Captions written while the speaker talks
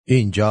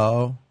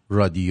اینجا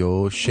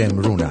رادیو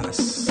شمرون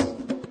است.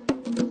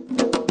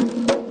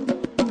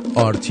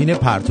 آرتین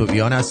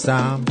پرتویان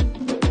هستم،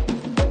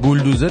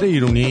 بولدوزر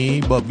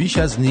ایرانی با بیش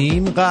از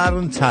نیم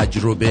قرن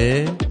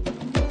تجربه.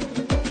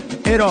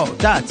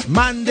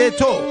 ارادتمند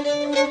تو.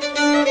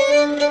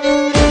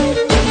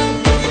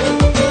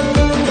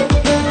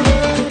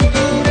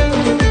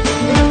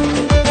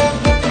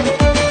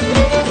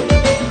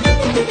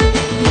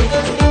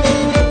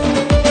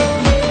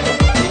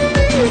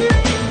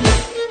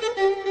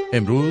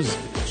 امروز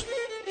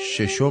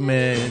 6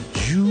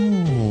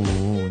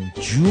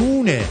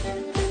 جون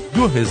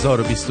 2023،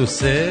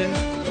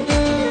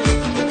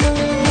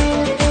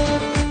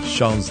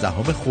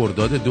 16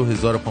 خرداد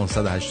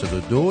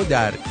 2582،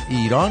 در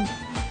ایران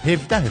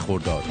 17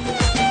 خرداد.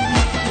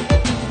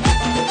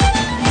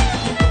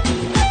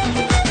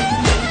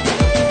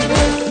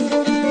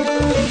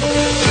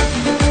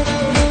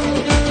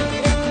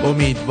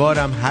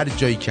 امیدوارم هر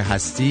جایی که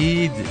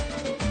هستید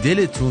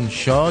دلتون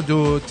شاد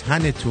و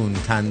تنتون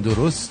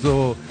تندرست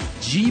و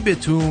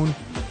جیبتون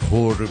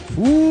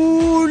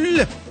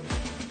پرپول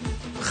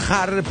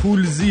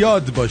خرپول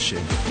زیاد باشه.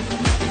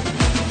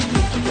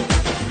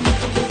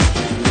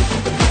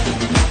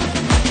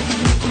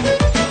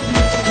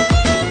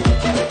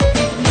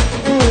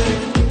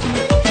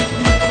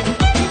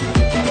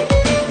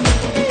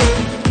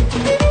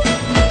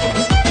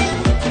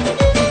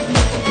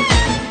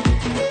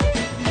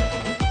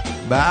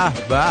 به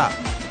به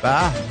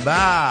به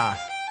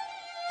به.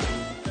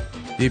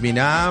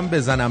 ببینم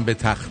بزنم به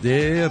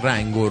تخته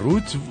رنگ و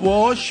روت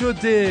وا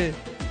شده،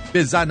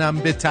 بزنم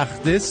به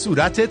تخته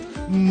صورتت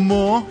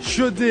ماه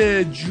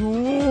شده.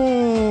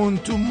 جون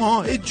تو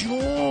ماه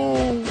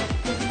جون.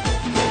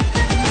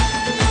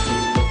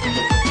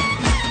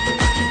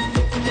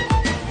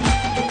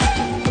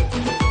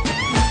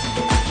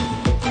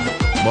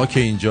 ما که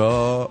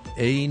اینجا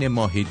عین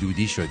ماه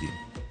دودی شدیم.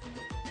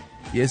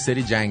 یه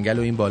سری جنگل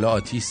و این بالا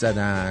آتیش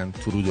زدن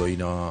تو رود و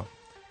اینا.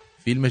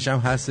 فیلمش هم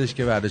هستش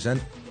که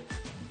برداشتن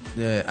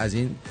از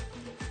این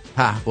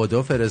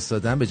پهپادا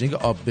فرستادن، به جای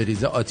اینکه آب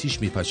بریزه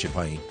آتیش میپاشه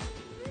پایین.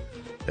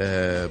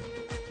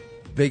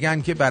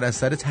 بگن که بر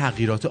اثر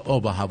تغییرات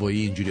آب و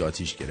هوایی اینجوری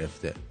آتیش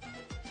گرفته.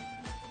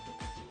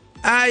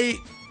 ای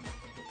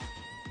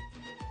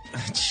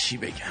چی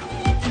بگم؟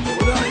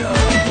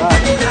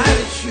 هر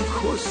چی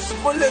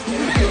کسخله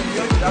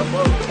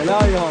میگم.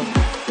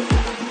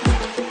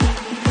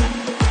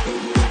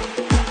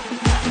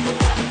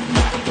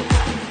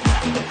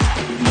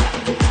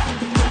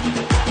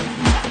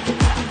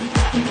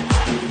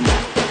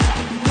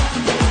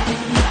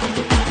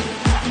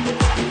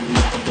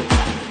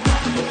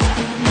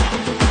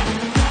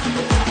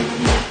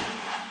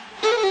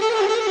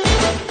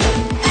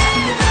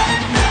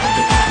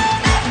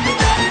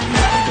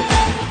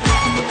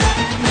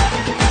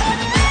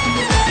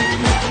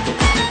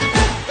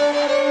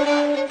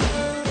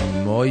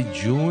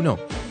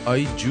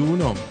 آی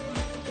جونم.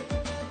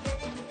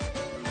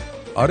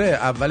 آره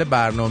اول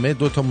برنامه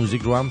 2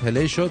 موزیک رو هم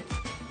پلی شد،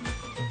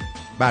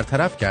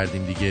 برطرف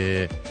کردیم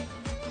دیگه،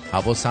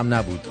 حواسم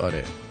نبود.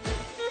 آره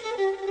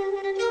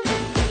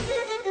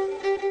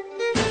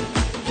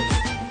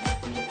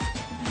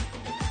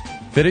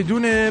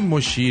فریدون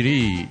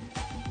مشیری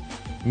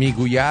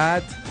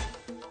میگوید،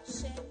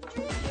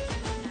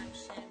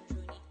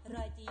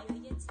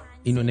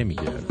 اینو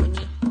نمیگه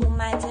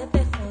اومده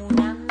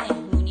بخونم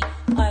مهمونی،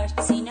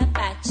 آرتین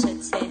بچه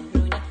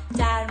تهرونی،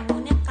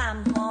 درمون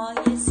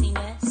غمهای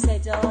سینه،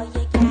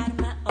 صدای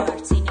گرم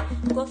آرتینه.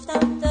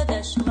 گفتم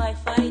داداش وای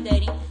فای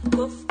داریم،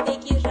 گفت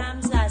بگی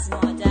رمز از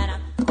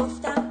مادرم.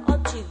 گفتم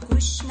آبجی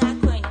گوش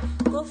نکنی،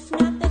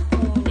 گفت نه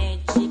بخونه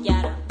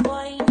جیگرم.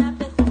 وای نه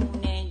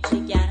بخونه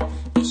جیگرم،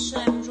 بیشو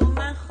امرو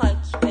من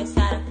خاک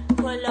بسرم.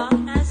 کلاه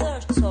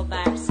نذار تو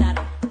بر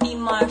سرم، بی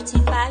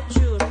مارتین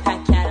بدجور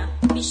پکرم.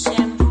 بیش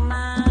امرو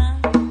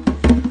من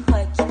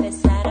خاک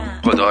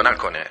بسرم. خدا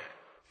نکنه.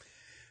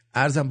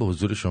 عرضم به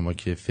حضور شما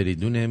که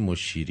فریدون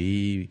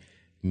مشیری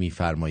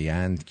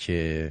میفرمایند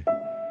که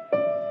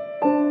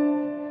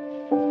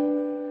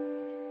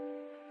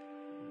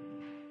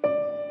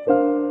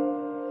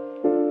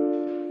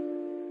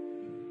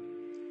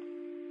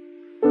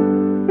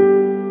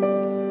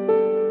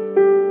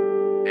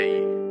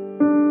ای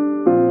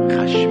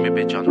خشم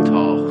به جان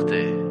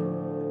تاخته،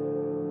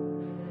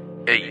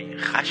 ای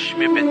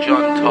خشم به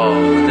جان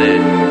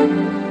تاخته،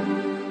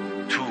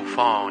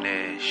 طوفان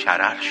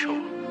شرر شو.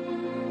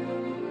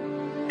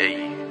 ای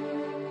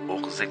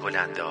بغض گل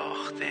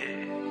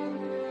انداخته،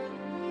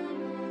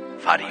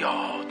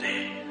 فریاد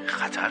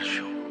خطر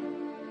شو.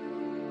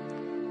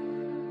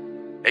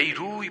 ای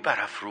روی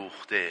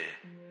برافروخته،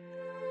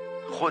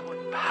 خود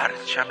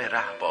پرچم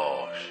ره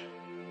باش.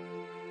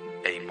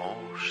 ای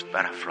مشت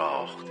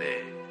برافراخته،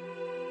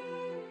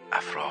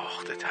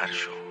 افراخته تر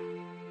شو.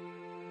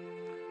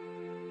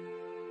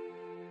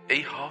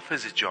 ای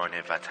حافظ جان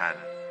وطن،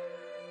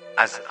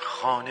 از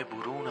خانه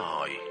برون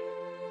آی.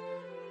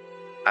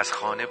 از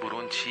خانه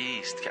برون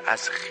چیست که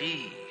از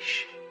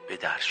خیش به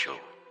در شو.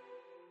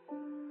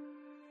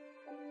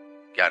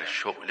 گر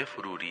شعله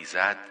فرو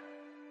ریزد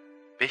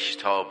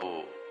بشتاب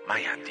و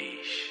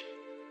میندیش،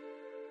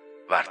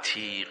 ور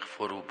تیغ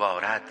فرو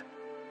بارد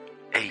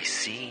ای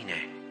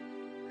سینه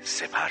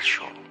سپر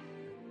شو.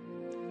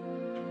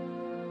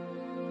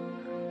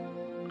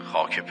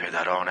 خاک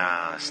پدران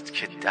است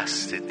که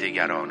دست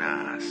دگران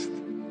است،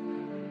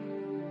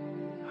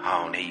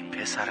 هان ای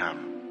پسرم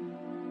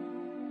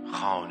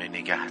خانه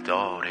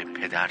نگهدار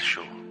پدر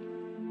شو.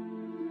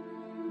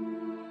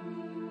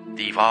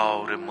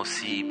 دیوار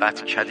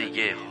مصیبت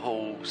کده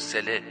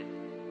حوصله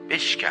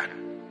بشکن،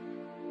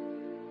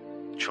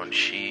 چون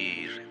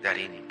شیر در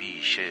این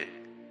بیشه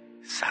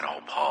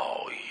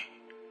سراپای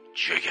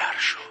جگر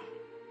شو.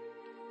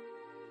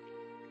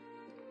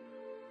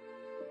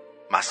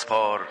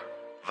 مسپار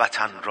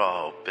وطن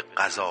را به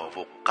قضا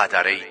و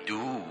قدر ای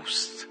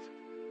دوست،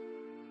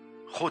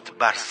 خود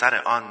بر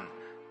سر آن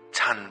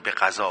تن به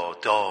قضا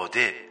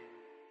داده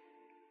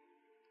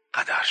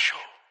قدر شو.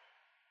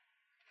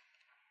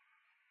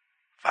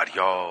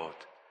 فریاد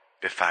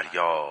به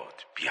فریاد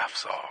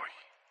بیفزای،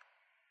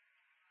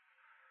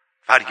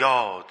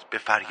 فریاد به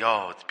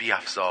فریاد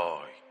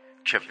بیفزای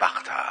که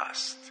وقت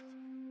است.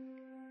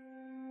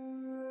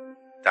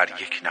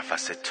 در یک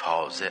نفس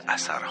تازه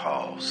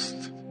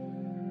اثرهاست،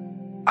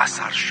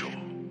 اثر شو.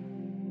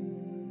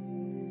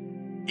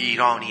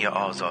 ایرانی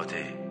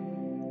آزاده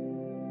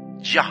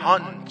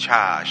جهان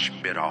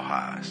چشم به راه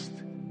است،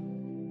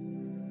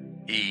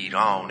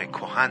 ایران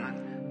کهن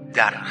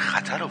در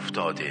خطر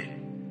افتاده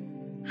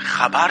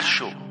خبر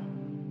شو.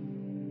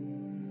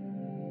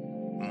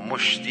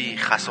 مشتی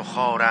خس و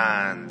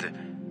خارند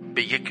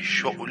به یک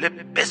شعله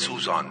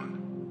بسوزان،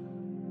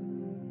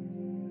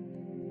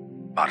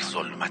 بر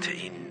ظلمت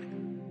این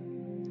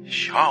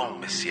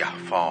شام سیاه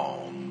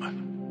فام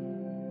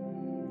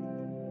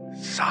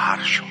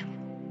سحر شو.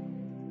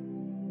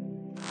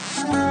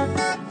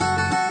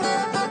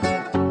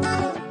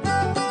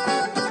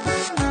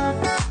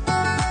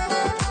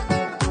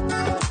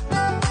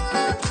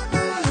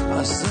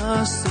 از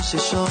دست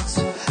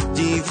چشات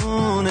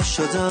دیوونه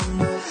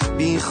شدم،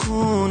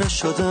 بیخونه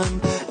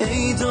شدم.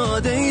 ای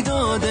داد ای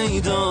داد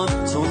ای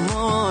داد، تو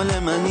مال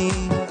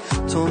منی،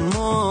 تو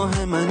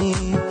ماه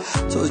منی،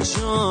 تو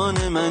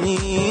جان منی.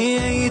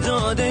 ای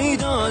داد ای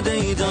داد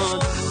ای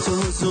داد، تو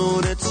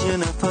حضورت یه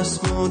نفس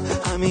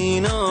بود،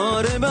 همین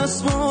آره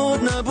بس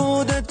بود.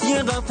 نبودت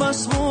یه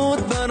قفس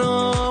بود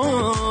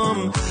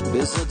برام،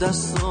 بذار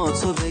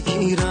دستاتو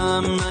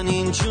بگیرم. من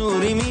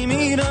اینجوری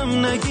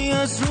میمیرم، نگی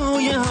از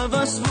روی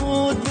هوس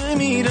بود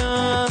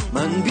بمیرم.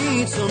 من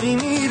بی تو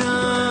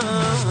میمیرم،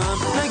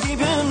 نگی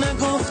بهم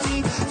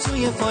نگفتی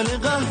توی فال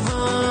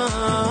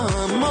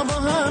قهوهم ما با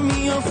هم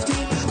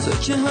میافتی. تو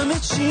که همه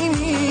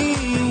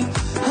چیمی،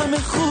 همه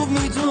خوب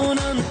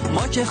میدونن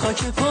ما که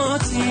خاک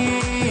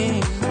پاتی.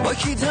 با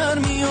کی در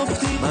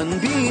میافتی من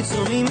بی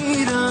تو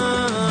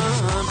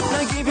میمیرم،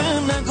 نگی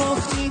بهم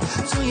نگفتی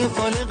توی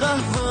فال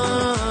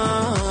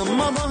قهوهم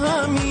ما با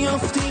هم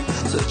میافتی.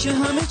 تو که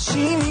همه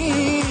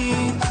چیمی،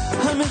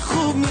 همه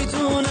خوب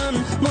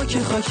میدونن ما که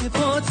خاک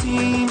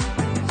پاتی.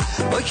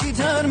 با کی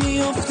در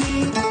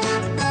میافتی.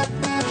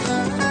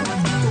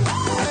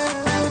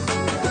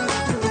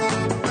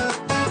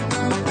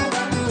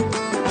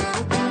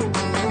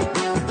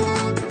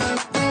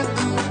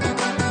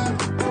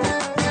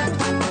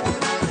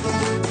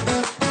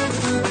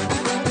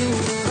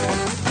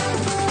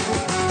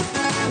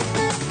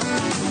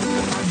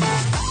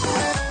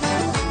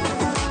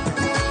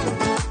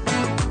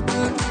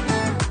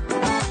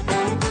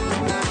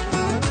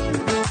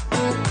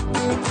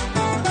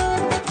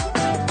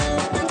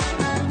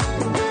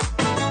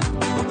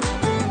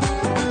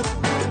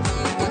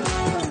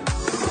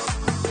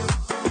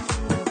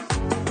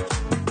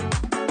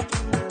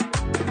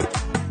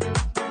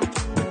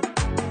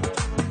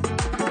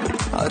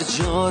 هر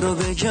جا رو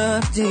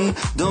بگردی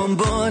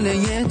دنبال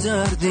یه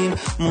دردیم،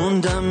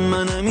 موندم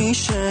من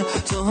همیشه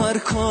تو هر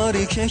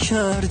کاری که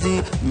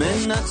کردی.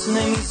 منت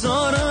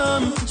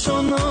نمیذارم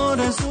چون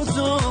آرزو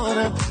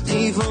دارم،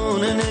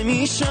 دیوانه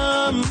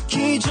نمیشم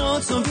کی جا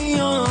تو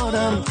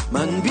بیارم.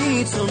 من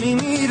بی تو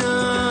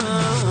میمیرم،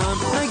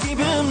 نگی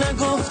بهم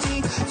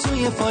نگفتی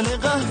توی فال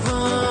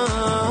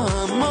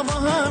قهوهم ما با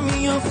هم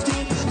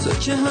میافتی. تو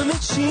که همه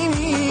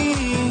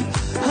چیمی،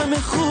 همه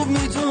خوب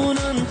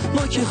میدونن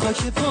ما که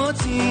خاک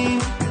پاتی.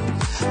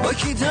 با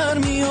کی در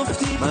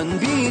میافتی من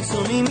بی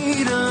تو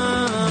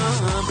میمیرم،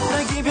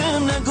 نگی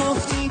بهم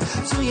نگفتی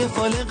توی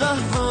فال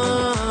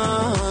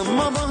قهوهم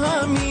ما با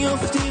هم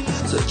میافتی.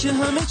 تو که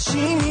همه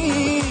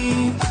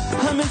چیمی،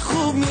 همه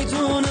خوب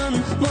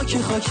میدونن ما که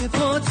خاک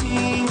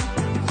پاتی.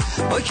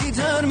 با کی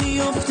در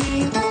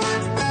میافتی.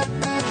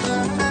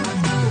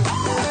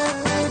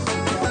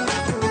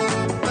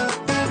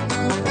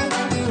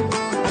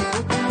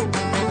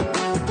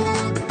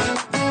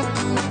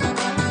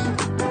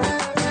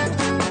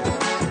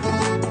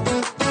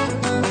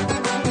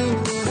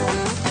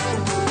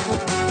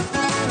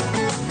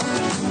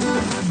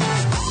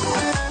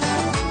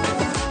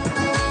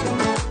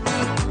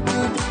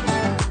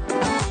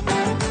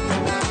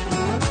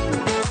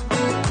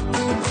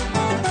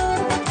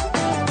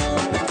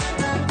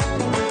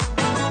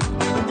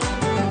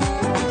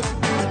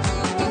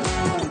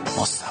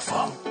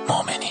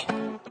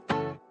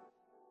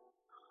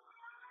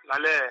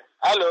 بله.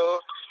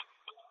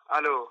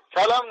 الو.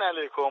 سلام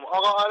علیکم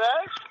آقا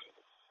آرش.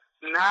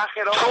 نه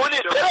خیر آقا چونی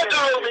چرا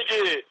دروغ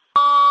میگی؟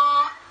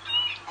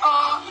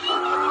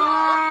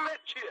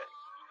 چیه؟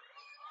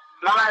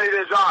 من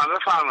علیرضا هم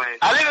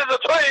بفرمایید. علیرضا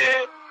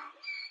تویی؟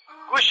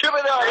 گوشو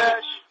بده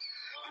آرش.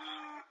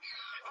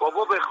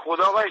 بابا به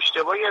خدا آقا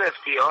اشتباه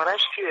گرفتی.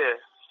 آرش کیه؟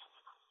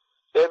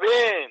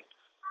 ببین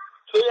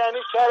تو یعنی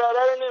شراره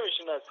رو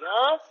نمیشناسی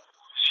ها؟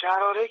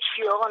 شراره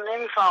کی آقا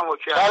نمیفهم با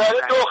کی.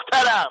 شراره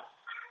دخترم.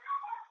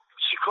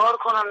 چی کار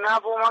کنم؟ نه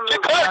با من چی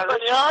کار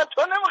کنی ها؟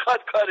 تو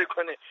نمیخواد کاری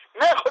کنی.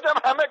 نه خودم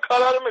همه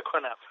کارا رو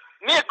میکنم.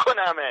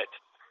 میکنمت.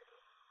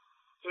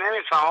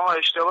 نمیفهم آقا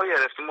اشتباه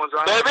گرفتی.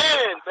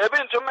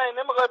 ببین تو من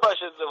نمیخوای باش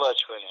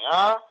ازدواج کنی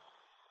ها؟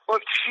 با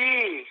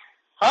کی؟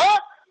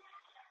 ها؟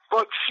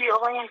 با کی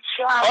آقا؟ این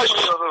چه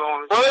حرفی رو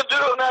برو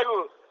دروغ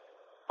نگو.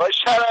 با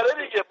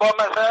شراره دیگه. با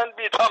مثلا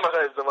بیتا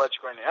میخوای ازدواج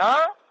کنی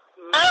ها؟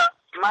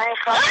 من این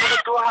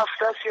خط 2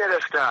 هفته است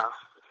گرفتم.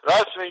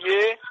 راست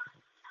میگی؟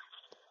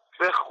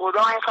 به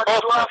خدا این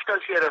خط 2 هفته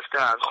است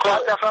گرفتم.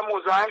 خب دفعه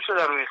مزاحم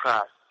شدم روی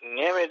خط.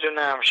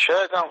 نمیدونم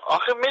شاید هم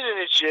آخه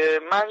میدونی چیه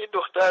من یه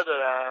دختر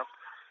دارم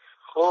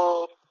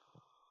خب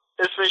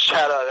اسمش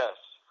شراره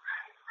است.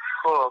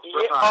 خب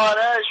یه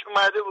آرش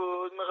اومده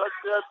بود میخواست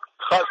بیاد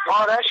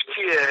آرش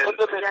کیه؟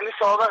 یعنی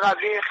صاحب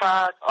قبلی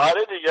خط؟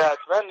 آره دیگه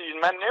حتما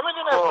من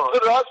نمیدونم. تو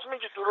راست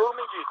میگی دروغ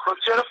میگی. خب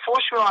چرا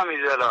فوش به من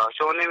میدلا؟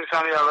 شما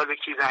نمیفهمید اول به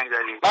کی زنگ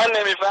زدی؟ من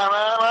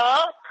نمیفهمم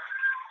ها؟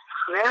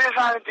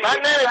 نمیفهمید دیگه. من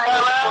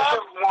نمیفهمم.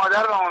 فوش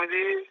مادر به ما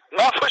میدی؟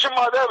 من فوش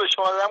مادر به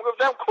شما دادم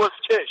گفتم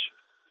کسکش.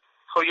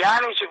 خب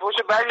یعنی چی؟ فوش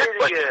بدیه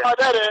دیگه. فوش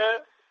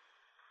مادره؟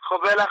 خب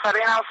بالاخره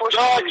این هم فوش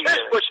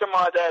دیگه. فوش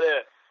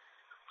مادره.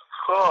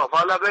 خب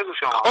حالا بگو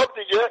شما. خب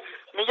دیگه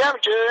میگم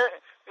که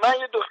من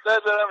یه دختر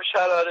دارم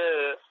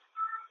شراره.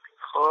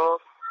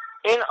 خب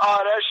این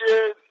آرش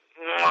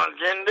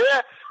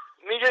زنده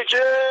میگه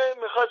که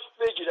میخواست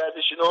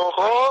بگیردشینو.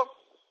 خب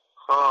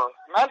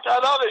من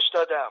طلاقش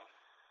دادم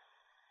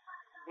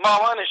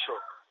مامانشو.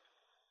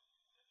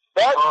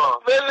 بعد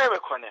ول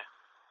نمیکنه.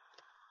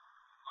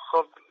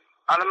 خب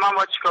الان من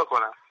باید چیکار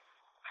کنم؟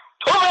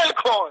 تو ول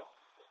کن.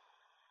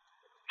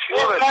 چی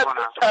ول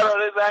کنم؟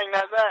 شراره زنگ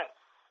نزن.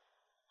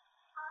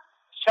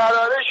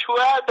 شراره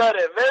شوهر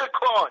داره ول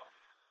کن.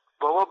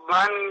 بابا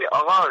من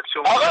آقا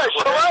شما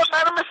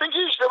منو مثل اینکه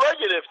اشتباه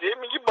گرفتی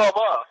میگی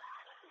بابا.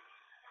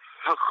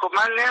 خب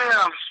من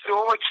نمیدونم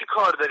شما با کی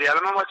کار داری؟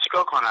 الان من باید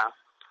چیکار کنم؟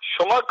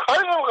 شما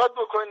کاری نمیخواد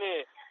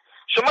بکنی.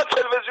 شما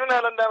تلویزیون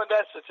الان دم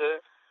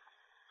دستته.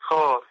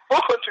 خب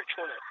بکن تو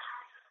کونت.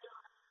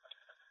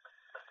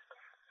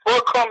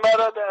 بکن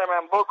برادر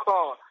من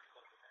بکن.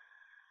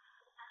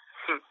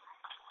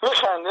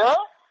 میخندی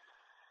ها؟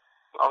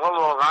 آقا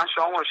واقعا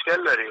شما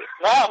مشکل داری؟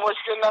 نه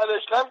مشکل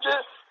نداشتم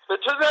که به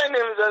تو زنگ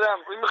نمیزدم.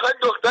 میخوای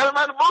دختر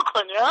من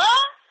بکنی ها؟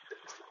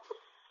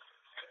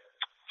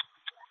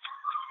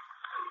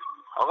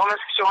 آقا مثل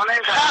شما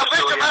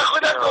نمیفهمی. من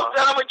خودم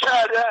دخترمو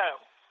کردم.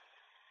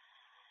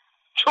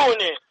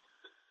 چونی؟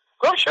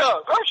 گم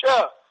شو.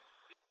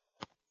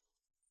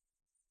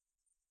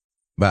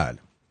 بله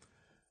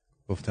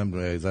گفتم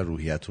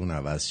روحیتون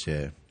عوض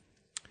شه.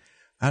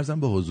 عرضم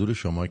به حضور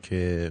شما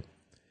که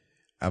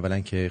اولا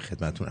که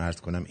خدمتون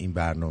عرض کنم این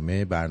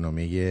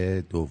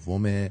برنامه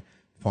دوم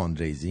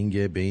فاندریزینگ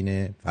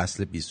بین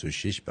فصل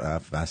 26 و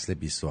فصل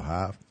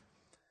 27.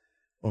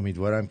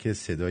 امیدوارم که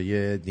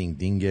صدای دینگ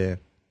دینگ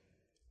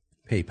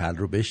پیپل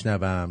رو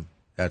بشنوم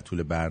در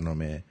طول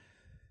برنامه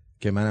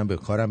که منم به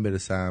کارم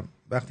برسم.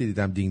 وقتی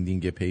دیدم دینگ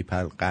دینگ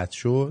پیپل قطع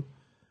شد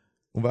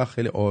اون وقت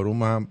خیلی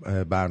آروم هم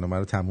برنامه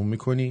رو تموم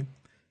میکنیم.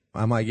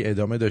 اما اگه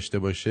ادامه داشته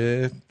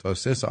باشه تا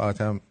 3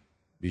 ساعتم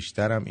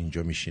بیشترم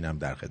اینجا میشینم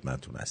در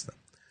خدمتون هستم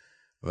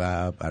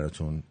و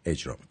براتون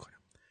اجرا میکنم.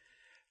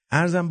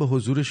 عرضم به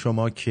حضور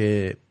شما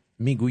که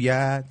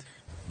میگوید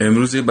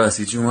امروز یه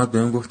بسیجی اومد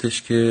بهم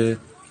گفتش که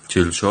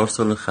 44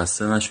 سال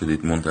خسته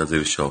نشدید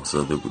منتظر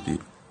شاهزاده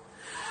بودید.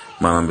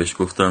 منم بهش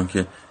گفتم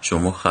که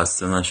شما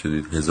خسته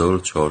نشدید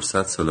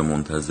 1400 سال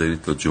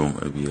منتظرید تا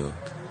جمعه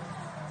بیاد.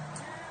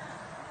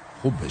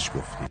 خوب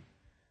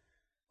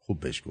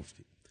بهش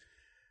گفتید.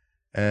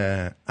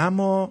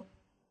 اما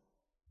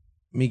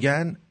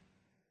میگن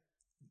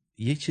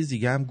یه چیز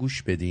دیگه هم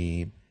گوش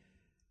بدیم.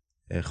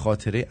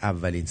 خاطره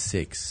اولین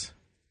سکس.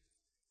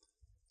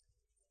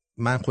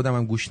 من خودم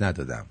هم گوش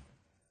ندادم.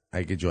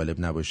 اگه جالب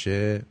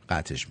نباشه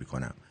قطعش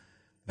میکنم.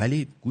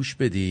 ولی گوش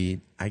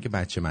بدید. اگه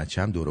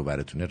بچه هم دور و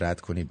براتونه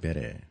رد کنید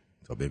بره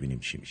تا ببینیم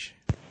چی میشه.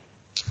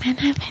 من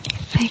اولین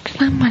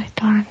سکسم مال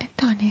دوران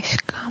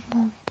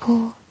دانشگاهمون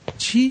بود.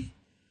 چی؟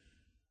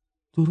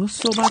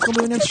 درست صحبت کن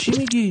ببینم چی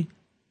میگی؟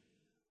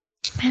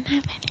 من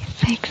اولین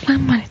سکسم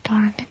مال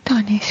دوران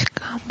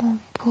دانشگاهمون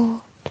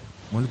بود.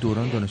 مال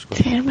دوران دانشگاه؟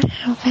 ترم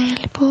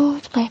اول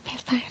بود و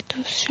پسر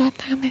دوست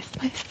شدم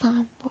اسمش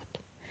سام بود.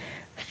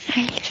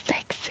 خیلی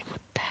سکسی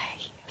بود.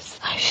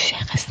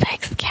 عاشق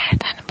سکس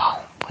کردن با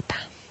اون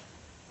بودم.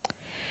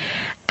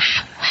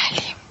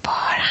 اولین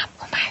بارم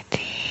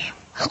اومدیم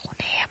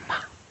خونه ما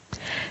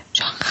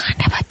چون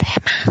خانواده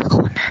من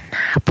خونه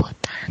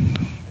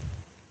نبودن.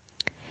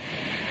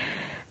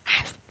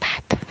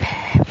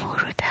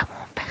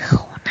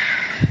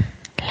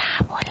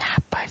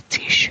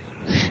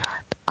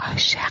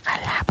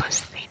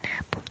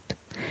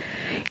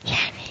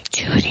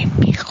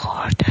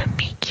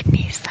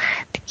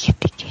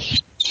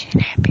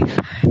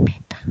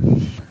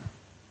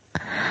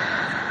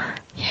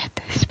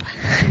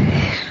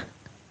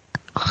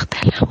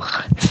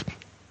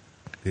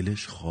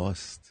 دلش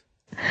خواست.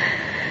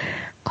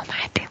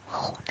 اومدیم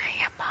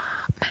خونه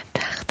ما، من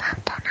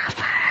تختم 2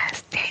 نفر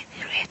است،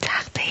 یعنی روی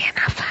تخت 1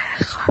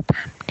 نفر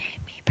خوابم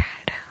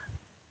نمیبره.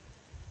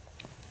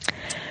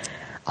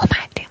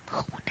 اومدیم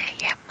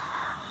خونه ما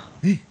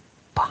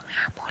با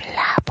همون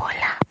لب و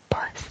لب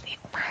بازی،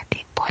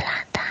 اومدیم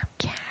بلندم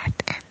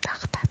کرد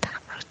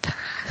انداختتم رو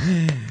تخت.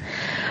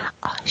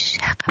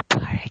 عاشق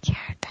پاره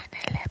کردن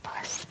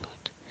لباس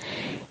بود،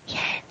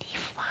 یعنی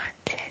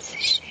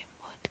فانتزیش این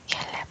بود که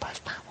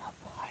لباسم رو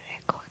پاره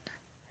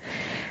کنم.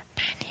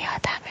 من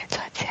یادم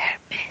تا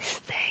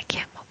ترمسته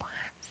که ما با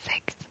هم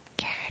سکس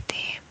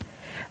کردیم،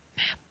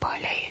 من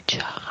بالای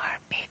 4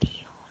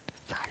 میلیون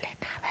سال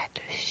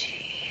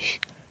 96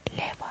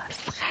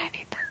 لباس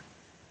خریدم.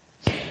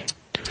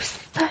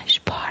 دوست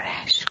داشت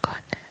پارش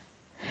کنه.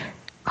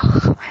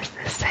 آخ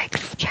مثل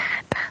سکس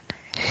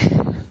کردنش.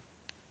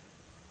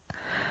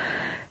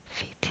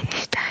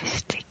 فیتیش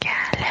داشت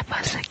دیگه،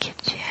 لباسا که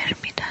جر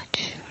میداد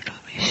شروع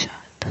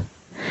میشد.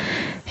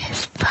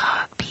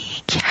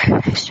 حسابی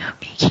کلشو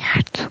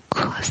میکرد تو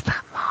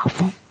کوزم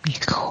آفو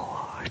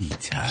میخورد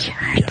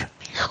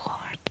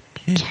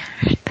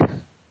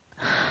میکرد.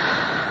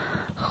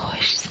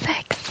 خوش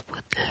سکس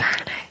بود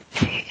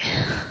لعنتی.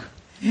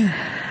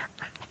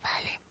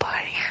 اولین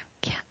باریم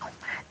که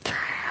اومد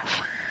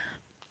طرفم،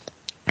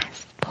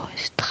 از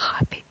پشت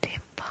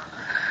خوابیدیم با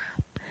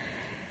هم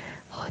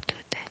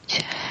حدود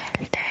 40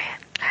 دقیقه.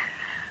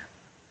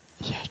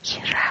 یکی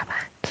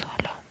روند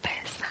طولم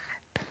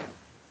بزد.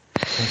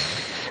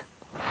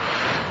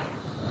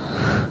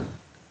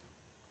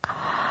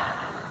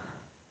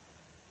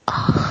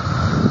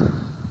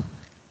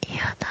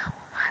 یادم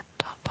اومد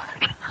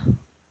دوباره.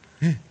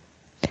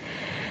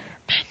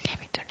 من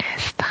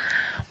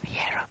نمیدونستم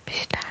یه رو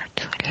بیشتر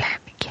طول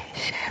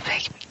نمیکشه.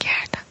 فکر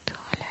میکردم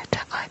توالت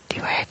عادی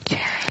باید 40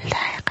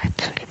 دقیقه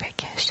طول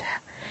بکشه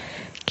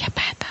که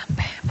بعدم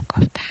بهم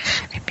گفت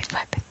تخیری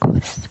میزده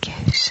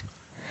کسکش.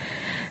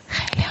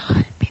 خیلی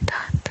حال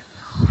میداد.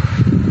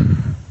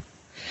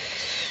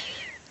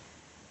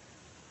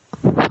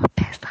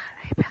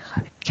 پسرهایی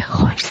بخوابید که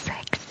خوش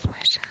سکس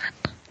باشن،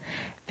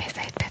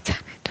 بذارید به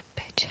تنتون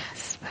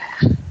بچسبه.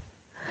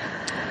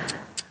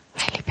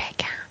 ولی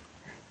بگم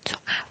تو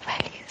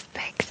اولی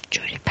سکس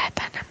جوری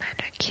بدن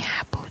منو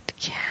کبود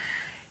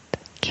کرد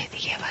که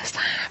دیگه واسه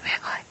همه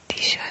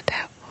عادی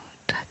شده بود.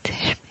 تا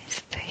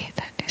ترمیسته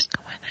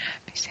دانشگاه من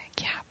همیشه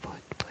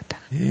کبود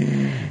بودم.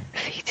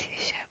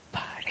 فیتیش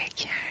پاره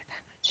کردن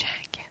و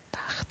چنگ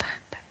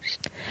انداختن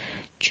داشت.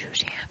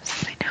 جوری هم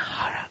سینه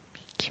ها رو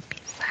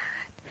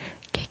میزد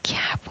که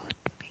کبود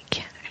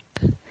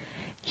میکرد.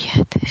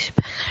 یادش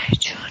بخیر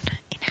جون.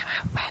 اینم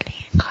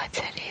اولین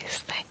خاطره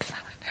سکس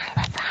من.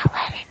 البته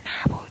اولین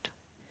نبود،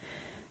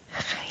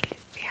 خیلی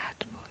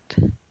زیاد بود.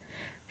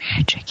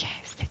 هر جا که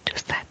هستی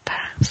دوست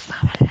دارم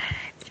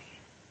ساملتی.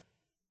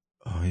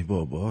 آی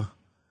بابا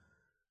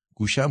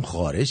گوشم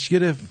خارش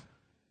گرفت.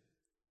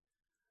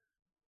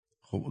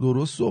 خب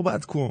درست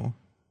صحبت کن.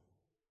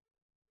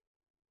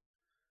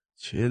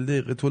 40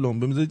 دقیقه تو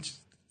لنبه میذاری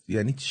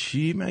یعنی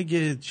چی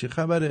مگه؟ چه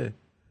خبره؟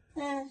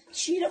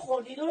 شیر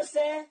خوردی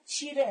درسته؟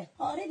 شیره.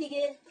 آره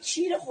دیگه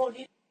شیر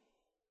خوردی.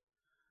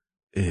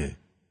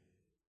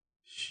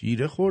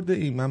 شیره خورده؟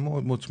 این من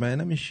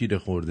مطمئنم این شیره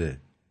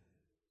خورده.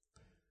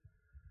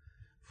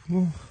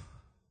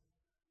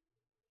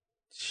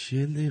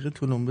 40 دقیقه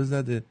تو لنبه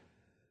زده.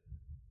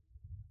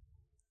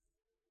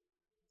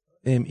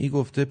 ای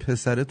گفته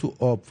پسره تو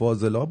آب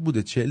فاضلاب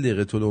بوده 40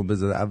 دقیقه تلمبه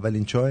زده.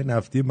 اولین چای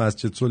نفتی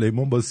مسجد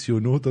سلیمان با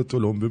 39 تا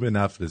تلمبه به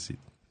نفت رسید.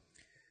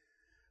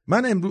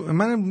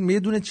 من یه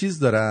دونه چیز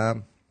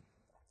دارم،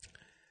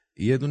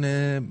 یه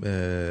دونه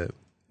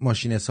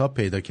ماشین حساب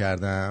پیدا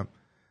کردم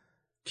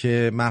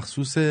که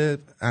مخصوص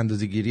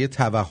اندازه‌گیری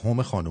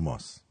توهم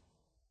خانوماست.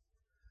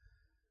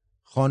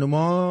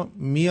 خانوما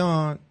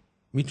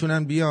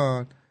میتونن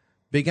بیان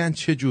بگن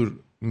چه جور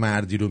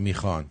مردی رو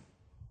میخوان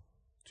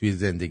توی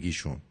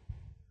زندگیشون.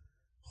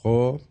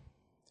 خب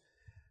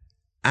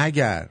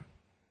اگر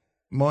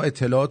ما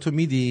اطلاعاتو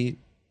میدی،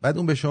 بعد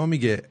اون به شما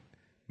میگه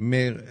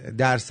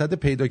درصد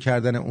پیدا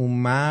کردن اون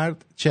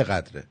مرد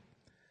چقدره.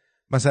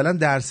 مثلا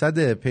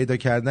درصد پیدا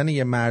کردن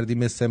یه مردی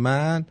مثل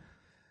من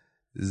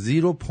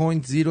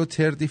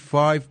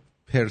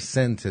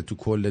 0.035% تو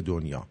کل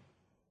دنیا.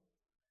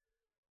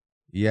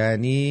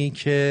 یعنی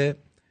که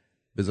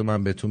بذار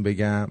من بهتون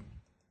بگم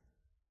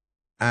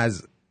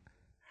از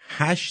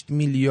 8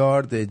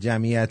 میلیارد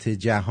جمعیت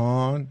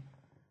جهان،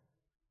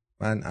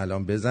 من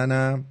الان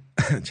بزنم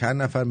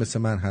چند نفر مثل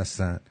من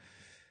هستن.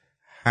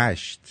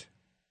 8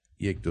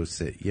 1 2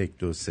 3 1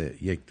 2 3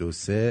 1 2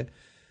 3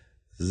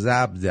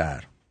 ضرب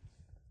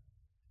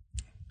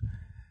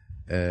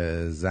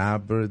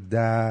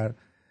در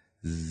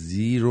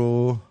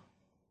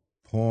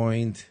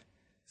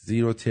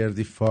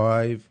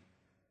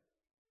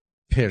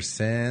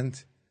 0.035%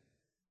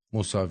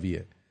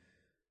 مساویه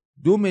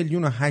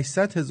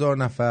 2,800,000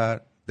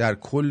 نفر در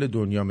کل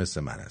دنیا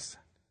مثل من هستن.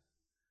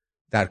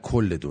 در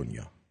کل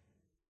دنیا.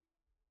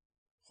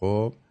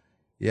 خب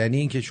یعنی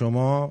این که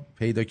شما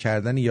پیدا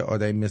کردن یه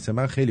آدمی مثل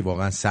من خیلی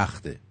واقعا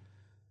سخته.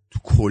 تو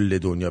کل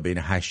دنیا بین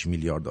 8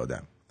 میلیارد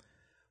آدم.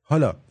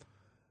 حالا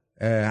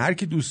هر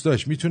کی دوست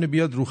داشت میتونه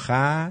بیاد رو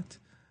خط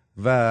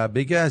و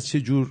بگه از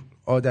چه جور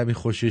آدمی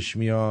خوشش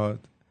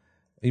میاد.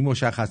 این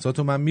مشخصات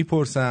رو من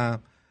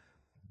میپرسم،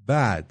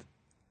 بعد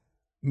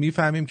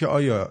میفهمیم که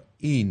آیا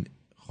این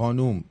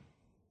خانوم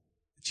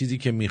چیزی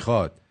که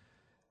میخواد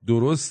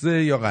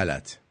درسته یا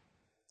غلط.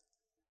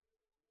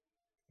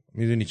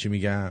 میدونی چی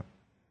میگم؟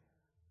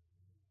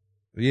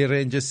 یه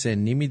رنج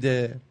سنی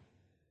میده،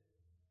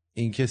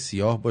 اینکه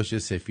سیاه باشه،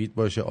 سفید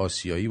باشه،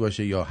 آسیایی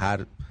باشه یا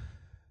هر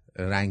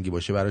رنگی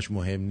باشه براش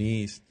مهم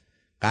نیست.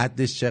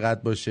 قدش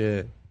چقدر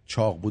باشه،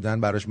 چاق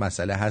بودن براش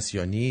مسئله هست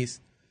یا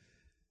نیست،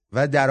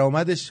 و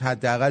درآمدش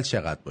حداقل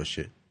چقدر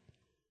باشه.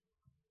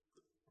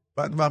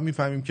 بعد وقت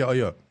میفهمیم که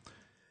آیا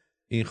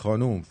این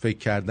خانوم فکر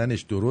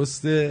کردنش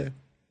درسته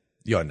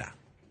یا نه.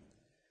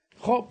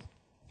 خب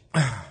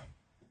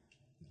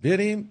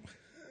بریم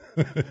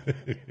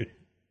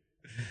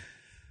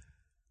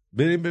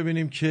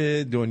ببینیم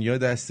که دنیا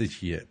دست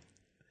کیه.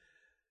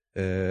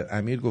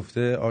 امیر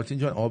گفته آرتین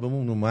جان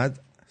آبمون اومد،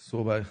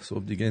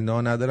 صبح دیگه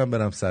ندارم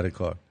برم سر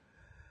کار.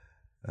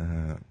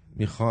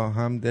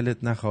 میخواهم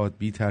دلت نخواد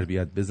بی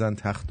تربیت، بزن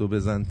تخت و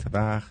بزن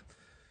بخت،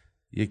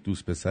 یک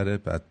دوست پسر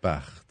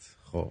بدبخت.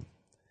 خب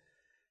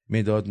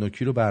مداد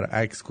نوکی رو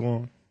برعکس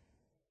کن.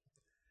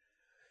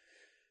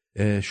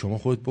 شما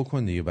خود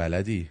بکن دیگه،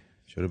 بلدی،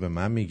 چرا به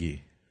من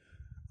میگی؟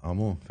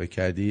 آمو فکر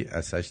کردی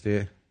از سشت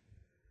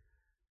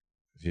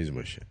چیز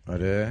باشه؟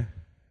 آره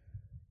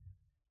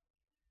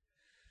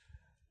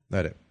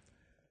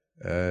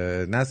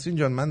نسرین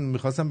جان، من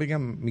میخواستم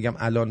میگم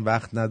الان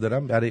وقت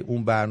ندارم، برای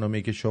اون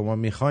برنامه که شما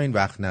میخواین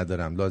وقت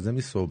ندارم،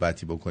 لازمی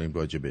صحبتی بکنیم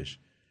راجبش.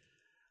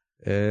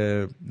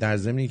 در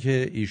ضمنی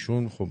که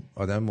ایشون خب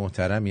آدم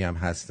محترمی هم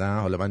هستن،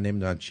 حالا من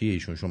نمیدونم چیه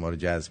ایشون شما رو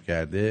جذب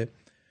کرده،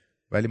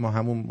 ولی ما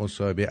همون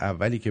مصاحبه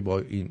اولی که با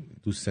این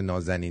دوست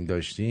نازنین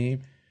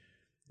داشتیم،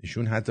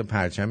 ایشون حتی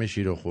پرچم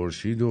شیر و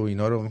خورشید و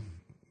اینا رو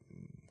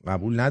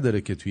قبول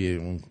نداره که توی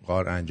اون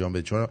کار انجام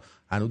بده، چون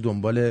هنوز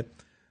دنبال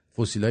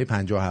فسیلای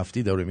 57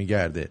 داره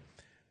میگرده.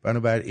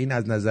 بنابراین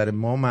از نظر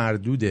ما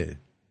مردوده.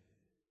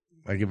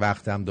 اگه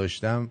وقتم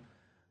داشتم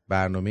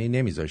برنامه‌ای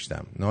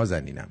نمیذاشتم.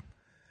 نازنینم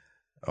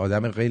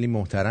آدم خیلی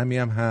محترمی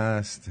هم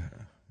هست،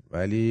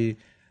 ولی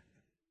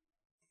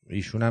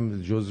ایشون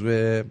هم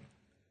جزو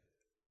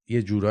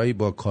یه جورایی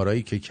با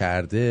کارایی که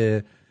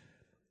کرده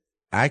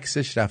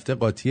عکسش رفته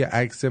قاطی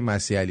عکس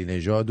مسیح علی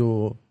نژاد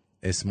و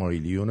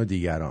اسماعیلیون و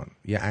دیگران.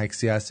 یه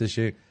عکسی هستش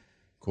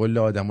کل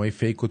آدمای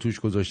فیک رو توش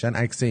گذاشتن،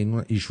 عکس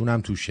ایشون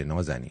هم توشه.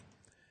 نازنین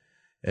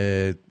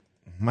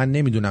من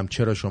نمیدونم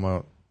چرا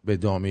شما به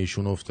دام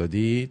ایشون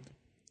افتادید،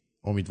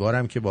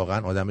 امیدوارم که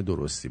واقعا آدم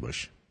درستی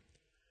باشه.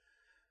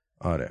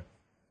 آره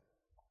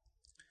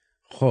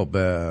خب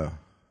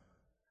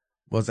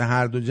واسه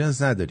هر دو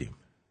جنس نداریم.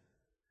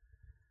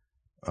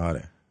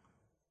 آره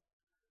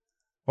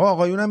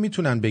آقایون هم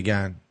میتونن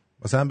بگن،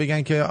 مثلا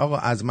بگن که آقا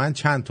از من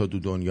چند تا دو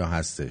دنیا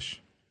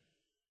هستش.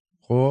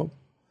 خب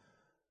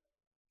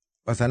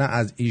مثلا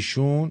از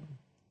ایشون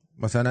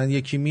مثلا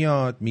یکی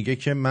میاد میگه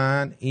که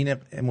من این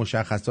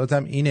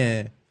مشخصاتم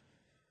اینه،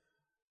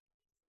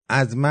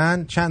 از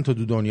من چند تا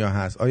دو دنیا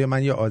هست. آیا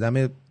من یه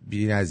آدم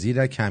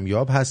بی‌نظیر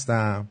کمیاب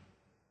هستم؟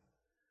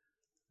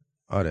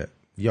 آره،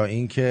 یا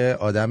اینکه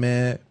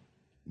آدم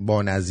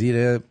با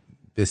نظیر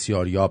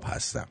بسیاریاب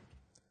هستم.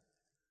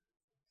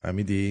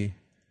 فهمیدی؟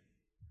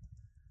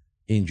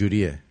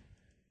 اینجوریه.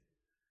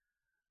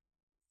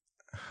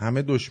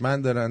 همه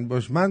دشمن دارن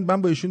باش. من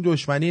با ایشون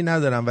دشمنی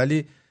ندارم،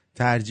 ولی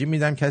ترجیح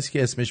میدم کسی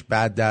که اسمش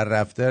بعد در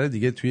رفته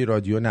دیگه توی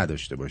رادیو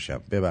نداشته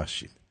باشم.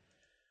 ببخشید،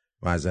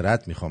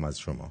 معذرت میخوام از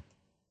شما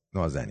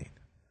نازنین.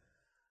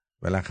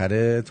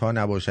 بالاخره تا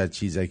نباشد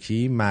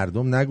چیزکی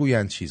مردم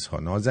نگویند چیزها.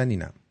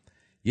 نازنینم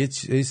یه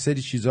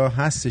سری چیزها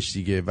هستش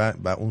دیگه،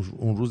 و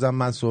اون روزم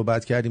من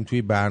صحبت کردیم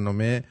توی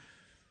برنامه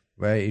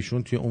و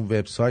ایشون توی اون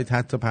وبسایت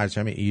حتی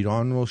پرچم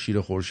ایران و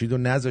شیر خورشید رو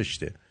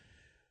نذاشته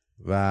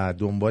و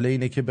دنبال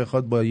اینه که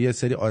بخواد با یه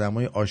سری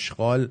آدمای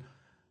آشغال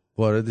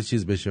وارد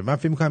چیز بشه. من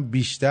فکر می‌کنم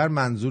بیشتر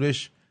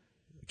منظورش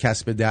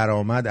کسب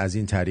درآمد از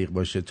این طریق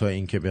باشه تا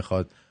اینکه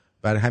بخواد.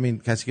 برای همین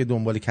کسی که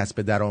دنبال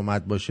کسب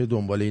درآمد باشه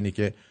دنبال اینه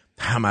که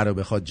همه رو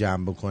بخواد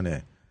جمع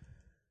بکنه.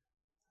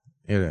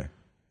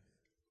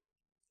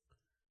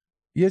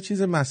 یه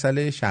چیز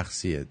مسئله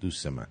شخصیه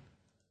دوست من،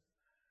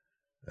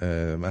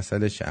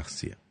 مسئله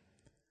شخصیه،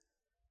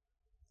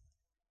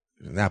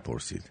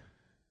 نپرسید.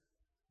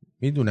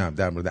 میدونم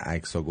در مورد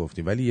عکس‌ها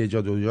گفتی، ولی یه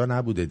جا دو جا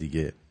نبوده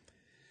دیگه.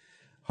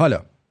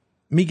 حالا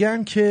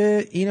میگن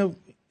که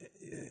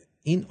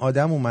این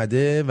آدم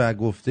اومده و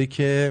گفته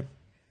که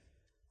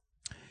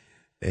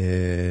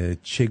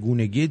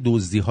چگونگی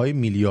دزدی‌های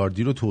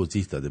میلیاردی رو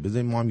توضیح داده.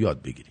 بذاریم ما هم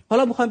یاد بگیریم.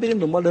 حالا میخوایم بریم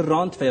دنبال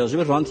رانت و راجع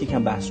به رانت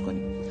یکم بحث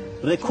کنیم.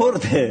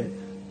 رکورد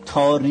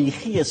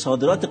تاریخی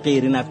صادرات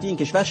غیر نفتی این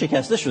کشور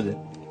شکسته شده.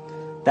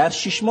 در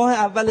 6 ماه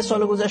اول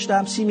سال گذشته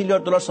هم 30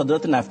 میلیارد دلار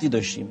صادرات نفتی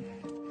داشتیم.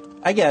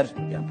 اگر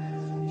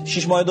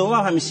 6 ماه دوم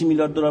هم همین 30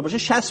 میلیارد دلار باشه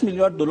 60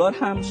 میلیارد دلار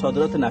هم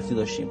صادرات نفتی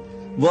داشتیم.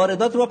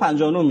 واردات ما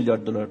 59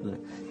 میلیارد دلار بوده.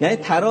 یعنی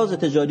تراز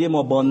تجاری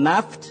ما با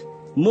نفت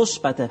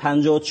مثبت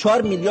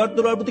 54 میلیارد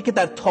دلار بوده که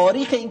در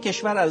تاریخ این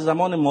کشور از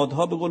زمان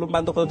مادها به قول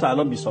بنده خدا تا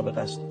الان بی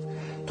سابقه است.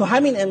 تو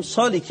همین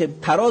امسالی که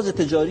تراز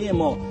تجاری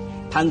ما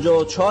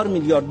 54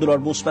 میلیارد دلار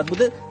مثبت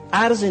بوده،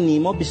 ارز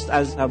نیما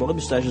از واقع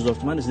 28000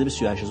 تومان رسیده به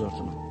 38000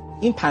 تومان.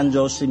 این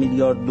 53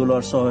 میلیارد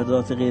دلار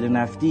صادرات غیر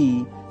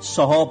نفتی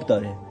صاحب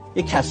داره.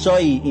 یه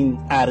کسایی این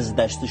ارز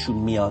دستشون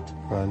میاد.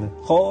 بله.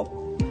 خب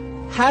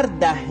هر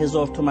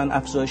 10,000 تومان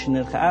افزایش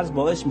نرخ ارز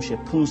باعث میشه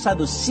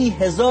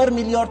 530,000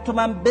 میلیارد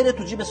تومان بره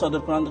تو جیب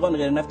صادرکنندگان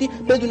غیر نفتی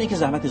بدون اینکه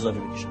زحمت اضافه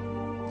بکشن.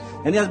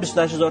 یعنی از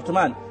 28000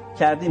 تومان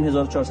کردیم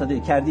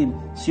 1400 کردیم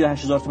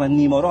 38000 تومان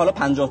نیما رو، حالا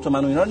 50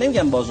 تومان و اینا رو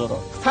نمیگم بازارا،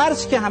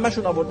 فرض که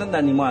همشون آوردن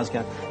در نیما از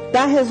کرد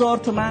 10,000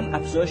 تومان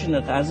افزایش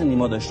نرخ ارز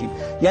نیما داشتیم.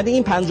 یعنی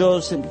این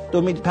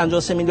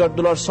 53 میلیارد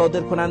دلار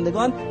صادر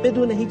کنندگان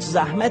بدون هیچ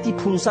زحمتی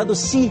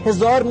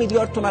 530,000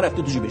 میلیارد تومان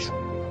رفته تو جیبشون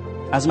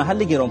از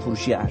محل گران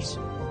فروشی ارز.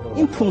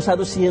 این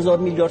 530,000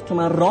 میلیارد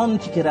تومان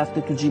رانتی که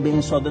رفته تو جیب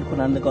این صادر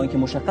کنندگان که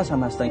مشخص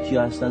هم هستن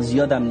کیا هستن،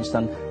 زیاد هم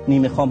نیستن،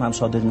 نیمه خام هم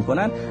صادر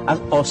میکنن، از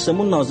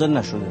آسمون نازل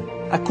نشده.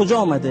 از کجا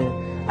آمده؟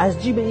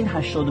 از جیب این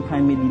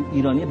 85 میلیون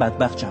ایرانی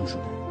بدبخت جمع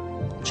شده.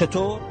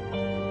 چطور؟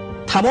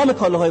 تمام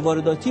کالاهای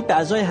وارداتی به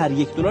ازای هر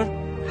 $1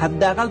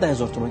 حداقل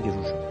 10,000 تومان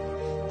گرون شده.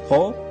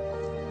 خب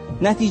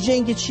نتیجه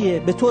اینکه چیه؟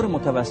 به طور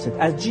متوسط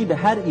از جیب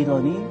هر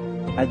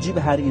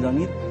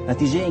ایرانی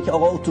نتیجه اینکه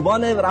آقا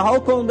اتوبان رها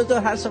کن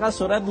بذار هر چقدر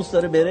سرعت دوست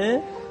داره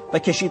بره و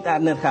کشید در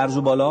نرخ ارز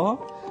بالا،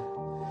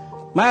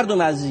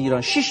 مردم از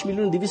ایران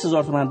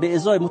 6,200,000 تومان به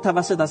ازای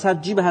متوسط از هر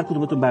جیب هر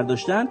کدومتون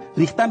برداشتن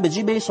ریختن به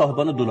جیب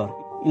صاحبان دلار.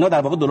 اینا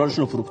در واقع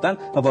دلارشون رو فروختن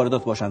و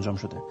واردات باش انجام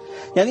شده.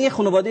 یعنی یه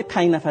خانواده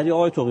 5 نفری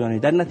آقای طغیانی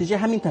در نتیجه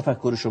همین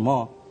تفکر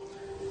شما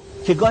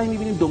که گاهی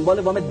می‌بینیم دنبال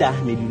وام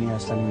 10 میلیونی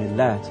هستن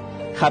ملت،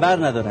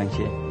 خبر ندارن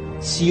که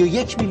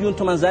 31 میلیون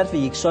تومان ظرف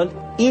یک سال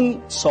این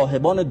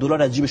صاحبان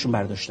دلار از جیبشون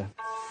برداشتن.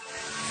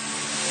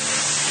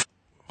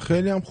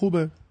 خیلی هم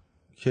خوبه.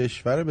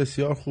 کشور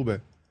بسیار خوبه.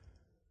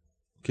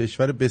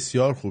 کشور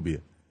بسیار خوبیه.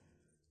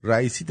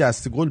 رئیسی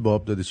دست گل به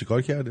آب داده.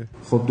 چیکار کرده؟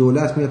 خب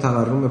دولت میاد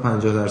تورم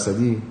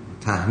 50%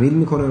 تحمیل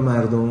میکنه به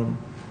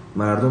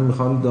مردم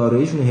میخوان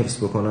داراییشون رو حفظ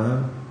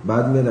بکنن،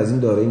 بعد میاد از این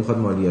دارایی میخواد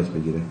مالیات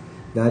بگیره.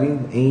 در این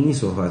عینی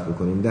صحبت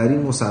بکنیم، در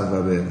این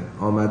مصوبه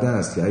آمده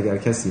است که اگر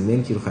کسی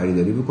ملکی رو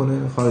خریداری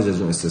بکنه خارج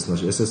از اون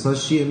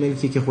استثناش چیه؟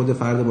 ملکی که خود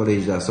فرد بالای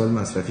 18 سال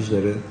مصرفیش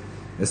داره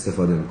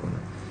استفاده میکنه.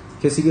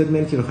 کسی بیاد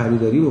ملکی رو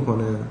خریداری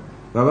بکنه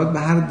و بعد به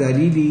هر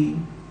دلیلی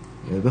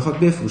بخواد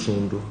بفروشه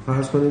اون رو،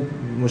 فرض کنید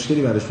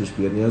مشکلی براش پیش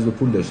بیاد نیاز به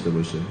پول داشته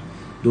باشه،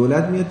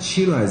 دولت میاد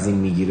چی رو از این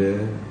میگیره؟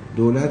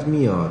 دولت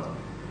میاد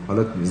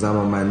حالا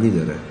زمانبندی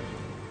داره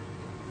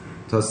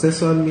تا 3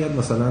 سال میاد،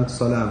 مثلا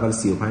سال اول 35%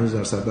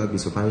 بعد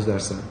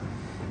 25%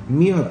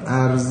 میاد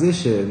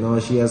ارزش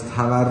ناشی از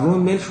تورم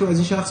ملک رو از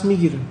این شخص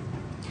میگیره.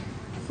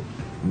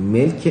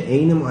 ملک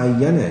عین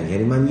معینه،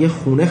 یعنی من یه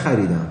خونه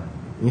خریدم،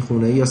 این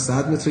خونه یا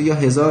 100 متر یا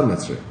 1000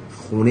 متره،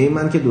 خونه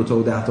من که 2 تا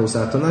و 10 تا و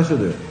 100 تا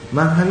نشده،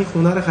 من همین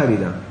خونه رو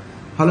خریدم،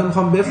 حالا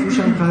میخوام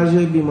بفروشم خرج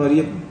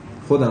بیماری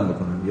خودم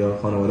بکنم یا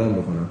خانواده‌ام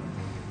بکنم،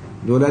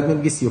 دولت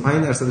میگه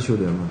 35%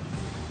 شده من.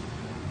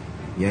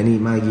 یعنی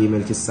من اگه یه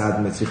ملک 100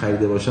 متری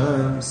خریده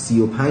باشم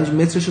 35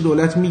 مترش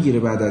دولت میگیره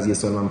بعد از یه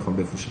سال من میخوام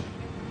بفروشم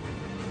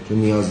چون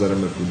نیاز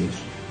دارم به پولش،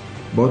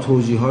 با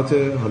توجیهات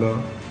حالا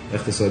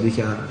اقتصادی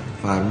که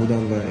فرمودن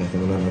و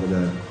احتمالاً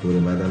در دوره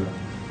بعدم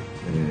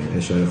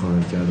اشاره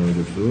خواهند کرد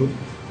دکتر.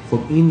 خب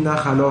این نه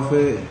خلاف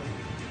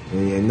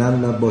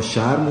نه با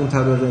شرع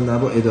منطبقه نه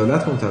با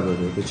عدالت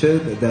منطبقه. به چه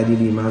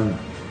دلیلی من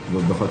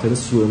به خاطر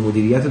سوء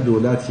مدیریت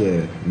دولت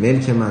که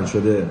ملک من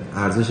شده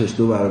ارزشش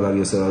 2 برابر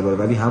یا 3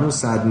 برابر ولی همون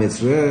 100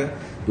 متره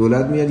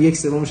دولت میاد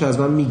 1/3 از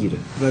من میگیره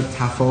و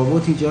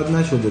تفاوت ایجاد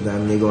نشده در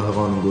نگاه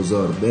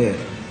قانونگذار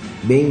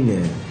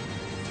بین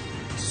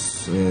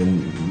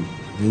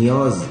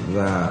نیاز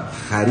و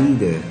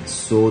خرید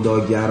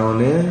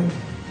سوداگرانه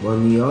با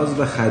نیاز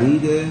و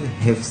خرید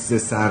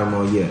حفظ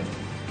سرمایه.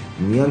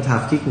 میان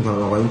تفکیک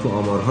میکنن آقایون تو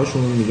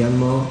آمارهاشون میگن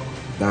ما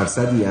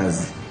درصدی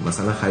از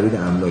مثلا خرید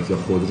املاک یا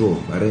خودرو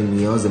برای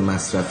نیاز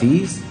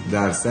مصرفی است،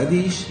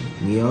 درصدیش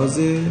نیاز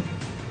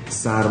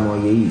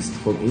سرمایه‌ای است.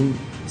 خب این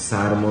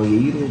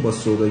سرمایه‌ای رو با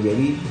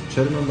سوداگری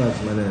چرا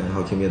من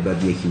حاکمیت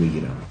باید یکی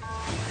بگیرم؟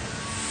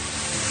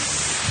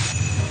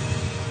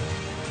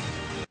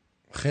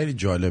 خیلی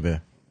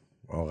جالبه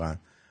واقعا.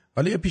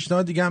 حالا یه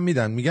پیشنهاد دیگه هم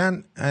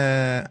میگن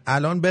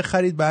الان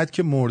بخرید بعد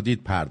که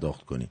مردید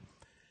پرداخت کنید.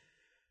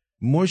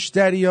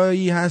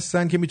 مشتریایی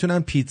هستن که میتونن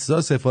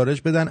پیتزا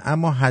سفارش بدن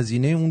اما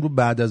هزینه اون رو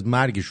بعد از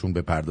مرگشون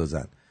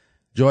بپردازن.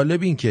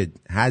 جالب این که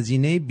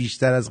هزینه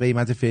بیشتر از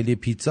قیمت فعلی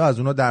پیتزا از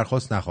اونا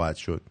درخواست نخواهد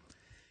شد.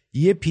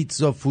 یه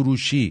پیتزا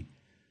فروشی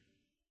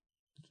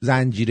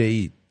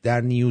زنجیره‌ای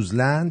در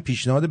نیوزلند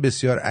پیشنهاد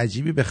بسیار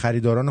عجیبی به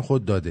خریداران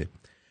خود داده.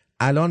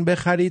 الان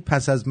بخرید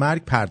پس از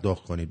مرگ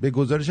پرداخت کنید. به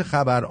گزارش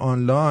خبر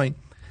آنلاین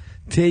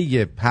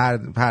طی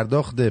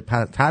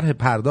طرح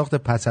پرداخت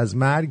پس از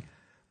مرگ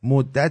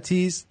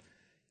مدتی است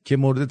که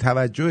مورد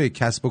توجه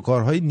کسب و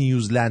کارهای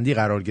نیوزلندی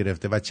قرار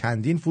گرفته و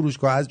چندین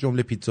فروشگاه از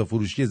جمله پیتزا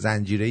فروشی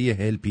زنجیره‌ای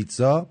هل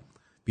پیتزا،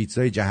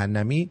 پیتزای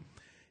جهنمی،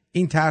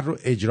 این طرح رو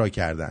اجرا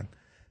کردن.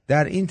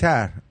 در این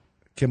طرح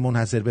که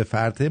منحصر به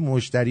فرده،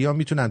 مشتری‌ها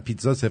میتونن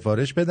پیتزا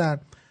سفارش بدن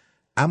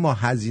اما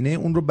هزینه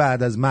اون رو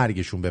بعد از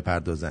مرگشون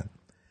بپردازن.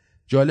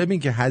 جالب این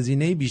که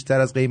هزینه بیشتر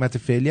از قیمت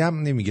فعلی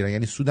هم نمیگیرن،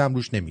 یعنی سود هم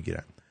روش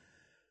نمیگیرن.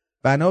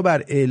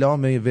 بنابر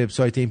اعلام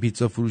وبسایت این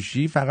پیتزا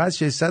فروشی فقط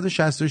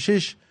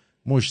 666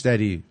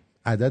 مشتری،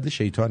 عدد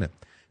شیطانه،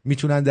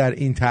 میتونن در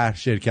این طرح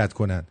شرکت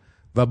کنن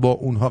و با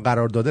اونها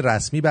قرارداد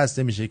رسمی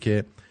بسته میشه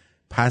که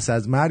پس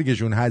از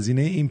مرگشون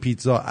هزینه این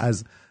پیتزا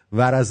از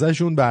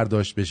ورثه‌شون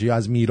برداشت بشه یا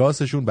از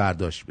میراثشون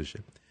برداشت بشه.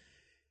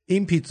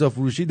 این پیتزا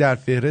فروشی در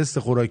فهرست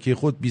خوراکی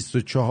خود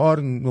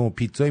 24 نوع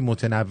پیتزای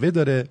متنوع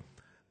داره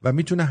و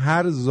میتونه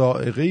هر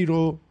ذائقه‌ای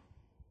رو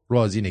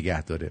راضی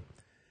نگه داره.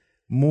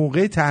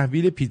 موقع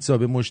تحویل پیتزا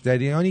به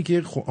مشتریانی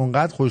که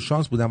اونقدر خوش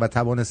شانس بودن و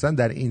توانستن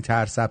در این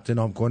طرح ثبت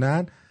نام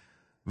کنن،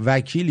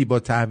 وکیلی با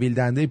تحویل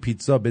دهنده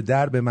پیتزا به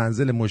درب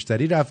منزل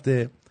مشتری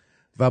رفته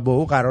و با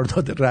او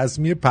قرارداد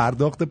رسمی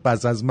پرداخت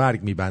پس از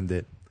مرگ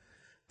میبنده.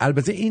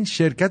 البته این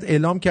شرکت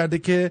اعلام کرده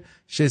که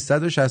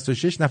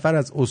 666 نفر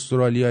از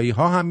استرالیایی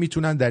ها هم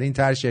میتونن در این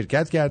طرح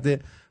شرکت کرده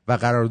و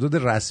قرارداد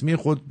رسمی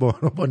خود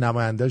با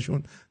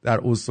نمایندهشون در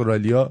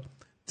استرالیا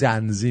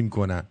تنظیم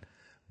کنن.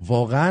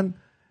 واقعا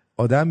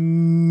آدم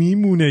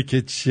میمونه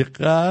که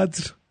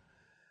چقدر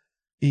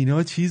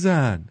اینا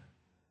چیزن،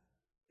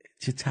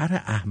 چه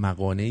طرح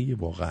احمقانه ای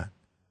واقعا.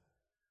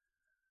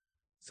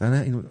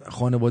 مثلا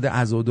خانواده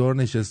عزادار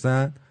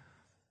نشستن،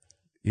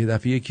 یه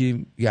دفعه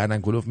یکی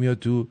گردن کلوف میاد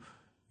تو،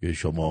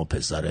 شما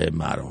پسر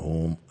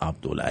مرحوم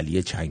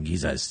عبدالعلی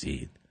چنگیز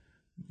هستید؟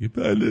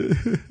 بله.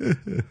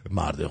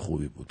 مرد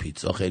خوبی بود،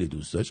 پیتزا خیلی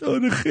دوست داشت.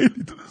 آره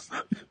خیلی دوست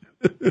داشت.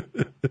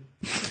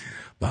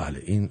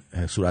 بله این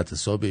صورت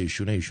حساب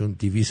ایشون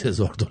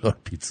 $200,000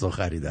 پیتزا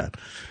خریدن.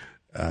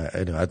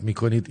 عنایت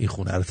میکنید این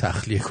خونه رو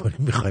تخلیه کنیم،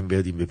 میخوایم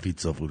بدیم به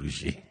پیتزا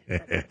فروشی.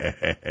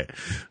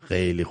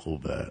 خیلی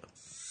خوبه.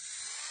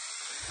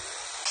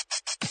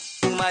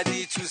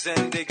 اومدی تو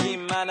زندگی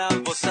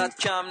منم واسط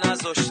کم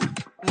نذاشتم،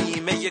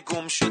 نیمه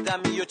گم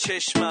شدم یا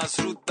چشم از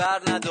رود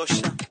بر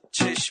نداشتم،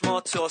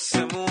 چشمات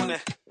آسمونه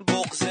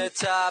بغض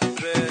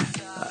تبره،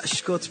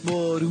 عشقات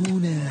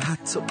بارونه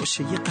حتی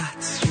باشه یه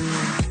قطره،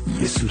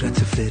 یه صورت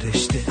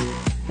فرشته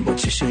با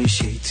چشای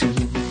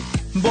شیطون،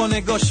 با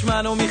نگاش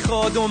منو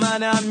میخواد و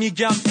منم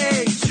میگم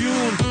ای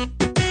جون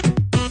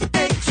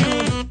ای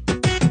جون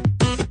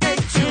ای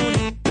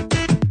جون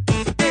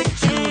ای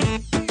جون.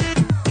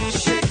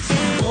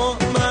 شیطون با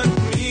من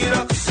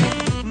میرقصی،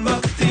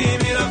 وقتی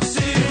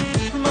میرقصی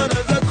من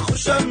ازت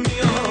خوشم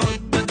میاد،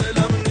 به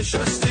دلم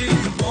نشستی.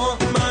 با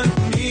من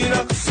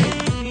میرقصی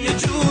یه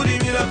جوری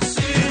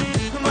میرقصی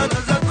من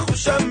ازت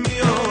خوشم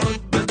میاد،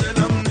 به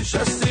دلم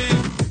نشستی.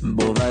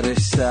 باورش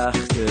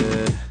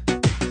سخته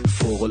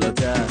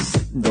فوق‌العاده است،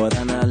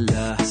 دارن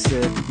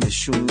لحظه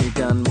نشون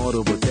میدن ما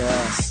رو با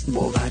دست.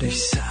 باورش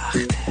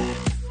سخته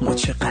ما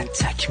چقدر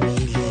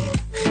تکمیلیم،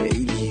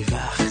 خیلی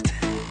وقته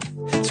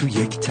تو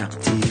یک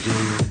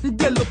تقدیری.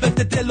 دلو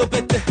بده دلو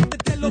بده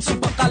تو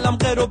با قلم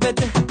قرو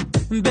بده،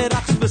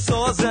 برقص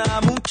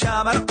بسازم اون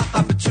کمر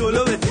عقب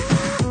جلو بده.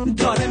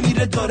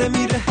 داره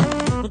میره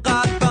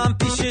قلبم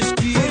پیشش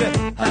گیره،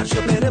 هر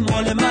جا بره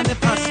مال منه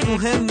پس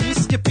مهم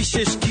نیست که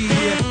پیشش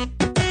گیره.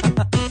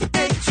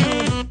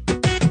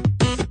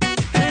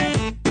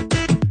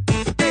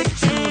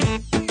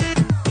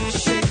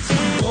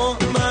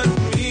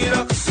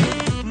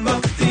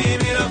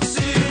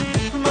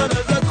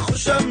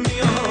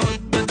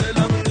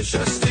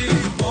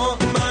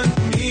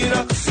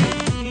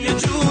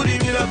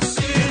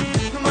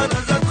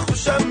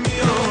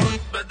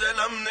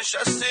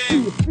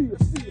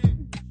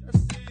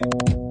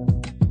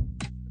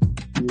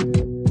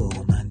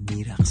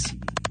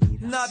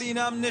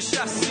 نبینم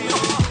نشستی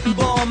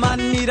با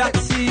من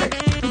میرقصی،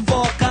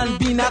 واقعا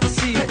بی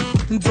نقصی،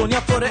 دنیا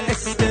پر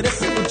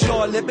استرس و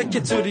جالبه که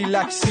تو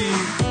ریلکسی.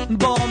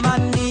 با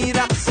من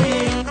میرقصی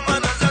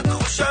من ازت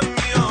خوشم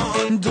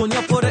میاد،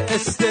 دنیا پر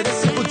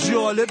استرس و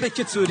جالبه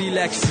که تو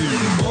ریلکسی.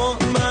 با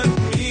من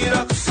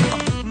میرقصی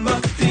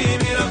وقتی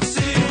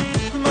میرقصی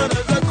من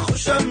ازت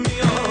خوشم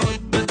میاد،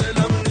 به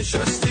دلم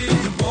نشستی.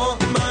 با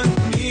من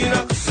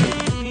میرقصی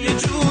یه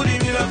جوری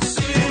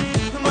میرقصی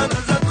من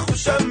ازت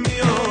خوشم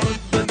میاد،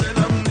 به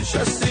دلم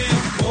نشستی.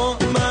 با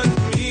من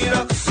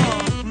میرقصی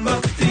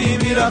وقتی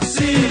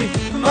میرقصی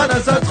من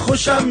ازت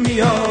خوشم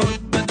میاد،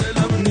 به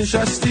دلم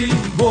نشستی.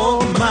 با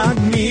من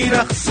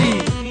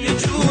میرقصی یه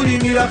جوری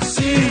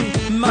میرقصی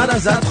من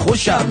ازت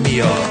خوشم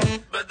میاد،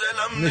 به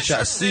دلم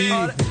نشستی.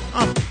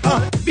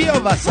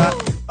 بیا وسط.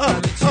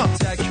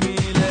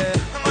 تکمیله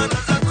من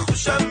ازت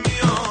خوشم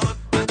میاد،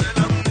 به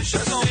دلم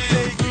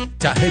نشستی.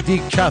 ته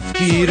دیگ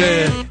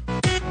کفگیره.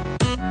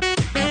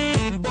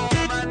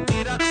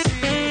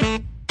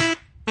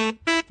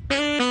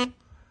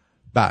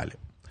 بله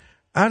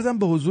عرضم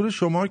به حضور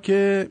شما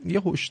که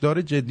یه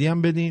هشدار جدی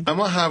هم بدیم.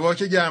 اما هوا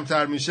که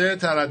گرمتر میشه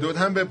تردد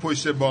هم به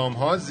پشت بام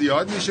ها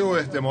زیاد میشه و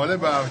احتمال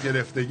برق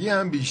گرفتگی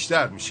هم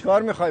بیشتر میشه.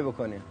 کار میخوای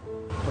بکنی؟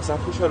 مثلا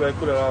پوشالای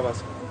کولر رو عوض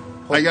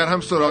کن. اگر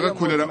هم سراغ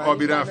کولر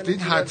آبی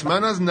رفتید حتما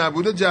از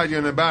نبود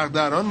جریان برق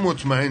در آن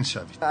مطمئن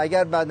شوید.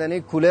 اگر بدنه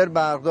کولر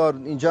برقدار،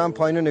 اینجا هم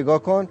پایین رو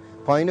نگاه کن،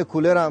 پایین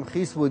کولر هم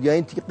خیس بود یا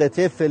این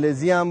قطعه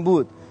فلزی هم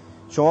بود،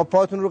 شما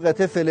پاتون رو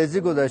قطعه فلزی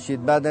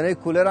گذاشتید، بدنه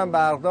کولر هم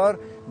برقدار،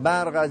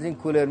 برق از این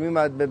کولر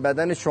میومد به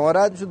بدن شما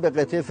رد میشد، به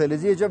قطعه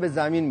فلزی یه جا به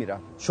زمین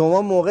میرفت.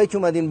 شما موقعی که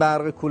اومدین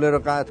برق کولر رو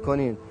قطع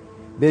کنین،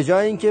 به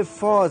جای اینکه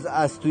فاز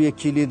از توی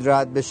کلید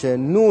رد بشه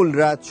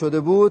نول رد شده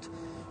بود،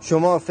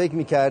 شما فکر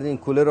میکردین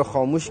کولر رو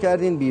خاموش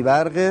کردین بی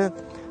برقه،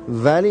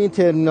 ولی این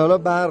ترمینالا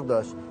برق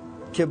داشت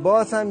که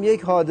باز هم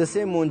یک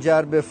حادثه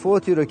منجر به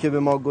فوتی رو که به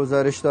ما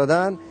گزارش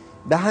دادن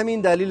به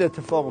همین دلیل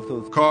اتفاق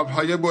افتاد.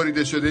 کابل‌های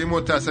بریده شده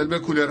متصل به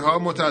کولرها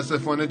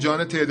متاسفانه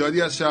جان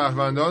تعدادی از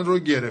شهروندان رو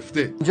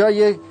گرفته. اینجا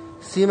یک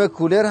سیم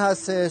کولر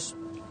هستش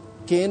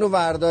که اینو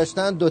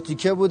برداشتن، 2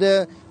 تیکه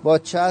بوده، با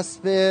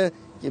چسب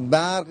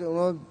برق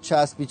اونو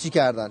چسبیچی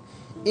کردن.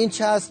 این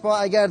چسب‌ها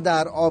اگر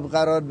در آب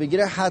قرار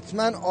بگیره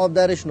حتما آب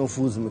درش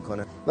نفوذ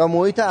میکنه و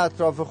محیط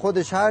اطراف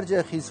خودش هر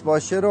جا خیس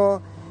باشه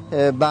رو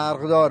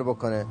برقدار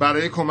بکنه.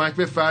 برای کمک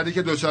به فردی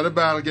که دچار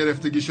برق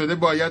گرفتگی شده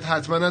باید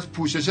حتما از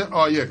پوشش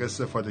عایق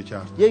استفاده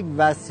کرد. یک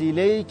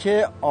وسیله‌ای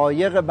که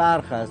عایق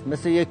برق است،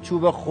 مثل یک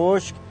چوب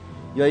خشک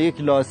یا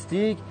یک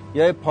لاستیک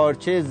یا یک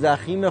پارچه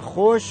ضخیم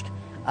خشک،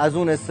 از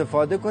اون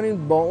استفاده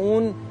کنید، با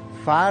اون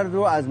فرد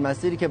رو از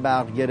مسیری که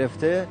برق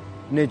گرفته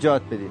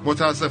نجات بدید.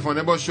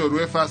 متاسفانه با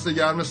شروع فصل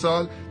گرم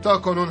سال تا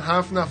کنون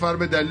 7 نفر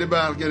به دلیل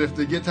برق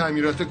گرفتگی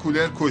تعمیرات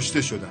کولر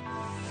کشته شدن.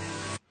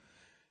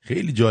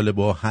 خیلی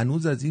جالبه،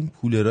 هنوز از این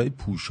کولرهای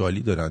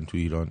پوشالی دارن تو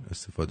ایران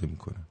استفاده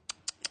میکنن.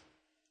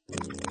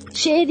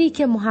 شعری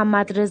که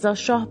محمد رضا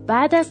شاه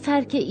بعد از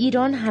ترک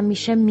ایران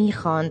همیشه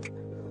میخواند: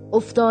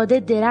 افتاده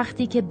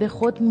درختی که به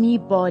خود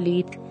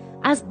میبالید،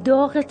 از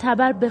داغ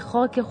تبر به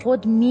خاک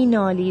خود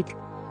مینالید.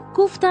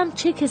 گفتم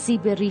چه کسی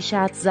به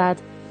ریشت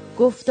زد؟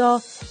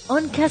 گفتا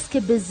آن کس که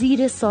به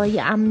زیر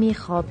سایه ام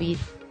میخوابید.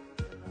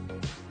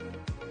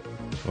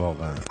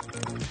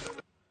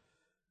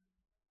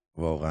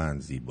 واقعا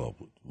زیبا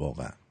بود،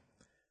 واقعا.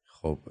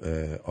 خب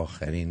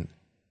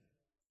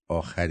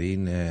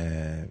آخرین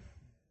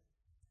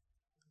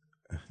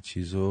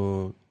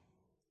چیزو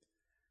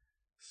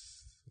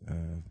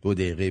 2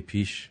 دقیقه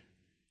پیش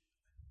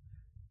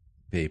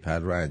پیپر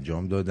رو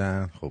انجام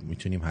دادن. خب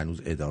میتونیم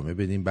هنوز ادامه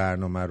بدیم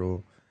برنامه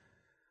رو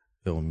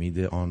به امید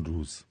آن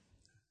روز.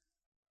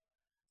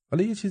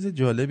 حالا یه چیز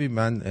جالبی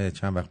من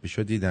چند وقت پیش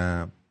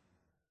دیدم.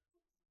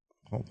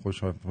 خب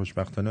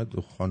خوشبختانه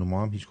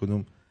خانوما هم هیچ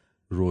کدوم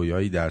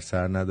رویایی در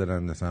سر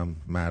ندارن، مثلا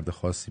مرد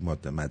خاصی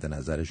مد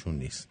نظرشون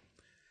نیست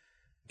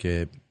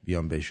که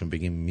بیان بهشون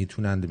بگیم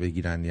میتونن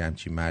بگیرن یه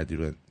همچین مردی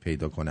رو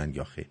پیدا کنن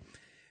یا خیر.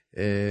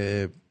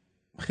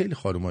 خیلی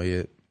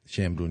خانمای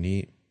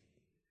شمرونی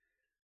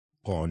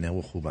قانع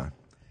و خوبن.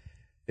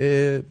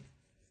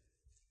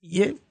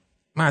 یه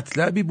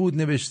مطلبی بود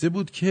نوشته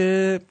بود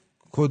که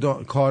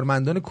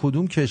کارمندان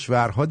کدوم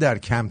کشورها در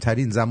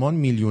کمترین زمان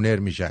میلیونر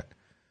میشن.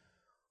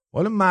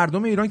 حالا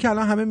مردم ایران که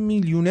الان همه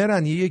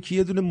میلیونرن، یکی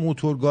یه دونه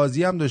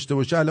موتورگازی هم داشته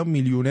باشه الان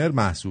میلیونر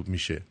محسوب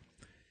میشه.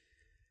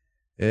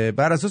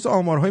 بر اساس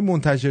آمارهای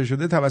منتشر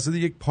شده توسط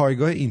یک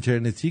پایگاه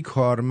اینترنتی،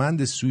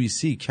 کارمند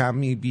سوئیسی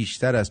کمی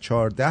بیشتر از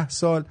 14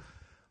 سال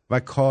و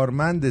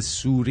کارمند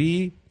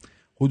سوری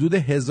حدود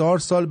 1000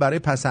 سال برای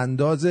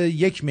پسنداز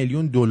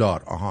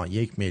 $1,000,000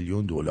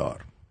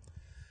 $1,000,000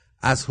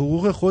 از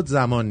حقوق خود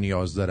زمان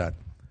نیاز دارد.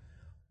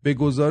 به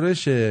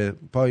گزارش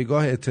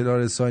پایگاه اطلاع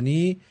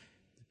رسانی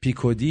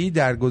پیکودی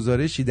در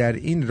گزارشی در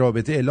این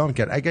رابطه اعلام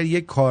کرد اگر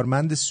یک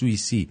کارمند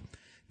سوئیسی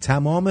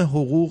تمام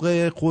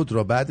حقوق خود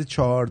را بعد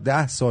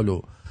 14 سال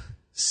و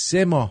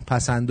 3 ماه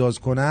پسنداز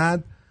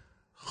کند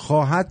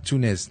خواهد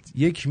تونست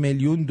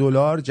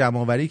 $1,000,000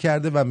 جمع‌آوری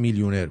کرده و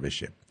میلیونر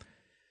بشه.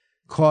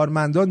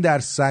 کارمندان در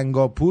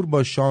سنگاپور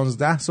با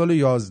 16 سال و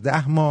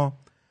 11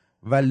 ماه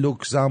و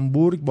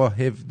لوکزامبورگ با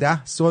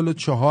 17 سال و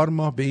 4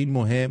 ماه به این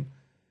مهم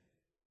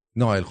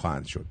نائل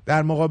خواهند شد.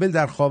 در مقابل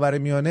در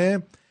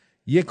خاورمیانه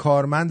یک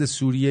کارمند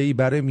سوریه‌ای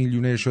برای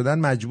میلیونر شدن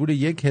مجبور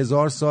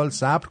 1000 سال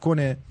صبر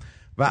کنه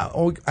و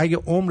اگه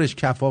عمرش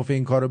کفاف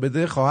این کارو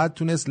بده خواهد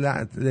تونست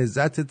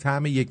لذت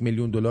طعم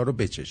 $1,000,000 رو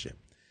بچشه.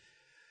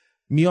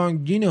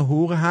 میانگین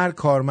حقوق هر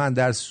کارمند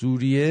در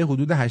سوریه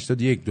حدود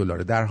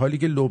 $81 در حالی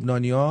که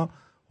لبنانی‌ها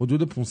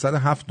حدود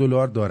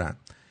 $507 دارن.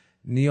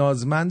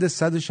 نیازمند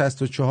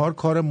 164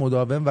 کار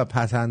مداوم و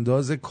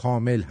پسنداز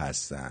کامل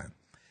هستند.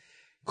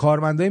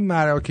 کارمندای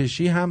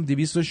مراکشی هم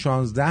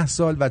 216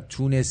 سال و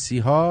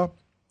تونسی‌ها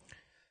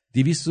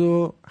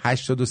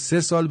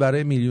 283 سال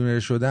برای میلیونر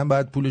شدن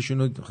باید پولشون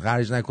رو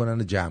خرج نکنن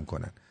و جمع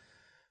کنن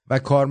و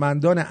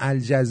کارمندان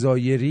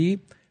الجزایری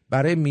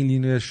برای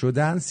میلیونر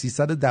شدن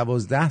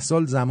 312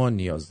 سال زمان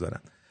نیاز دارن.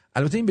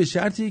 البته این به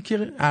شرطی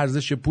که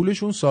ارزش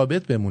پولشون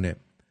ثابت بمونه.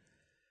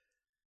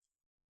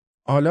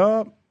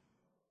 حالا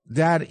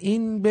در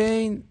این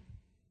بین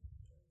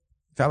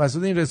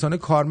توسط این رسانه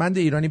کارمند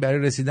ایرانی برای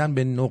رسیدن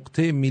به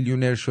نقطه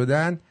میلیونر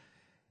شدن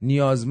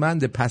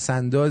نیازمند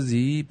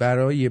پسندازی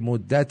برای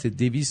مدت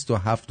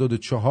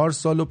 274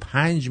 سال و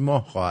 5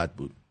 ماه خواهد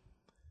بود.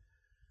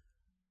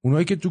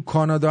 اونایی که تو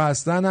کانادا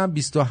هستن هم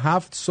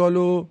 27 سال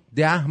و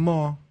 10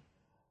 ماه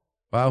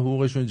و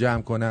حقوقشون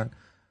جمع کنن.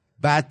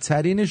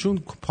 بدترینشون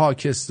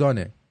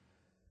پاکستانه.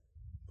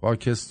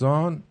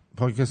 پاکستان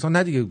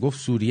نه دیگه، گفت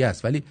سوریه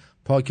است، ولی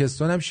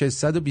پاکستان هم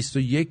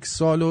 621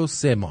 سال و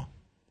 3 ماه.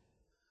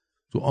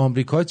 تو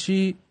آمریکا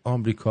چی؟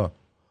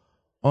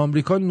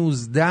 آمریکا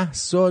 19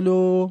 سال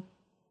و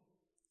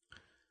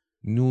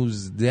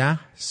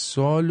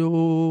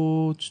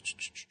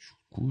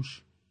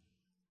گوش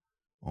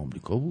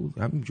آمریکا بود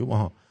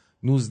همینجا.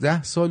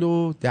 19 سال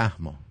و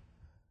 10 ماه.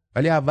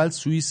 ولی اول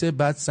سوئیس،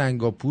 بعد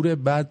سنگاپور،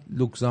 بعد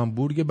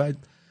لوکزامبورگ،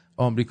 بعد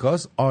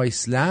آمریکاست،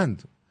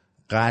 آیسلند،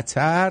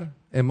 قطر،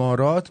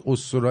 امارات،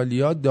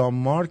 استرالیا،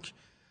 دانمارک،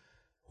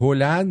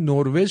 هلند،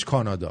 نروژ،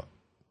 کانادا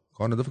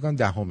فکر کنم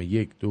دهمه.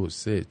 1 2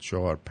 3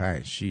 4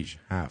 5 6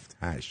 7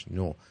 8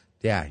 9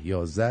 10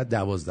 11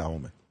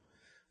 12.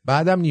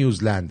 بعدم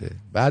نیوزلنده،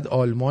 بعد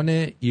آلمان،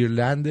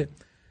 ایرلند.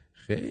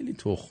 خیلی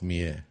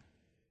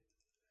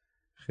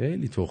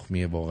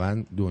تخمیه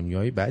واقعا.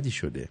 دنیای بدی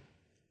شده.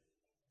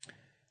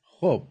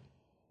 خب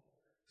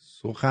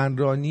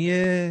سخنرانی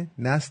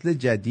نسل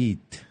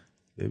جدید.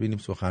 ببینیم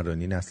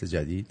سخنرانی نسل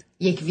جدید.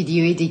 یک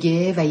ویدیوی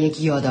دیگه و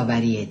یک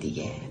یادآوری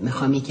دیگه.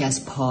 میخوام یکی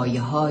از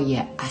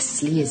پایه‌های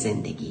اصلی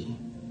زندگی،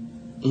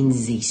 این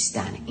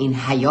زیستن، این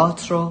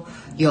حیات رو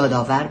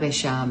یادآور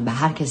بشم به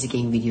هر کسی که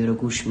این ویدیو رو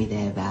گوش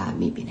میده و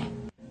میبینه.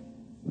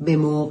 به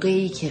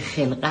موقعی که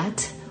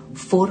خلقت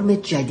فرم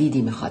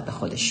جدیدی میخواد به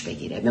خودش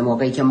بگیره، به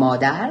موقعی که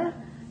مادر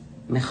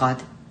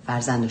میخواد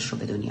فرزندش رو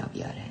به دنیا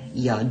بیاره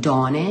یا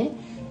دانه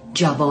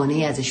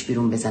جوانه ازش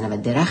بیرون بزنه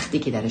و درختی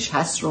که درش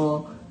هست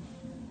رو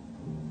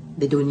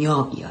به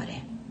دنیا بیاره،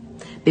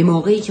 به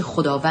موقعی که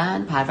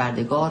خداوند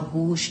پروردگار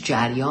هوش،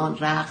 جریان،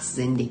 رقص،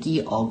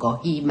 زندگی،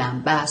 آگاهی،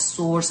 منبع،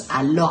 سورس،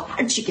 الله،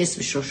 هر چی که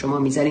اسمش رو شما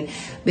میذارین،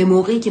 به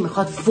موقعی که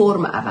میخواد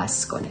فرم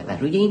عوض کنه و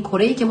روی این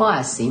کره‌ای که ما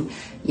هستیم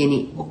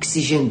یعنی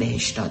اکسیژن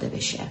بهش داده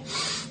بشه،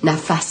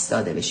 نفس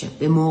داده بشه،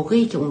 به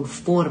موقعی که اون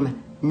فرم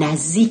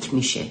نزدیک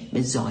میشه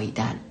به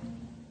زاییدن،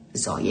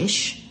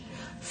 زایش،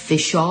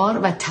 فشار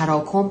و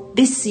تراکم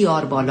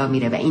بسیار بالا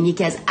میره و این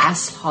یکی از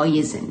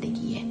اصلهای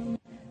زندگیه.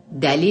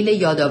 دلیل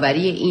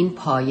یادآوری این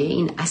پایه،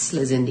 این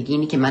اصل زندگی،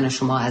 اینی که من و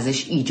شما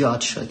ازش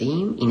ایجاد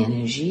شدیم، این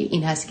انرژی،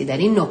 این هست که در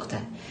این نقطه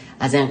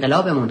از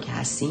انقلابمون که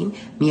هستیم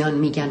میان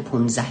میگن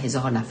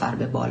 15,000 نفر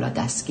به بالا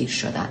دستگیر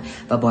شدن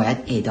و باید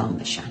اعدام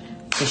بشن،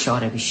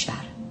 فشار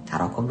بیشتر،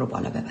 تراکم رو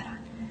بالا ببرن.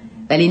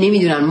 ولی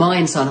نمیدونن ما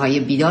انسان‌های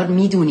بیدار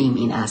میدونیم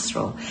این اصل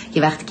رو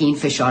که وقتی که این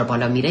فشار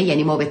بالا میره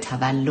یعنی ما به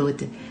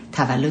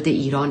تولد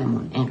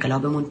ایرانمون،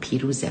 انقلابمون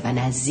پیروزه و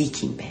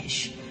نزدیکیم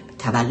بهش،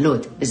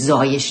 تولد، به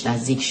زایش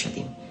نزدیک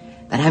شدیم،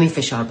 برای همین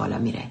فشار بالا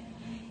میره.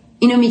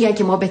 اینو میگن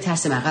که ما به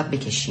ترسیم عقب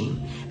بکشیم،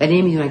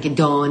 ولی نمیدونن که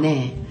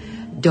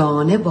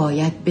دانه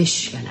باید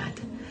بشکند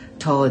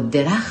تا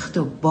درخت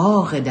و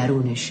باغ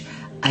درونش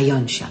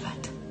عیان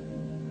شود.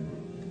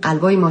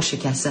 قلبای ما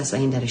شکسته است و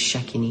این درش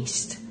شکی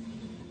نیست،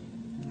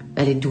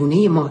 ولی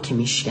دونه ما که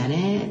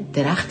میشکنه،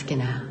 درخت که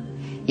نه،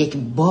 یک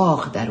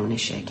باغ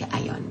درونشه که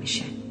عیان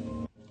میشه.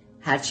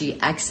 هرچی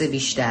عکس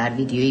بیشتر،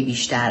 ویدیوی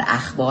بیشتر،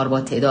 اخبار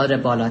با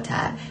تعداد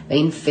بالاتر و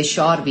این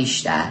فشار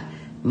بیشتر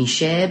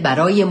میشه،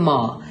 برای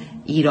ما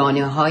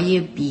ایرانی‌های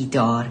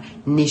بیدار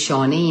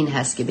نشانه این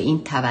هست که به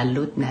این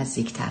تولد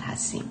نزدیکتر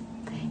هستیم.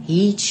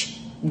 هیچ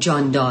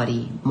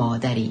جانداری،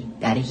 مادری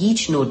در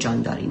هیچ نوع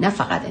جانداری، نه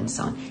فقط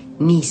انسان،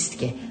 نیست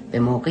که به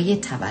موقع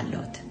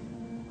تولد،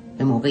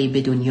 به موقعی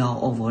به دنیا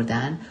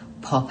آوردن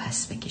پا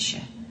پس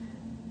بکشه.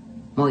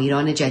 ما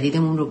ایران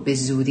جدیدمون رو به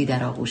زودی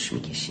در آغوش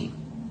میکشیم،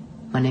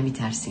 ما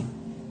نمیترسیم.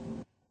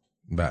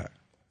 بله،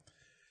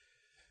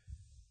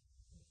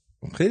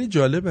 خیلی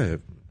جالبه.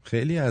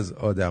 خیلی از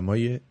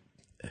آدمایی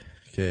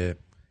که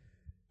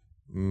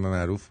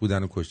معروف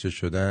بودن و کشته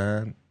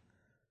شدن،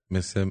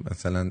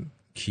 مثلا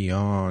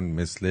کیان،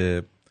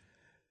 مثل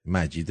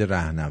مجید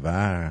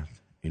رهنورد،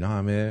 اینا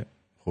همه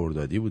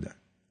خردادی بودن.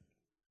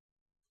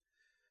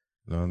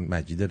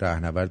 مجید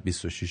رهنورد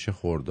 26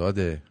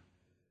 خرداده،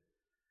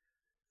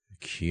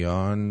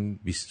 کیان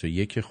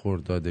 21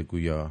 خرداده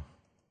گویا.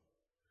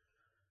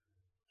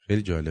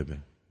 خیلی جالبه.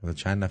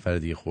 چند نفر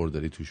دیگه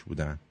خردادی توش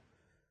بودن.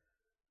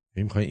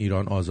 میخواین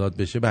ایران آزاد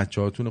بشه،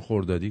 بچه‌هاتون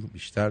خردادی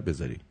بیشتر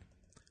بذارین.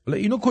 حالا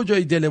اینو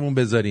کجای دلمون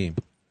بذاریم؟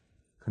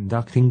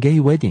 Conducting gay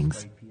weddings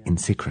in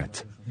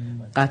secret.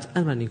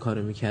 قطعا من این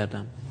کارو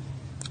میکردم.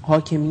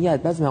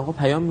 حاکمیت بعضی موقع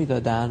پیام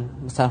میدادن،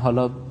 مثلا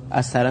حالا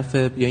از طرف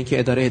یا اینکه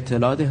اداره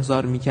اطلاعات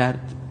احضار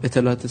میکرد،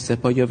 اطلاعات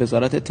سپاه یا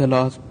وزارت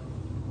اطلاعات،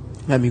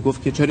 و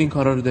میگفت که چرا این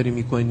کارا رو داری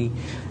میکنی،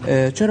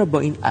 چرا با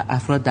این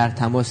افراد در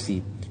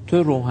تماسی،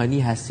 تو روحانی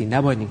هستی،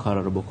 نباید این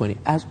کارا رو بکنی.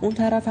 از اون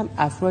طرف هم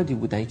افرادی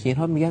بودن که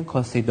اینها میگن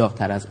کاسه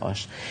داغ‌تر از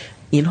آش.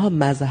 اینها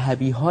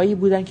مذهبی هایی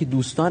بودن که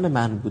دوستان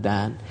من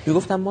بودن،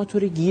 میگفتن ما تو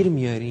رو گیر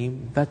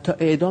میاریم و تا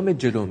اعدام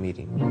جلو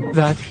میریم.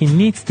 That he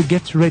needs to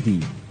get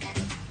ready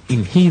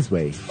in his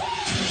way.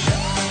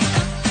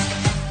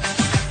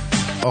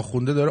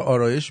 آخونده داره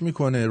آرایش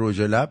میکنه، رژ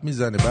لب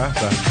میزنه. به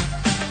به.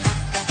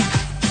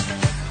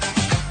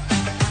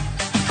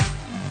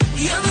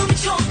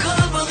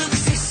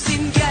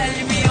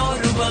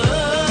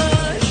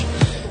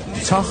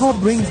 Taha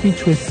brings me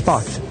to a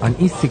spot on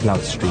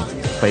Istiklal Street,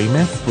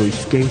 famous for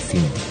its gay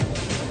scene.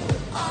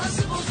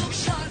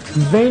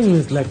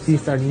 Venues like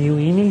these are new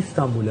in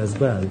Istanbul as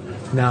well.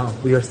 Now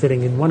we are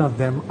sitting in one of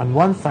them. On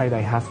one side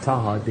I have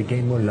Taha, the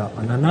gay mullah.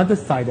 On another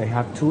side I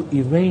have two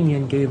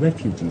Iranian gay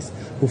refugees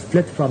who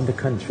fled from the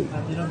country.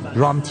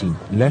 Ramtin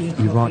left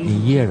Iran a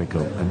year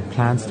ago and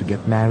plans to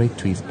get married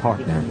to his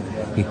partner.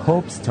 He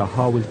hopes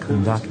Taha will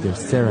conduct their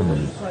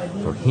ceremony.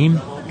 For him,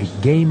 a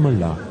gay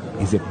mullah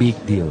is a big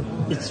deal.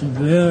 It's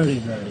very,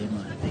 very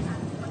much.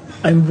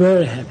 I'm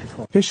very happy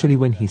for it. Especially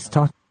when he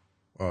starts.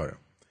 آره.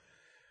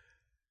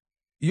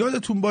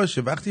 یادتون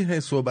باشه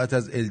وقتی صحبت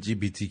از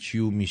LGBTQ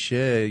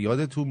میشه،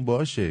 یادتون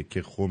باشه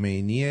که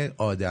خمینی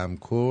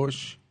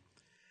آدمکش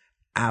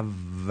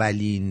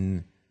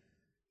اولین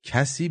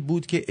کسی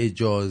بود که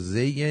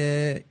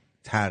اجازه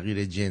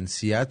تغییر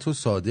جنسیت رو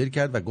صادر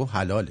کرد و گفت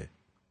حلاله.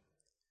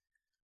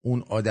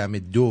 اون آدم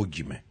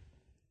دوگمه.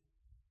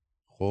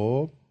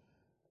 خب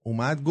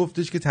اومد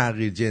گفتش که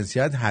تغییر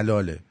جنسیت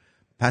حلاله.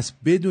 پس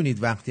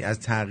بدونید وقتی از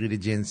تغییر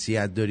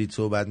جنسیت دارید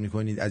صحبت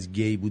میکنید، از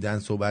گی بودن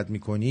صحبت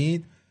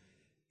میکنید،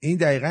 این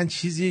دقیقاً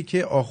چیزیه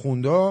که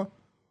آخوندا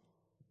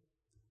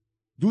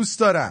دوست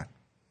دارن.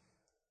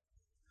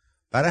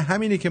 برای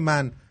همینه که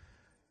من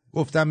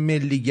گفتم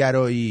ملی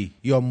گرایی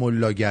یا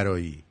ملا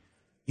گرایی.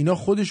 اینا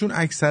خودشون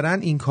اکثرا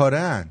این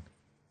کارن،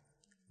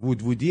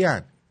 وودی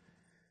هن،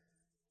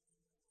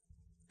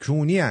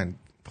 کونی هن.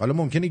 حالا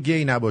ممکنه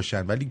گی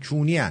نباشن ولی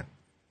کونی هن.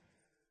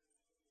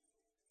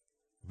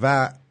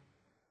 و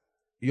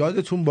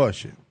یادتون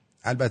باشه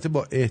البته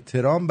با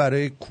احترام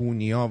برای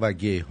کونیا و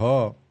گی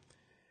ها،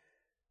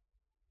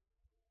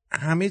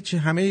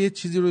 همه یه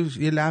چیزی رو،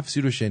 یه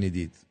لفظی رو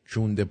شنیدید،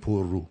 کونده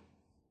پر رو.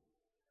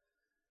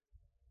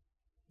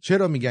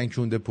 چرا میگن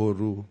کونده پر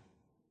رو؟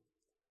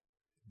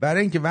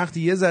 برای اینکه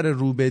وقتی یه ذره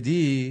رو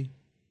بدی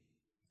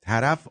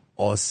طرف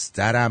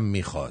آسترم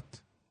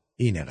میخواد.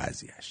 اینه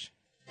قضیهش.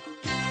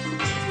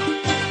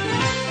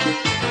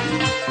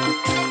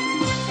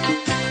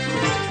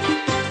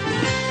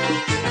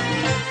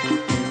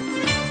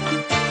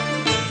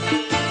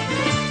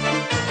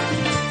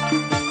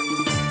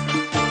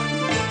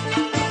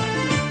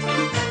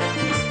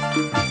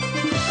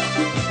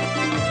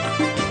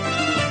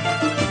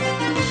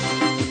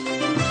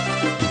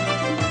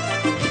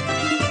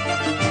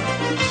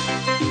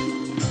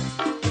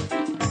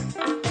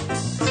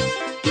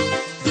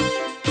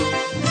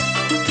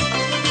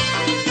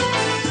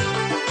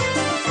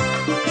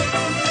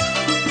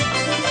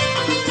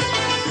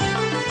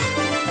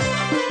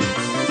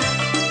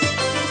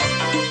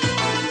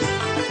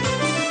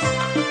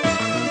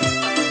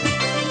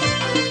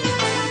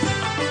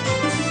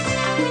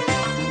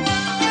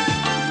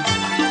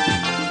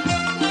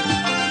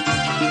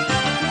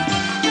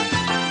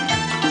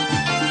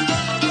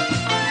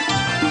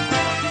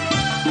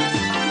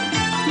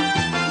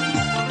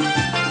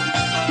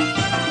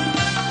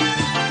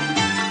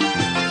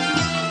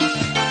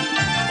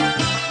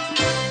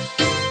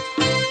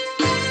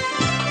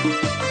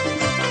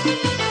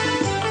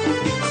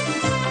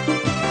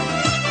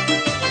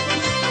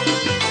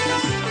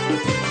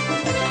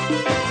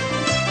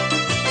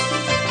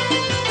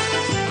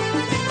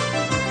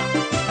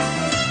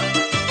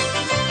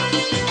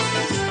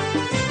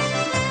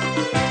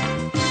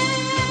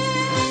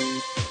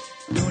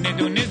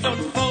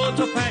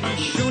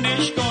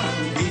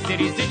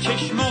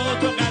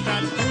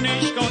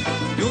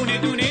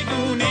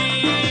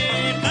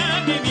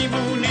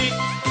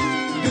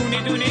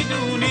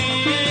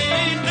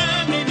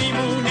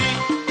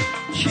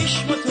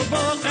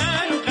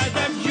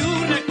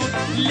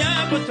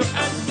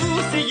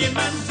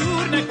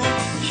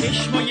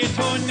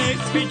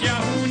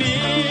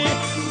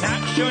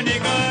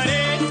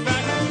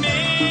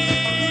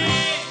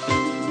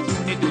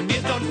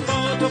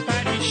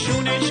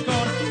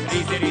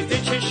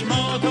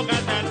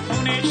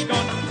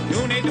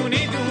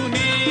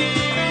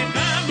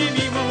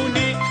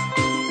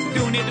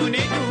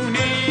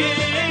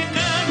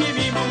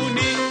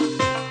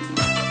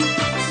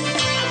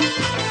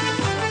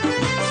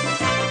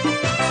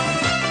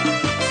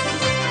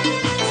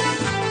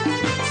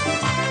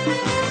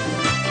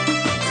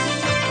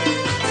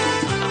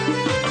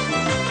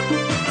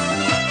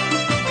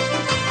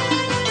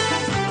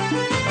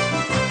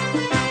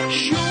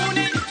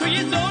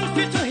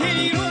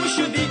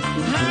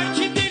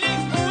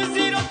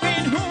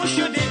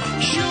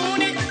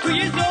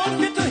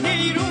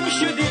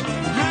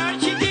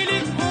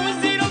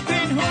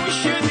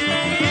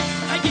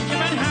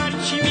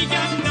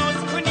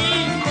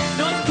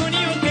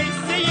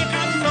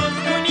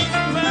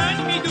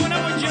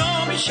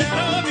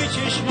 شراب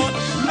چشمات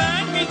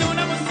من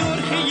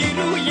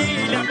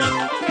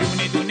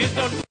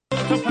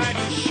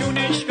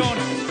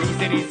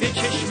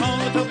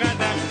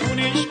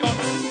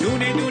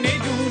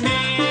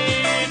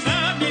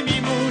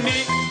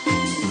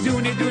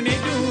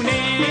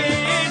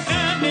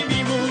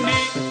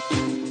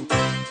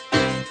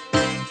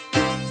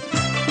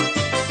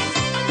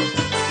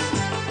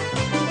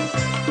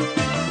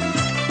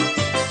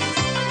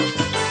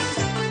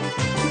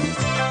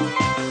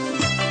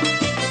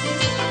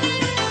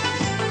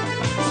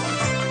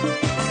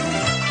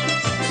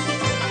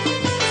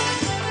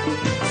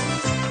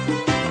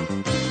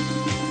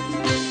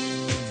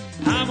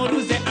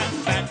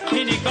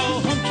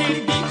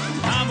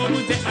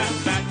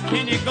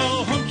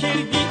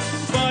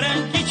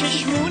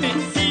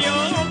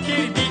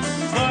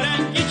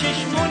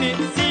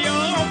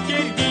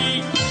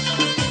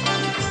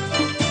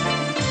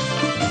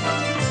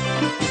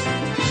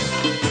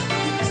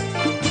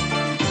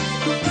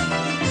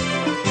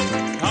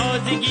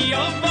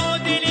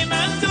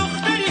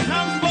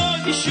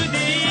ایرانی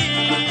شده.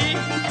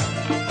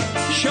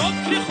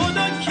 شکر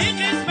خدا که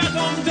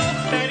قسمتم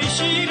دختر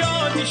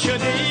شیرازی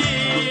شده.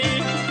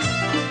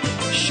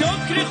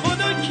 شکر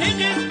خدا که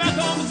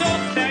قسمتم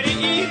دختر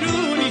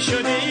ایرانی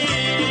شده.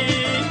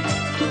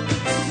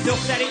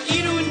 دختر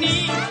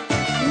ایرانی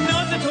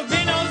ناز تو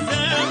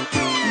بنازم،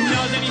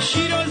 نازنی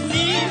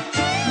شیرازی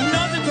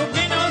ناز تو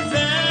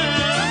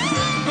بنازم،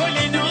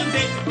 گل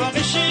نازه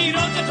باغ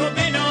شیراز تو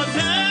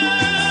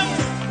بنازم،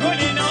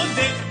 گل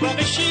نازه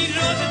باغ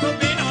شیراز تو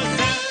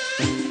بنازم.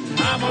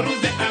 همه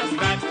روز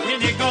اول که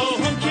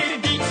نگاهم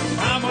کردی،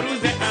 همه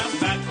روز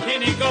اول که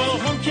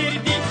نگاهم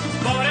کردی،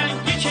 با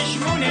رنگ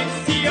چشمون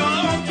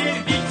سیاه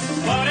کردی،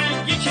 با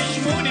رنگ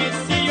چشمون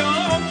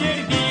سیاه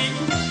کردی.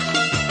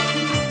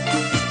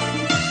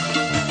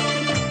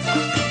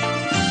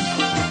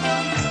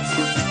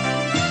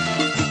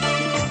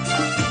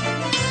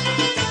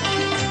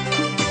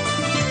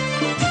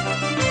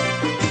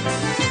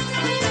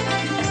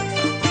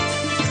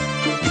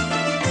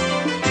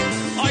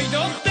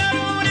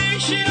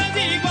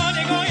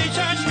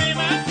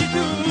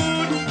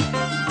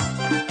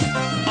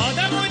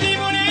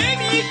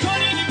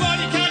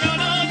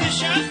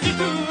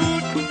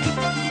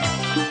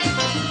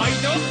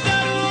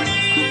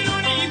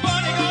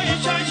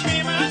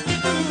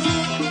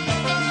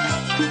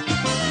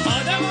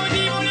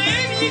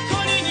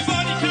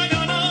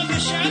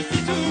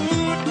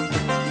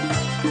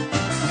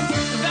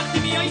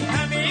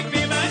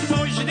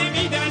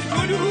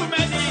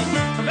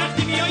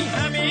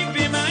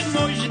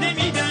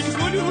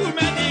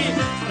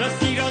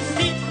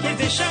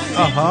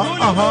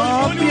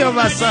 آها بیا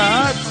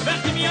وسط.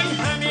 وقتی میای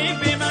همه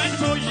به من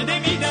مژده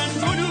میدن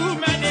گل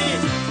اومده،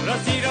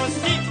 راستی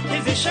راستی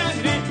که ز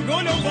شهر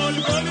گل و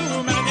بلبل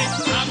اومده.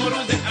 همه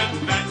روز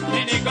اول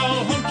که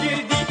نگاهم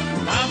کردی،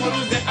 همه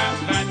روز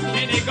اول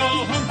که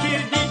نگاهم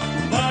کردی،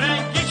 با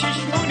رنگ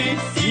چشمون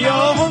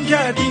سیاهم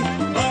کردی،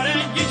 با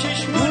رنگ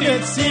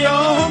چشمون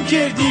سیاهم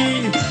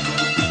کردی.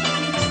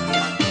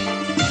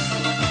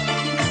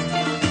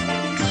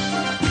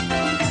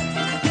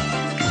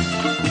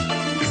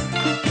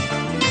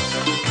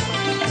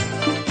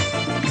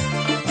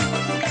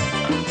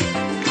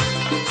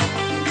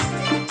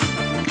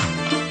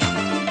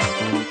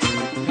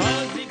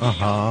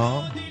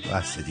 آها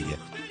بس دیگه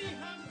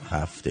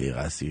 7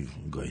 دقیقه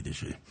گاییده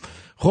شدیم.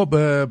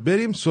 خب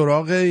بریم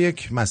سراغ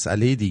یک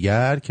مسئله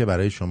دیگر که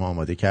برای شما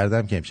آماده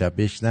کردم که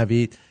امشب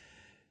بشنوید.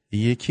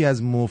 یکی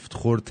از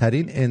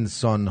مفتخورترین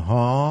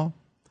انسان‌ها،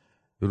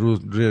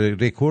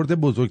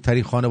 رکورد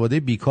بزرگترین خانواده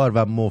بیکار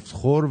و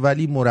مفتخور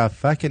ولی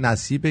مرفه که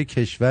نصیب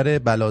کشور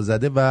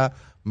بلازده و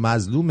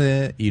مظلوم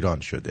ایران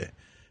شده.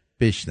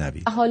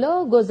 بشنوید.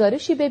 حالا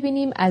گزارشی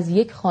ببینیم از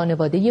یک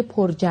خانواده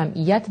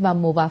پرجمعیت و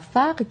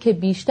موفق که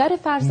بیشتر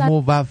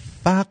فرزندان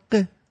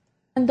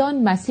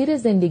مسیر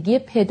زندگی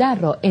پدر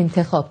را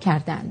انتخاب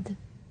کردند.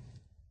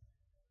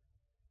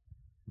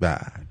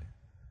 بله.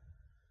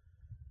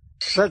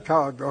 3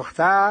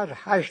 دختر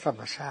 8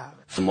 پسر.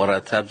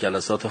 مرتب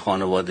جلسات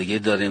خانوادگی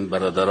داریم،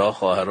 برادرها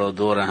خواهرها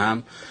دور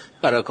هم.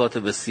 برکات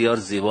بسیار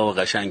زیبا و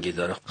قشنگی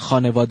داره.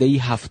 خانواده‌ای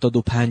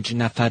 75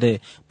 نفره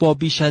با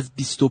بیش از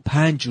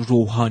 25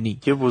 روحانی.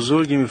 یه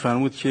بزرگی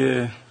میفرمود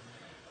که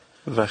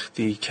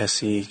وقتی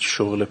کسی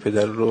شغل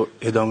پدر رو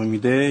ادامه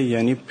میده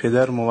یعنی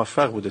پدر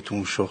موفق بوده تو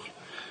اون شغل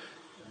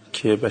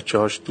که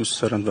بچه‌هاش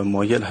دوست دارن و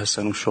مایل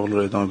هستن اون شغل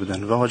رو ادامه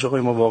بدن و حاج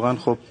آقای ما واقعا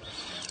خب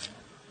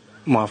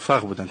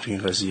موفق بودن تو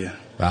این قضیه.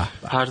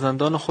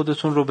 فرزندان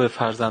خودتون رو به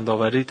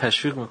فرزندآوری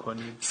تشویق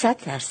میکنید؟ 100%.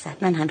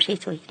 من همیشه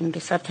تو به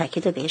حساب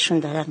تاکید بهشون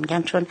دارم،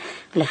 میگم چون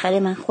بالاخره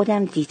من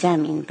خودم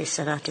دیدم این به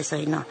صراحت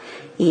اینا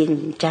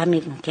این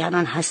جمعی که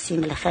الان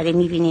هستیم بالاخره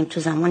میبینیم تو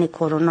زمان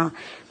کرونا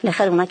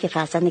بالاخره اونا که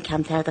فرزند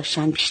کمتر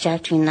داشتن بیشتر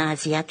تو این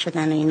اذیت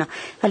شدن و اینا،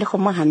 ولی خب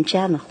ما هم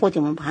جمع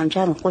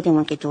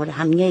خودمون که دور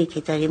همیایی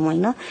که داریم و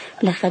اینا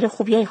بالاخره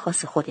خوبیای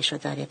خاص خودشو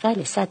داره.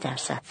 بله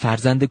 100%.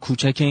 فرزند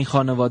کوچک این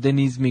خانواده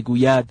نیز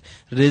میگوید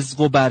رزق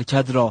و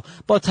برکت را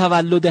با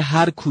تولد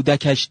هر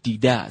کودکش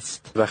دیده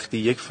است. وقتی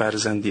یک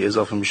فرزندی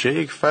اضافه میشه،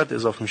 یک فرد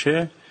اضافه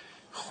میشه،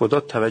 خدا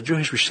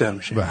توجهش بیشتر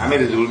میشه. همه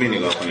به دوربین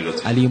نگاه کنید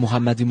لطفا. علی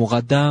محمدی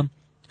مقدم،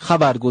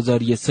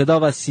 خبرگزاری صدا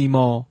و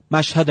سیما،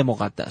 مشهد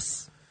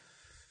مقدس.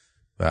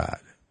 بله.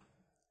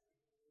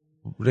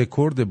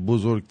 رکورد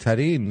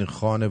بزرگترین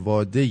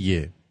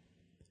خانواده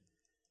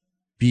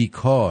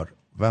بیکار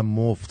و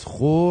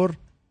مفتخور،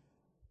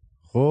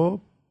 خب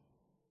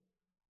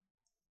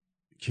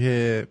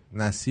که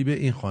نصیب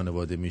این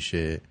خانواده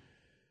میشه.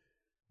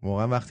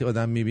 واقعا وقتی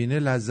آدم میبینه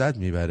لذت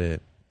میبره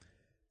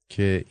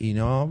که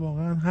اینا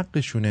واقعا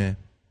حقشونه،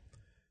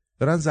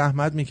 دارن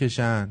زحمت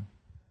میکشن.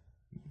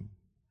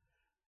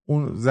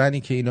 اون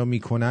زنی که اینا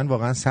میکنن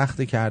واقعا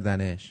سخت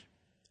کردنش،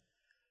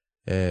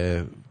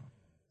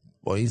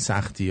 با این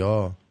سختی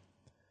ها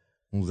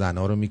اون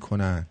زنها رو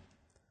میکنن،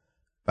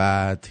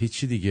 بعد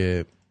هیچی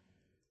دیگه،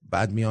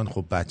 بعد میان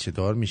خب بچه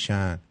دار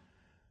میشن،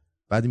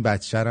 بعد این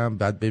بچه هم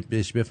بعد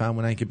بهش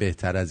بفهمونن که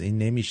بهتر از این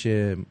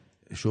نمیشه،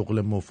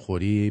 شغل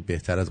مفخوری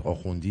بهتر از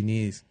آخوندی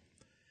نیست.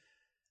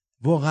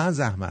 واقعا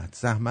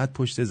زحمت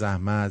پشت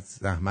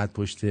زحمت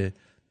پشت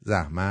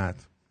زحمت.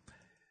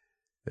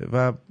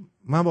 و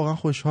من واقعا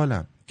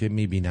خوشحالم که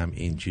میبینم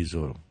این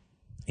چیزو رو،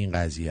 این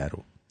قضیه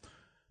رو.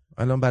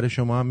 الان برای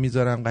شما هم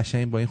میذارم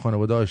قشنگ با این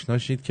خانواده آشنا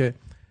شید که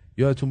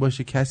یادتون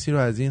باشه کسی رو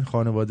از این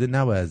خانواده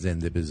نباید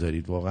زنده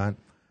بذارید. واقعا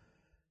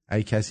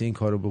اگه کسی این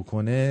کارو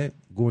بکنه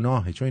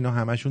گناهه، چون اینا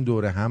همشون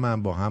دوره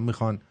هم با هم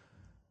میخوان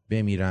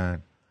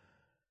بمیرن.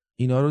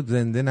 اینا رو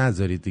زنده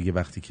نذارید دیگه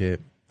وقتی که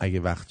اگه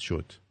وقت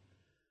شد.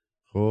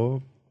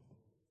 خب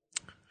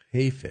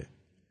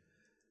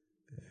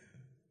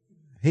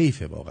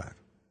حیفه واقعا.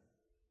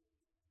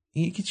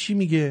 این یکی چی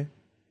میگه؟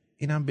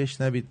 اینم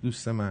بشنوید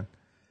دوست من،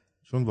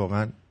 چون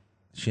واقعا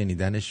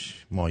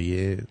شنیدنش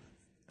مایه.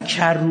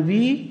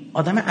 کروبی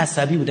آدم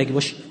عصبی بود، اگه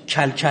باش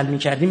کل کل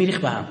میکردی میریخ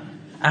به هم.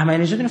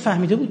 احمدی نژاد اینو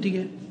فهمیده بود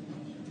دیگه.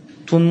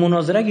 تو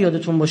مناظره اگه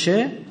یادتون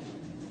باشه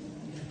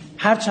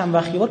هر چند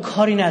وقت یه بار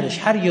کاری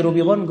نداشت، هر یه رو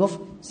یه بار میگفت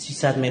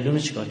 300 میلیون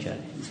چیکار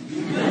کردی؟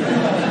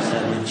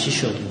 300 میلیون چی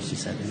شد؟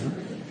 300 میلیون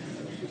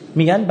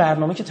میگن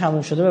برنامه که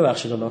تموم شده،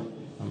 ببخشید الله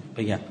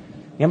بگم،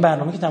 میگن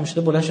برنامه که تموم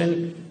شده بلندش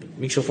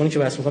میکروفونی که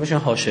بس میکنه بهش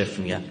هاشف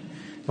میگن،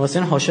 واسه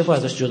این هاشف رو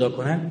ازش جدا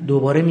کنن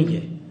دوباره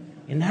میگه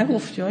این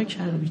نگفتی های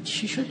کروبی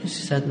چی شد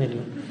 300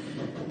 میلیون؟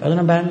 بعد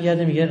اونم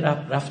برمیگرده میگه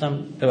رفتم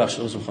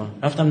ببخشید عذر میخوام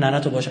رفتم ننه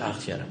تو باش عقد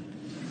کردم.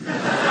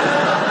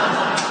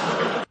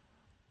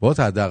 باز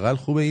حداقل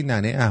خوبه این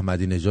ننه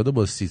احمدی نژاد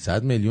با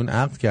 300 میلیون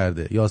عقد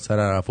کرده. یاسر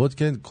عرفات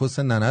که کس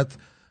ننت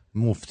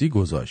مفتی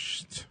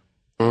گذاشت.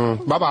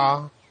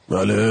 بابا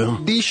بله.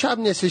 دیشب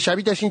نصف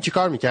شبی داشتین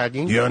چیکار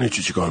میکردین؟ یعنی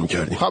چی کار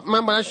میکردین؟ خب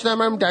من بلند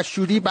شدم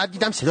دستشویی، بعد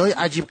دیدم صدای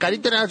عجیب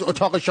غریب داره از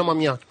اتاق شما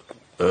میاد.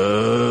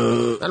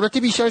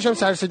 البته بیشترش هم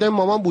سر صدای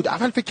مامان بود.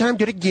 اول فکر کردم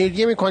داره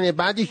گریه میکنه،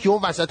 بعدش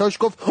یهو وسطاش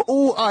گفت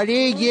او آره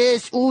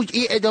یس او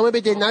ای ادامه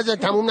بده نزن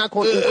تموم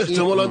نکن.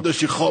 احتمالاً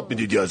داشتی خواب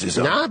میدیدی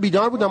عزیزم. نه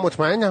بیدار بودم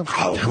مطمئنم.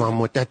 تمام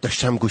مدت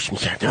داشتم گوش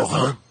میکردم.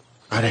 واقعا؟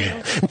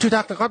 آره. تو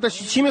دقیقاً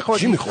داشتی چی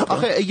میخوردی؟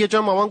 آخه یه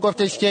جا مامان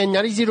گفتش که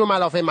نریزی رو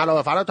ملافه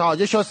رو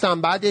تاجه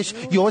شستم، بعدش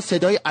یهو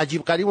صدای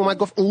عجیب غریب اومد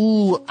گفت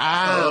او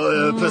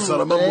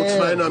پسرم من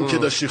مطمئنم که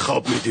داشتی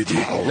خواب میدیدی.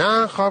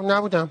 نه خواب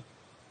نبودم.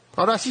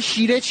 راستی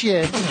شیره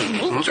چیه؟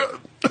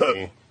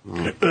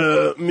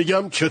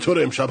 میگم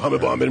چطور امشب همه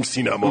با هم بریم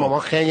سینما؟ مامان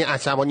خیلی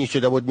عصبانی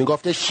شده بود،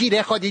 میگفت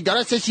شیره خودی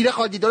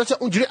درسته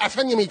اونجوری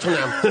اصلا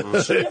نمیتونم.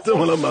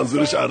 احتمالاً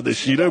منظورش ارد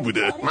شیره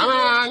بوده.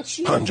 مامان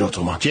 50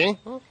 تومان. چی؟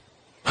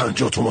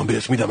 50 تومان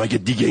بهت میدم اگه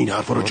دیگه این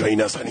حرفا رو جایی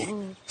نزنی.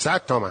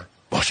 100 تومان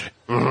باشه.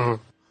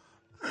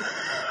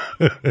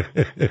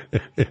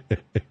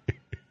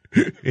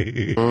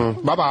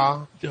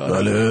 بابا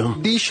بله.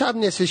 دیشب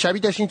نصف شبی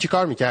داشتین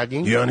چیکار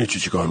میکردین؟ یعنی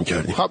چی کار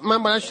میکردین؟ خب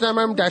من بلند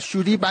شدم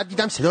دستشویی، بعد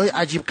دیدم صدای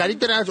عجیب غریب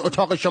داره از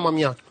اتاق شما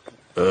میاد.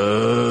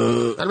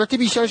 البته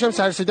بیشترش هم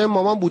سر صدای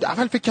مامان بود.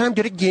 اول فکر کردم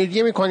داره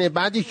گریه میکنه،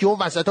 بعدش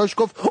یهو وسطاش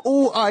گفت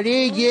او آره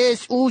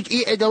یس او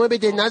ای ادامه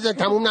بده نزن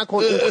تموم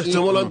نکن.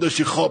 احتمالاً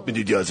داشتی خواب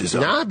میدیدی عزیزم.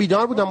 نه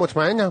بیدار بودم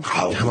مطمئنم.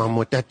 تمام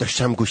مدت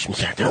داشتم گوش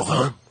میکردم.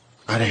 واقعا؟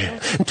 آره.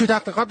 تو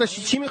دقیقاً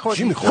داشتی چی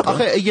میخوردی؟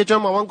 آخه یه جا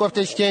مامان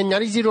گفتش که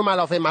نریزی رو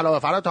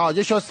ملافه رو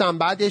تاجه شستم،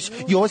 بعدش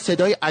یهو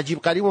صدای عجیب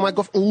غریب اومد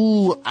گفت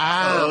او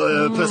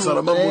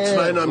پسرم من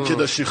مطمئنم که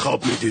داشتی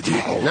خواب میدیدی.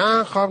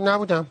 نه خواب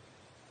نبودم.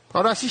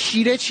 راستی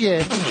شیره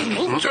چیه؟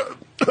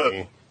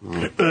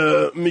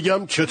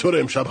 میگم چطور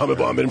امشب همه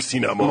با هم بریم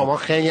سینما؟ مامان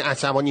خیلی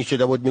عصبانی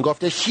شده بود،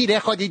 میگفت شیره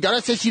خودی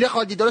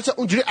درسته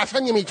اونجوری اصلا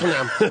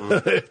نمیتونم.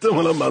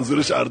 احتمالاً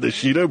منظورش ارد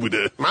شیره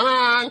بوده.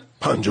 مامان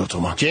 50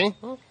 تومان. چی؟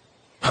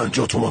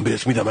 50 تومان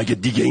بهت میدم اگه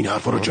دیگه این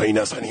حرفا رو جایی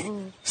نزنی.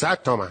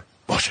 100 تومان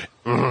باشه.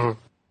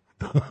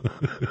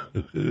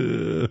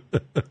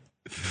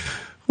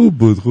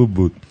 خوب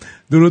بود.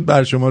 درود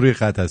بر شما، روی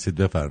خط هستید،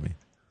 بفرمایید.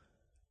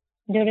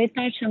 درود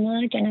بر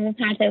شما جناب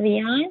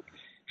پرتویان.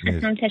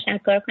 خواستم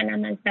تشکر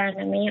کنم از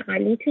برنامه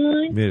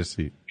عالیتون.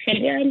 مرسی.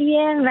 خیلی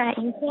عالیه. و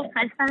اینکه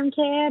خواستم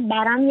که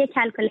برام یه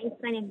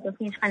کلکولیت کنیم دو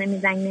پیش خانه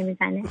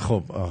نمیزنه.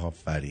 خب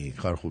آفرین،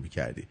 کار خوبی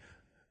کردی.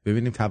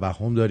 ببینیم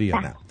توهم داری یا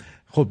نه.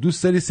 خب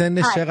دوست داری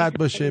سنش چقدر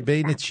باشه؟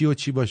 بین چی و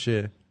چی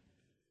باشه؟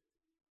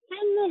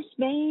 سنش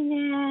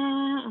بین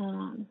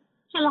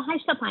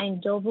 48 تا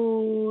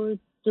 52.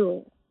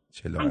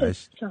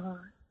 48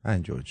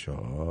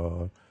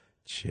 54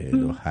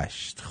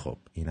 48. خب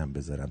اینم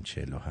بذارم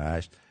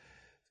 48.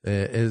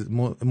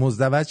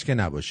 مزدوج که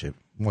نباشه،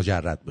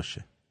 مجرد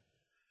باشه.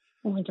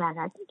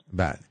 مجرد.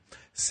 بله.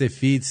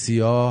 سفید،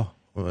 سیاه،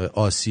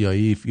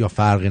 آسیایی یا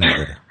فرقی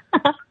نداره؟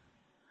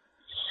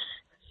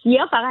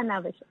 سیاه فقط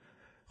نباشه.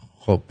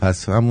 خب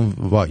پس همون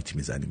وایت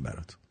میزنیم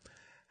برات.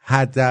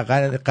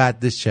 حداقل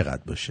قدش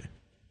چقدر باشه؟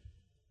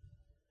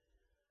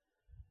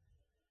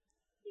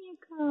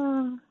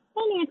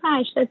 یعنی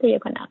 80 تا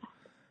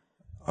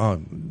 190.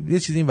 یه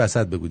چیزی این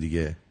وسط بگو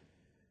دیگه.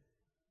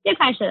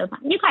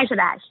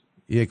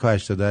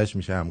 188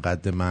 میشه هم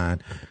قد من،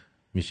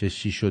 میشه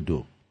 6 و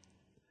 2.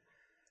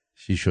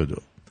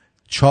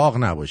 چاق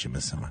نباشه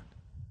مثل من.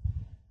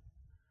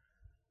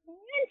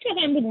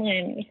 چاقم بود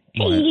مهم نیست.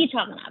 خیلی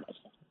چاق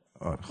نباشه.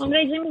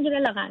 عمرش میگیره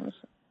لاغر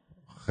میشه.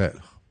 خیلی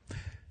خوب.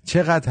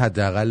 چقدر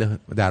حداقل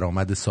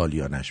درآمد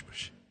سالیانش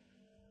باشه؟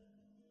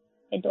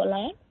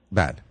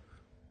 بله.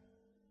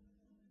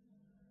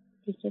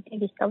 دیگه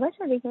 200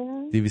 باشه دیگه.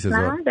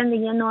 200,000. نه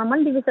زندگی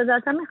نرمال 200,000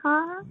 تا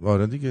میخواد.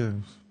 آره دیگه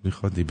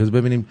میخواد دیگه.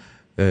 بذار ببینیم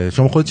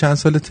شما خود چند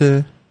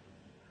سالته؟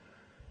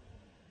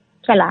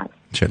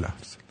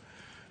 47 سال.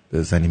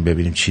 بزنیم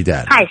ببینیم چی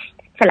در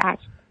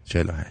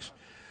 48.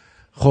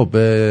 خب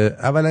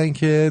اولا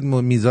اینکه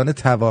میزان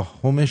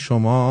توهم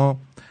شما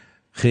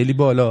خیلی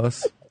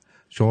بالاست.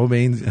 شما به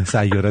این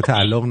سیاره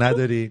تعلق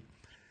نداری.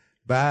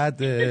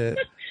 بعد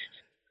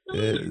 0.068%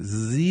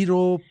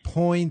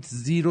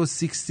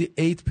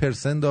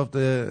 of the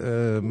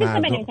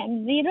مردم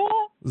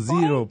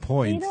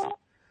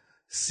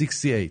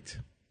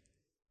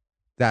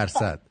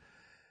 0.68%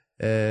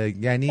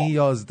 یعنی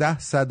 11%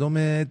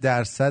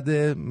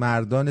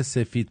 مردان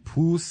سفید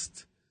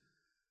پوست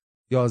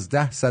 11%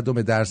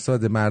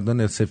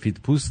 مردان سفید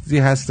پوستی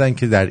هستن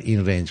که در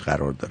این رنج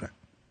قرار دارن.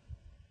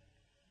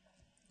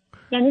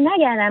 یعنی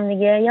نگردم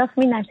دیگه یافت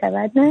می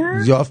نشود.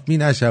 نه یافت می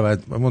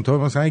نشود. منطقه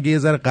مثلا اگه یه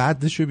ذره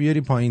قدشو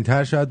بیاری پایین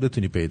تر شاید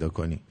بتونی پیدا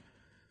کنی.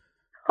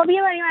 خب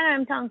یه باری من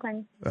امتحان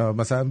کنی.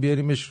 مثلا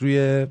بیاریمش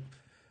روی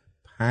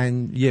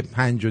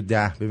 5 و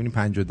 10 ببینیم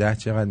 5 و 10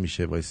 چقدر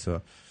میشه.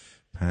 وایسا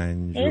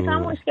 5 این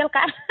هم مشکل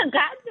قده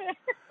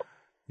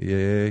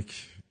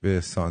 1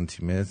 به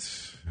سانتی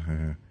متر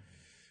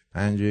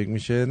 5 و 1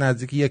 میشه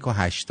نزدیک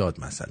 1.80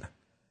 مثلا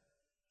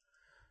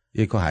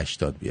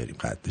 1.80 بیاریم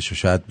قدشو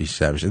شاید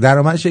بیشتر بشه.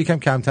 درآمدش یکم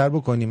کمتر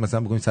بکنیم مثلا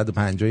بکنیم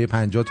 150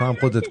 50 تا هم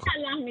خودت کن.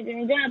 الله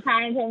میدونی جناب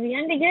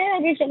پرتویان دیگه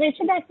ریشه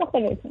دست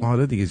خودتون.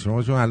 آره دیگه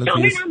شما چون الان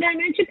ببینم در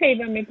من چی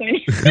پیدا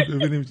میکنی.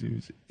 ببینیم چی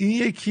میشه.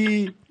 این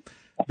یکی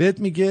بهت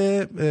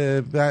میگه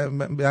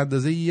به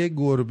اندازه یک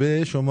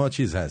گربه شما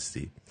چیز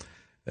هستی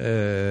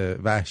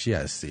وحشی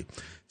هستی.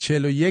 41%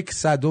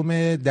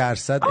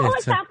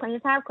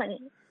 صبر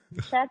کنید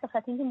شاید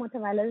بخاطر اینکه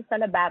متولد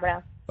سال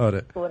ببرم.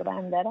 آره گربه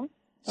هم دارم.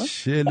 41%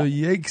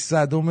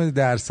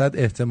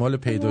 احتمال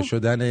پیدا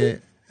شدن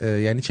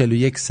یعنی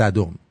 41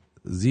 صدم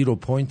 0.41%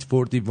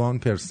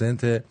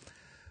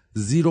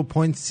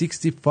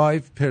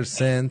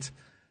 0.65%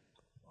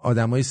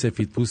 آدمای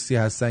سفید پوستی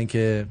هستن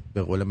که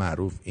به قول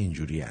معروف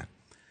اینجوری هن.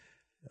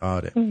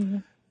 آره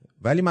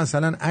ولی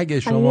مثلا اگر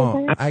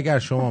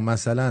شما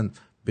مثلا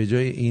به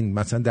جای این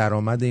مثلا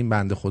درآمد این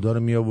بنده خدا رو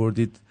می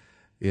آوردید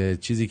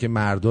چیزی که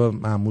مردا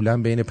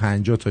معمولا بین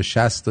 50 تا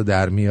 60 تا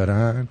در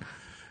میارن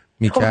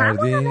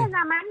میکردی. من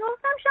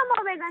گفتم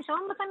شما بگن شما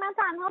میخواین من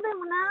تنها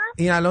بمونم.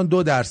 این الان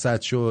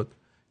 2% شد.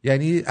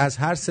 یعنی از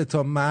هر 3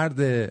 تا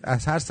مرد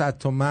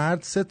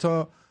 3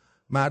 تا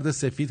مرد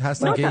سفید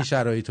هستن که این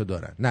شرایطو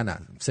دارن. نه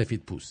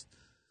سفید پوست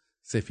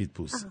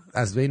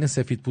از بین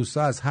سفید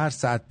پوستا از هر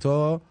 100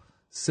 تا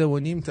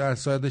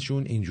 3.5%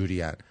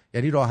 اینجوری هن.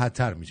 یعنی راحت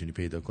تر میتونی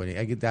پیدا کنی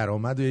اگه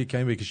درآمد رو یک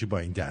کمی بکشی با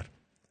این در.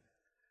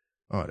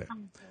 آره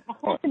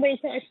با ایش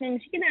آشنا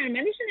میشی که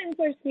درآمدشو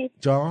نمیپرسی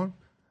جان.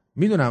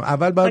 میدونم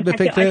اول باید به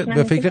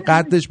فکر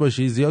قدش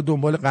باشی. زیاد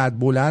دنبال قد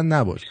بلند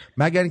نباش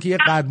مگر اینکه یه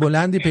قد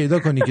بلندی پیدا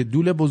کنی که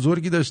دول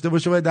بزرگی داشته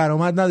باشه و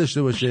درآمد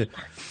نداشته باشه.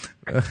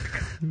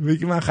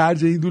 بگی من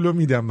خرج این دولو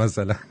میدم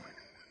مثلا.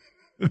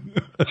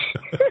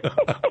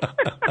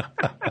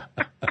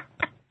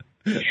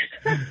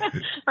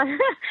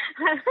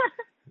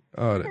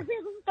 آره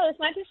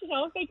قسمتش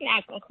شما فکر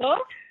نکن. خب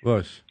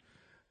باش.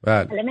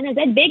 بله حالا من ازت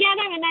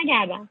بگردم یا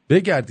نگردم؟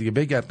 بگرد دیگه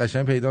بگرد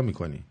قشنگ پیدا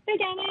میکنی.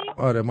 بگردم؟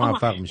 آره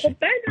موفق میشی. خب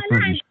بعد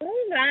حالا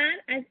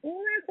از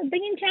اون خب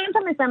بگیم چند تا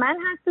مثل من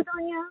هست تو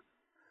دنیا؟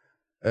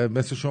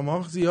 مثل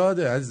شما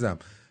زیاده عزیزم.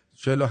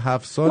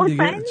 47 سال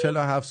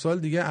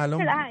دیگه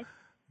الان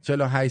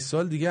 48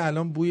 سال دیگه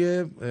الان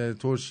بوی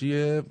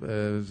ترشی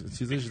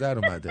چیزش در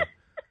اومده.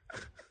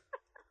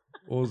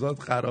 اوضاع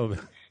خرابه.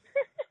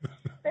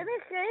 ببین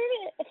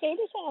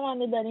خیلی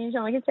شرمنده دارین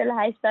شما که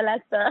 48 سال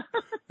هست.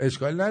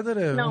 اشکال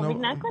نداره.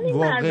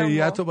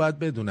 واقعیت رو باید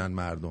بدونن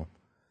مردم.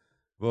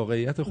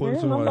 واقعیت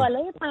خودتون من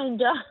بالای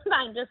 50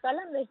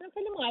 سالم داشتم.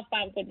 خیلی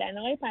موفق بودن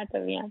آقای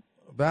پرتویان.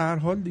 به هر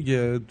حال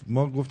دیگه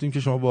ما گفتیم که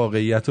شما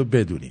واقعیت رو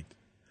بدونید.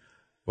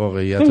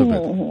 واقعیت رو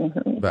بدونید.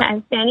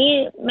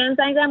 یعنی من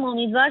زنگم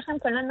امیدوارشم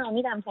کلا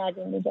نامیدم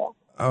کردیم دیگه.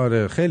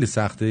 آره خیلی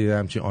سخته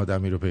همچین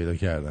آدمی رو پیدا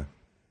کردن.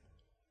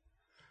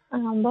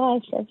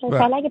 باشه.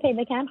 حالا اگه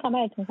پیدا کردم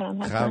خبرتون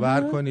کنم.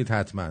 خبر کنید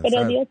حتما.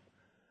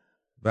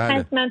 بله.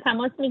 حتما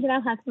تماس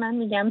میگیرم حتما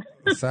میگم.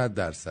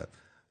 100%.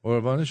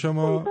 قربان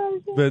شما.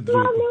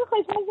 بدرود.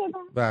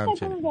 به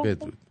همچنین.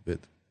 بدرود.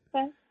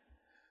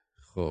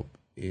 خب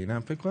اینم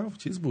فکر کنم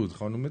چیز بود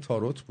خانم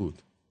تاروت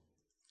بود.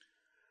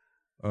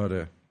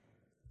 آره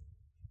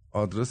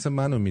آدرس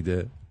منو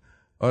میده.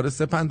 آره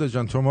سپندا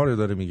جان تو ما رو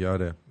داره میگه.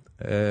 آره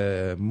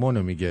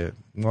منو میگه.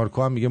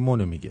 مارکو هم میگه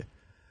منو میگه.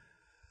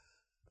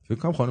 فکر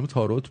کنم خانم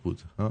تاروت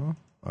بود. ها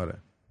آره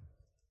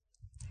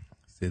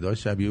صدا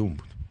شبیه اون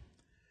بود.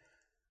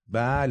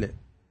 بله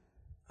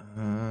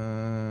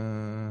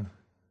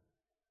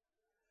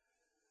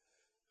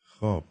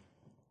خب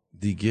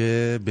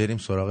دیگه بریم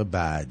سراغ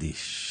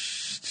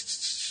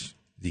بعدیش.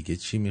 دیگه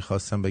چی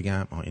میخواستم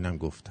بگم؟ اینم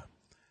گفتم.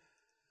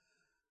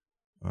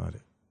 آره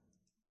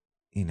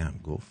اینم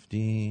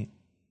گفتی.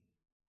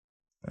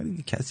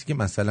 دیگه کسی که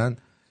مثلا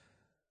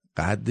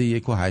قد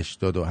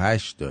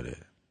 1.88 داره،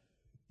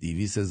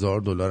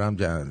 $200,000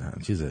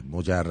 هم چیزه،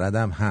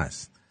 مجردم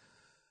هست،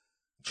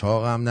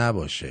 چاقم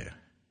نباشه.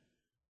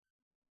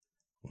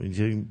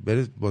 اینجا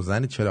بره با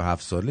زن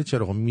 47 ساله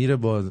چرا؟ خب میره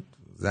با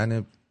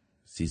زن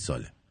 30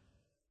 ساله.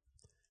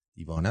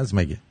 دیوانه است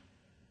مگه؟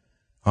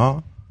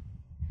 ها؟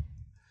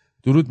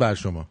 درود بر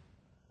شما.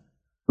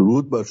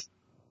 درود بر شما.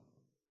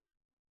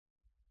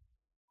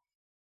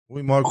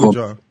 اوی مارکو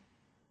جان.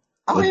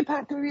 آقای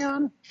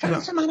پرتویان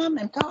شانس منم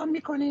امتحان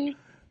میکنی؟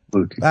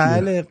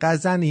 بله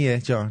قزنیه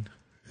جان.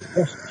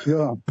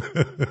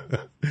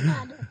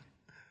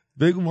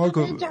 بگو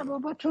مارکو.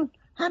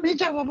 همه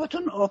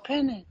جواباتون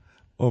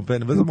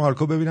اوپنه. بذار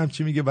مارکو ببینم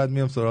چی میگه بعد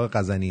میام سراغ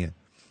قزنیه.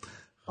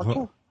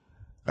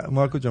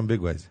 مارکو جان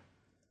بگو از.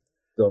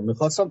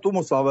 میخواستم تو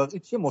مسابقه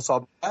چیه؟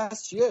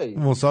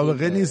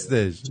 مسابقه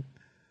نیستش.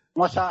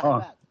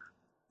 مصاحبه.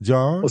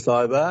 جان؟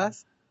 مصاحبه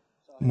است؟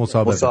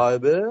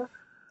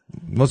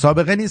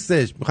 مسابقه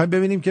نیستش. میخوایم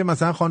ببینیم که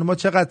مثلا خانوما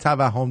چقدر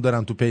توهم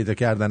دارن تو پیدا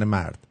کردن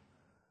مرد.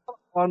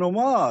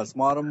 خانوماست،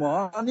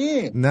 ما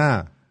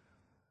نه.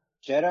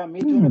 چرا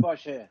میتونه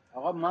باشه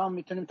آقا، ما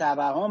میتونیم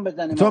توهم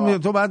بزنیم.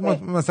 تو بعد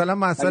مثلا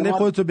مسئله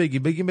خودتو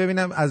بگیم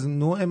ببینم از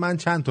نوع من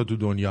چند تا تو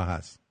دنیا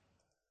هست.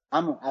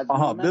 همون از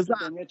نوع من تو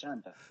دنیا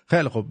چند تا.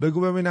 خیلی خب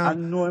بگو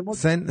ببینم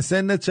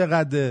سنت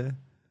چقدره؟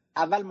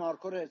 اول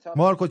مارکو رو حساب.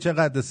 مارکو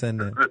چقدر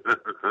سنه؟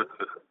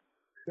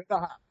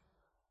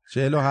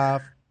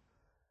 47.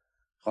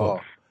 خب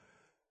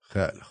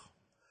خیلی خب.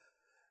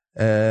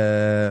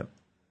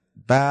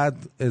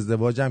 بعد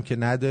ازدواجم که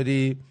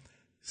نداری،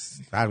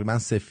 تقریبا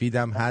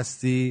سفیدم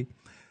هستی.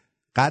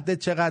 قدت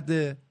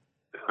چقدره؟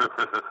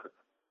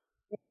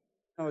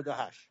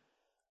 98.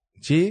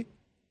 چی؟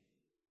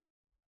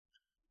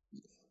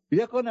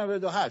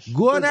 1.98.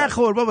 گوه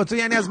نخور بابا، تو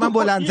یعنی از من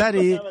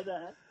بلندتری؟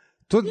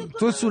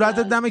 تو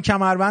صورتت دم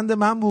کمربند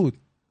من بود.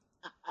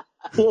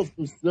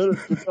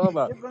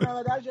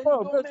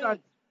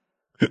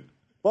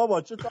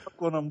 بابا چه کار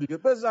کنم دیگه،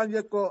 بزن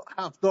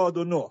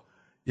 1.79.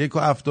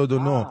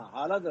 1.79.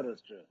 حالا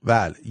درست شد.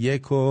 بله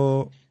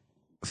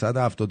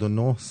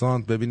 1.179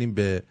 سانت. ببینیم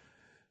به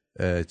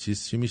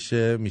چیز چی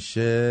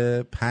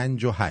میشه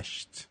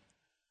 58.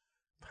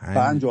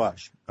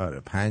 58. آره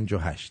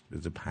 58.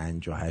 بذار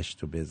 58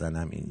 رو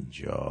بزنم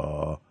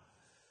اینجا.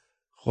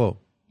 خب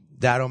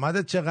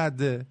درآمدت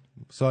چقدره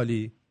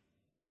سالی؟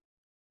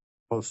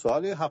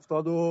 سالی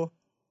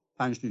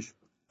 75.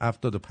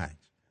 75.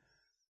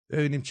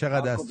 ببینیم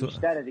چقدر از تو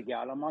بیشتره دیگه.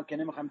 حالا ما که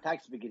نمیخوایم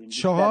تکس بگیریم.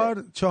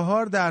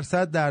 4%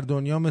 در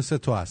دنیا مثل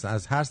تو هستن.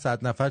 از هر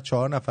 100 نفر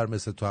 4 نفر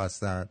مثل تو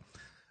هستن.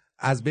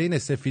 از بین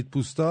سفید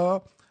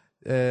پوستا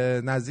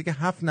نزدیک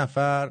 7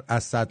 نفر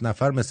از 100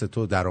 نفر مثل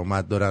تو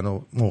درآمد دارن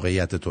و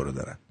موقعیت تو رو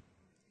دارن.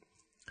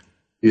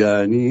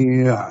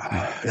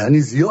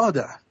 یعنی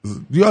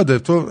زیاده.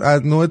 تو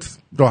از نوعت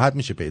راحت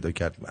میشه پیدا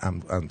کرد.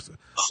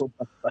 خب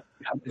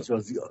همه جا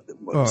زیاده.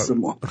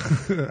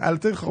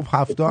 البته خب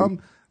 7 هم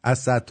از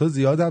 100 تا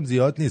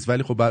زیاد نیست،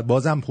 ولی خب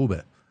بازم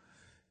خوبه.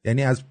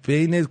 یعنی از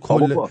بین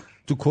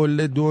تو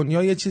کل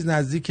دنیا یه چیز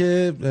نزدیک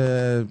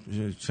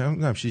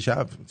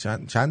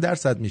چند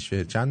درصد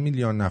میشه، چند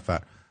میلیون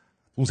نفر،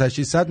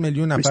 500-600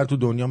 میلیون نفر تو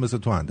دنیا مثل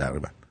تو هن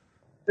تقریبا.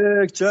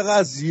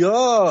 چقدر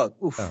زیاد.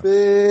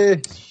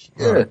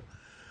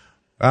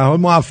 حال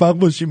موفق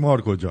باشی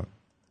مارکو جان.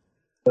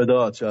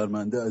 خدا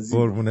شرمنده عزیز.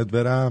 قربونت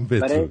برم.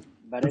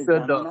 برای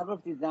زن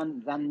نگفتی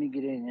زن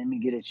میگیره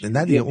نمیگیره چی؟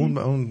 نه دیگه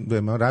اون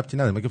به ما ربطی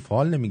نداره، من که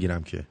فال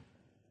نمیگیرم که.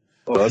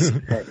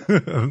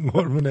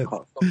 قربونت.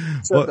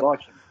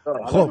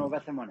 خب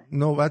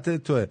نوبت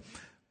توه.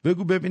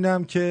 بگو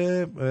ببینم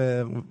که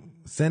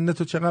سن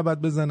تو چقدر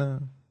باید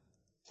بزنم؟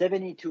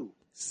 72.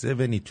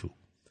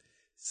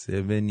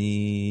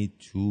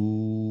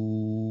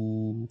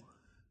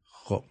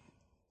 خب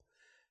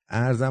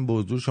عرضم به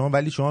حضور شما،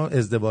 ولی شما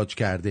ازدواج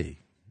کرده ای؟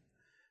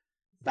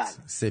 بله.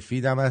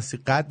 سفیدم هستی.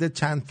 قدت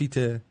چند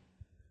فیته؟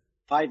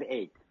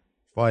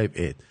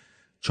 5'8.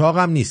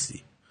 چاقم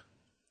نیستی؟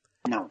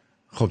 نه.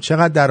 خب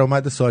چقدر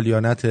درآمد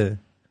سالیانته؟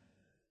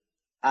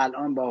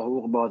 الان با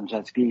حقوق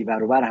بازنشستگی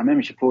برابر همه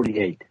میشه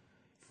 48.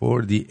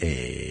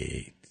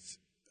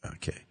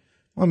 اوکی.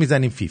 ما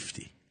میزنیم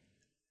 50.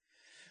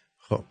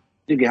 خب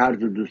دیگه هر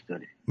جور دوست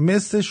داری.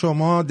 مثل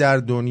شما در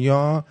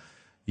دنیا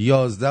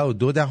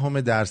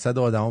 11.2%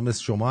 آدم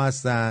مثل شما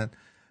هستن.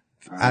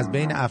 از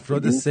بین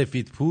افراد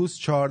سفید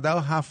پوست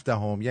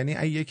 14.7. یعنی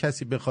اگه یه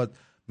کسی بخواد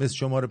مثل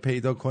شما رو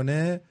پیدا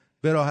کنه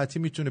به راحتی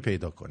میتونه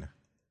پیدا کنه.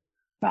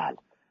 بله.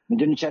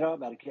 میدونی چرا؟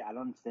 برای که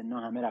الان سن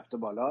همه رفته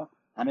بالا،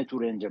 همه تو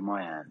رنج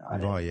ماین.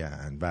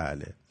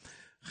 بله.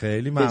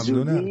 خیلی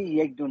ممنونم.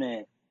 یک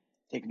دونه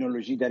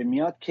تکنولوژی داره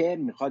میاد که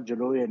میخواد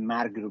جلوی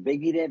مرگ رو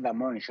بگیره و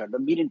ما انشالله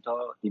میریم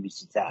تا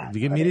 200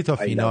 دیگه. میری تا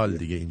فینال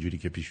دیگه، اینجوری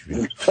که پیش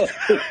میره.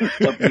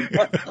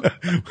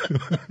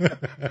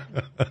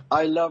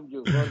 I love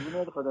you.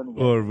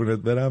 قربونت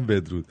برم.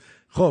 بدرود.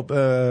 خب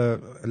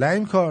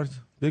لایم کارت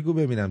بگو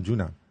ببینم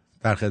جونم،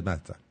 در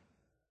خدمتم.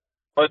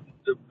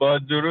 با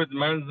درود.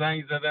 من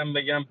زنگ زدم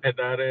بگم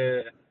پدر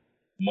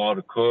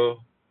مارکو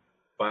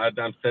باید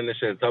هم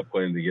سنش حساب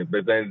کنید دیگه،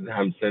 بزنید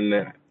هم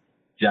سن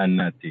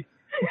جنتی.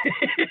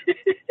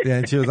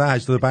 یعنی چی بزن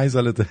 85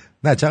 سالته؟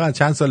 نه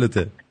چند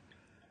سالته؟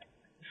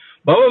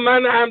 بابا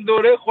من هم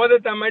دوره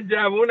خودتم، من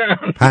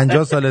جوونم.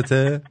 50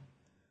 سالته؟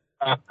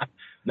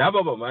 نه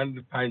بابا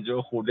من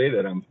 50 خورده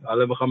دارم،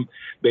 حالا بخوام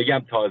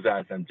بگم تازه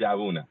هستم،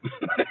 جوونم.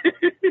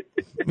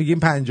 میگیم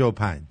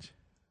 55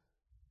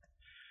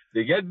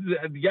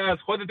 دیگه از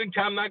خودتون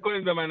کم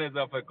نکنید به من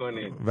اضافه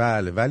کنید.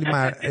 بله ولی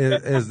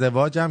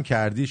ازدواج هم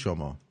کردی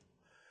شما.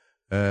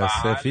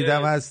 سفید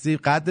هم هستی.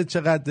 قدت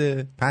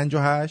چقدره؟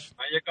 58؟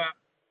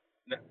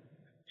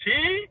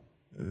 چی؟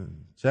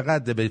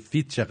 چقدره به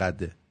فیت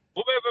چقدره؟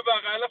 خوبه به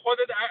بغل خودت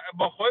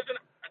با خودتون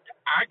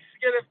عکس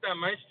گرفتم.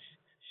 من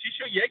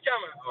 6 و 1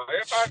 هم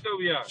آقای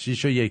پرتویان.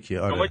 6 و 1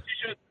 آره.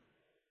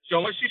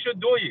 شما 6 و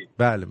 2.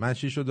 بله من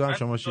 6 و 2 هم،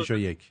 شما 6 و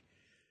 1.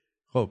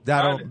 خب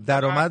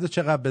درآمدو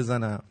چقدر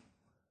بزنم؟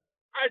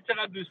 هر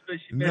چقدر دوست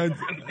داشتی. نه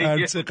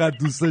هر چقدر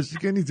دوست داشتی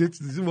که نیست، یه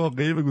چیزی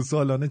واقعی بگو.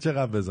 سالانه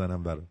چقدر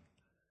بزنم برام؟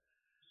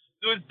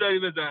 دوست داری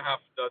بزن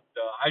 70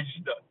 تا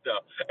 80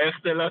 تا،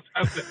 اختلاط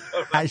هم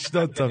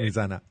 80 تا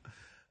میزنم.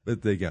 بهت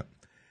بگم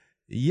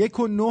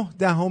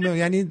 1.9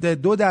 یعنی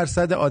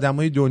 2%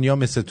 آدمای دنیا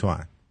مثل تو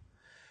هن.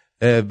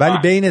 ولی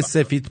بین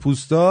سفید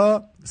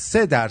پوستا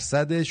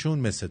 3%شون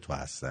مثل تو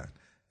هستن.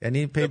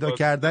 یعنی پیدا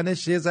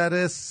کردنش یه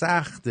ذره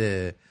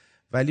سخته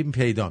ولی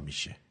پیدا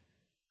میشه.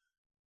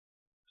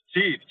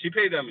 چی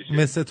پیدا میشه؟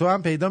 مثل تو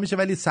هم پیدا میشه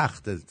ولی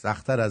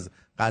سخت‌تر از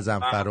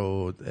قزنفر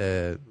و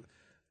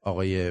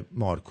آقای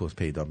مارکوس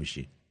پیدا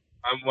میشی.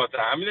 من واسه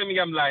همین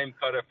میگم لایم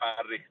کار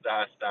فرریخته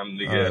هستم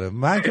دیگه. آره.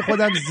 من که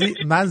خودم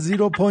من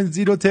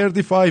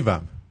 0.035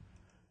 هم.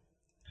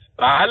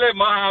 بله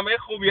ما همه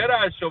خوبی‌ها رو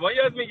از شما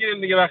یاد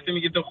میگیریم دیگه. وقتی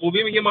میگی تو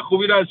خوبی، میگی ما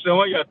خوبی رو از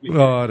شما یاد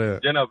میگیریم. آره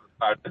جناب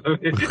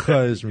پرتویان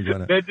خواهش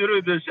میکنم.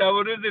 بدرود، شب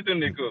و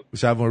روزتون نیکو.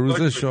 شب و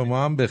روز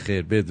شما هم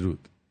بخیر.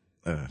 بدرود.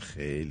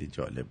 خیلی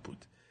جالب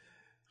بود.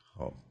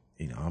 خب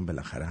اینا هم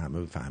بالاخره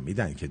همه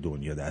فهمیدن که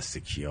دنیا دست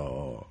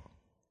کیا.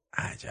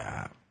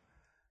 عجب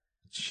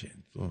چه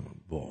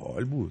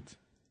باحال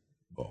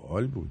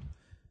بود.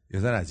 یه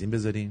ذره از این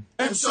بذاریم.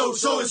 امشو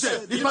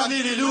شوشه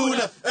لیپنیری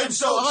لونه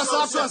امشو آقا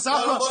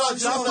صاحب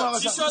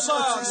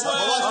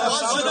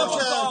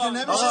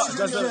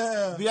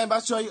بیاین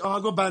بچه‌ها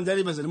آهنگو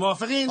بندری بزنیم.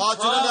 موافقین؟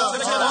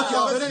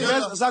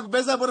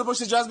 بزن برو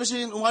پشت جاز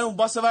بشین. اون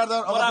باس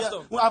بردار آقا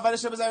بیا. اون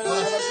اولش بزنید.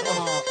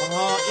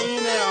 آها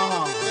اینه.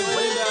 آها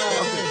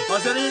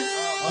حاضرین؟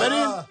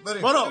 بریم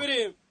برو.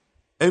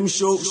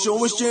 امشو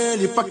شوشه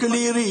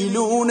لیپکلی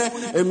ریلونه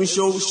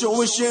امشو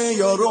شوشه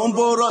یارم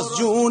براز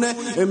جونه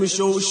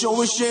امشو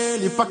شوشه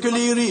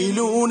لیپکلی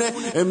ریلونه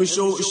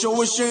امشو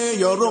شوشه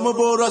یارم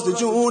براز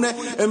جونه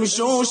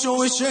امشو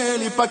شوشه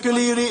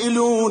لیپکلی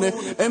ریلونه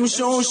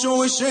امشو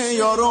شوشه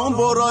یارم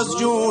براز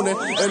جونه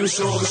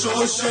امشو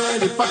شوشه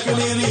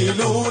لیپکلی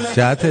ریلونه.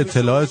 جهت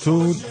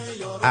اطلاعتون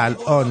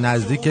الان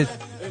نزدیک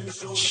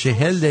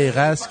 40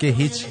 دقیقه است که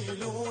هیچ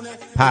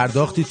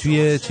پرداختی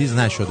توی چیز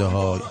نشده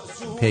ها،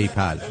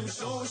 پیپل.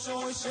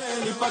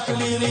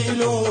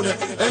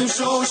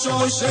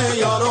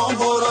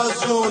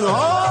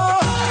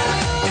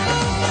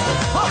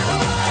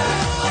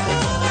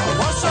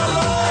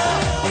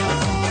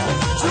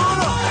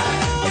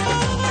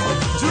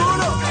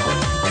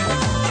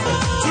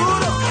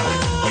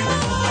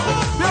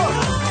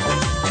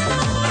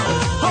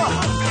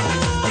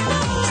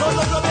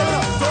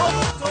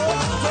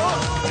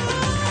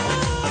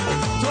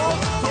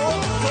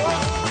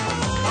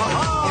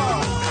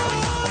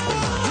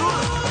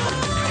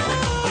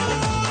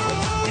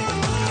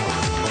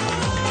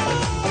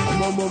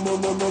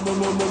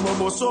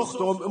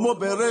 سختم مو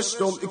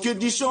برشتم که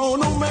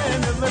دیشانو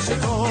من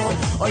نوشتم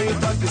آیه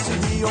تاکسی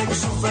بیام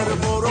سوپر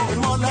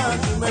برو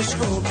مالندی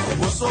مشکم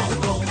مو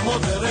سختم مو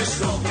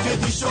برشتم که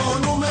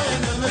دیشانو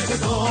من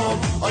نوشتم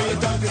آیه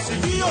تاکسی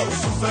بیام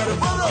سوپر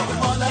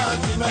برو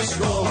مالندی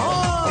مشکم.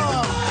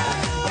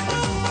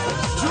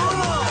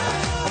 جونو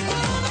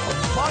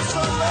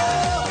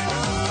ماشالله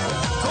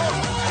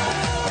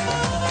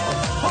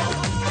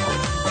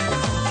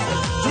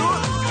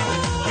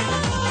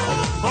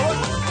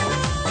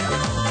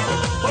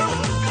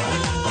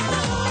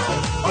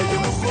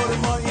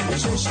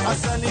چش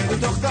اصلی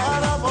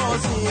دختر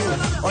بازی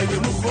آیه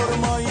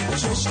مخورمایی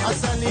چش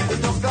اصلی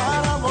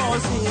دختر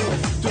بازی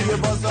توی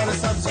بازار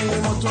سبزی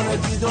متون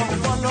دیدم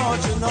بالا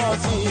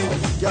جنازی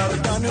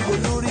گردن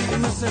بلوری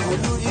مثل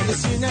بلوری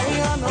سینه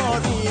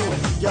اناری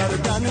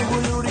گردن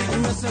بلوری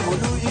مثل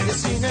بلوری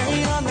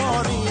سینه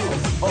اناری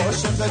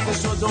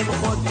عاشقت شدم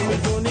خود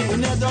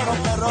میدونی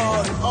ندارم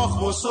قرار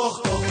آخ و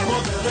سختم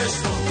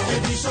مدرشتم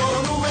که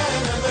دیشانو من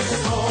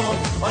نوشتم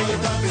Aie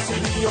dacă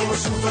sidio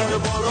super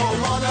boro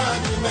mana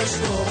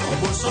dimesto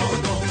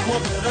Bosodo mo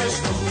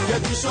peresto Che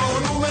ti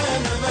sono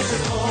mene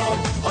mesto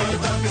Aie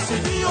dacă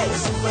sidio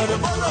super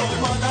boro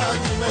mana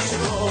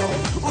dimesto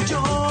او که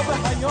آب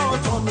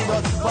حیاتم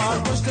داد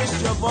برداشتش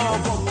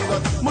جوابم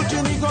داد ما که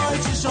نگاه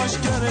چشاش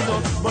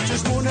کردم با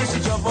چشمونش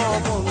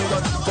جوابم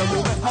داد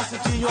تموم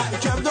حسدیو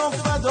کردم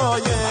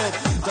فدایت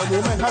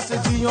تموم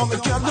حسدیو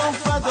کردم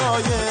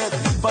فدایت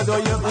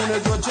فدای اون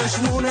دو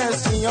چشمون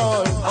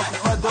سیاه آخ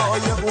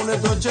فدای اون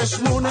دو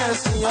چشمون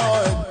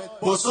سیاه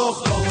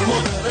بسختم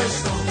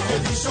مدرشتم که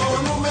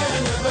دیشانو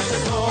منه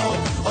بشتم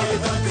آیه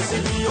درک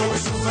سیبیو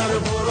شوفر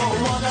برو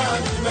مانه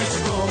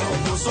دیمشتم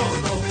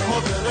بسختم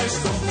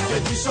مدرشتم که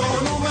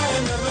دیشانو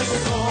منه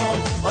بشتم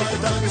آیه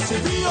درک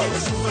سیبیو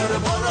شوفر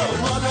برو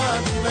مانه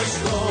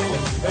دیمشتم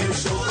ای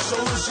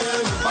شوشه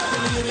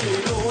فقیری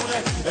لونه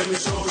ای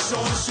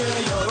شوشه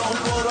یارم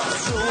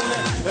براشونه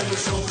ای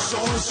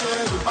شوشه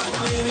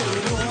فقیری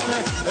لونه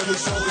ای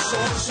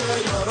شوشه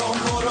یارم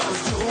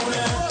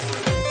براشونه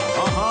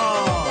آها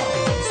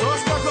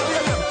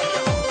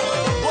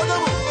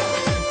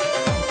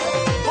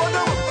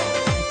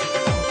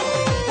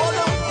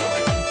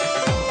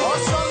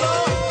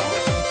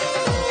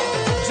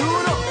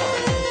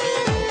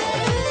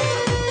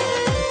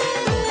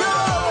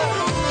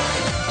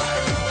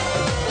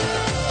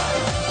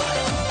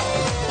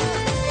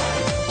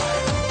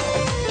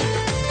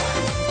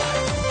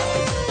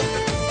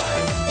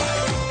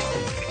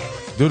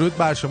درود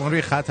بر شما،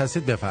 روی خط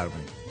هستید،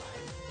 بفرمایید.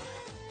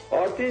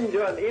 آرتین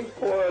جان، این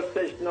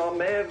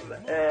پرسشنامه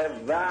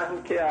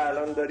وهم که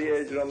الان داری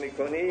اجرا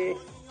میکنی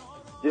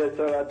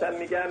جسارتا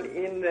میگم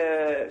این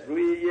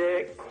روی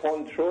یه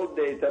کنترل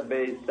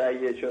دیتابیس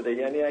تهیه شده،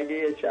 یعنی اگه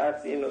یه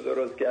شخص اینو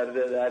درست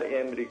کرده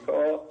در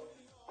امریکا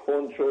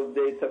کنترل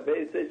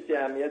دیتابیسش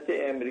جمعیت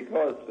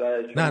امریکاست و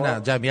شما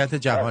نه جمعیت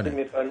جهانه.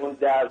 وقتی میخواین اون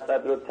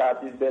درصد رو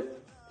تبدیل به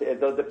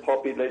تعداد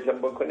پاپولیشن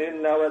بکنید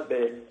نباید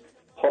به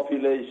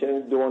پاپولیشن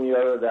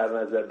دنیا رو در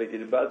نظر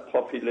بگیرید، بعد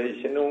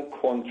پاپولیشن اون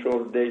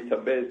کنترل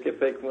دیتابیس که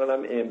فکر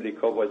می‌کنم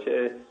امریکا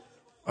باشه،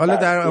 حالا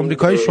در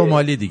آمریکای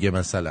شمالی دیگه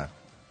مثلا،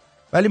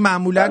 ولی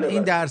معمولا بله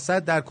این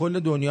درصد در کل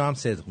دنیا هم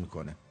صدق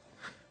میکنه.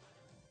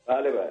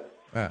 بله.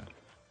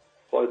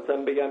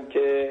 خواستم بگم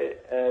که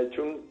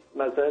چون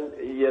مثلا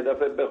یه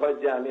دفعه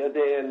بخواد جمعیت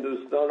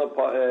هندوستان و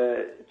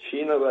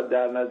چین رو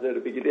در نظر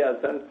بگیری،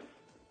 اصلا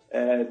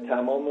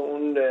تمام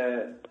اون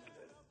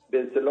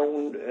به اصطلاح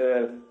اون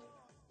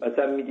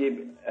مثلا میگی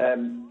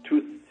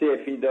تو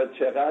سفیدا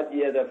چقدر،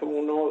 یه دفعه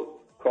اونو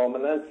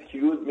کاملا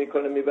سکیوز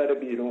میکنه میبره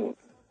بیرون.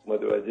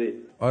 متوجه؟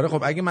 آره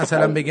خب اگه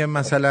مثلا بگم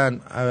مثلا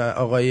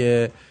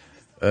آقای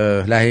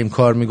لحیم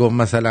کار میگفت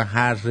مثلا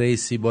هر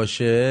ریسی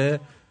باشه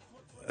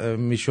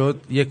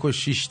میشد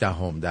 1.6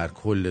 در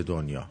کل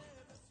دنیا.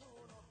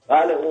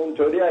 بله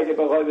اونطوری اگه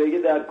بخوای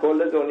بگی در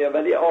کل دنیا،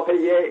 ولی آخه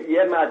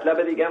یه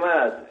مطلب دیگه هم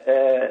هست،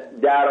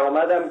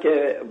 درآمدم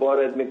که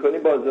وارد میکنی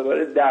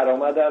بازار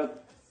درآمدم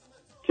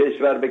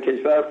کشور به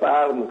کشور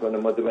فرق میکنه.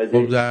 متوجه؟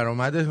 خب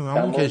درآمد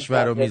همون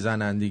کشور رو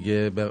میزنن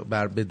دیگه،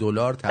 به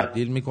دلار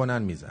تبدیل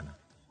میکنن میزنن.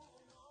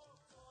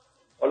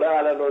 حالا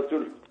علی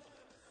رسول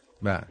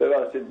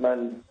ببخشید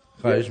من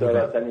خواهش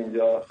میکنم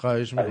اینجا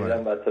خواهش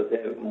میکنم وسط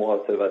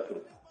محاسبتون.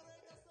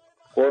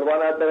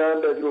 قربانت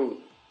برم، بدرود.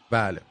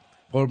 بله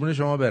قربون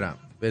شما برم،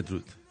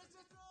 بدرود.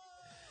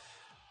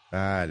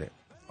 بله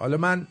حالا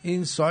من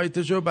این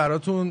سایتشو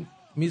براتون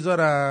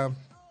میذارم،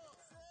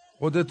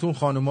 خودتون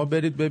خانوما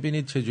برید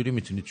ببینید چجوری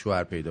میتونید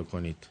شوهر پیدا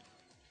کنید.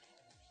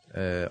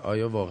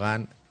 آیا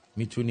واقعا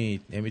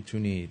میتونید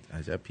نمیتونید؟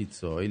 عجب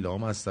پیتزاهای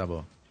لام هسته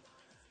با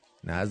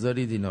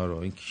نذارید اینا رو.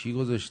 این کی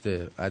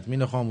گذاشته؟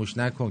 ادمین خاموش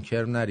نکن،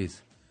 کرم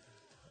نریز.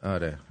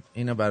 آره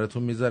اینو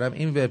براتون میذارم.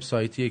 این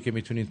وبسایتیه که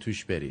میتونید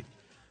توش برید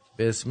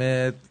به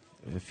اسم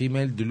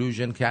Female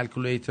Delusion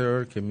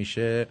Calculator که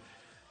میشه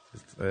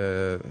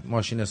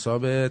ماشین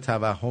حساب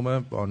توهم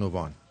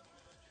بانوان.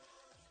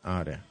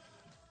 آره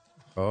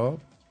خب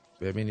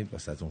ببینید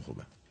واسهتون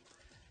خوبه.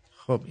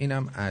 خب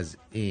اینم از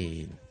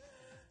این.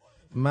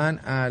 من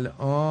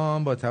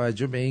الان با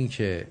توجه به این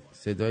که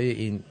صدای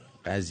این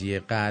قضیه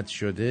قطع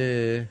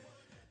شده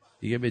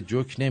دیگه به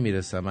جوک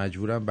نمیرسم،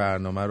 مجبورم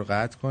برنامه رو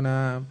قطع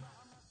کنم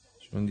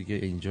چون دیگه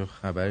اینجا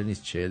خبری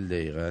نیست. 40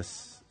 دقیقه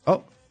است.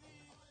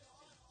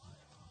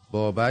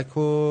 بابک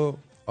و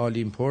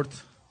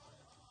آلیمپورت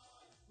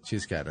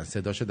چیز کردن،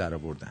 صداشو در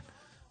آوردن.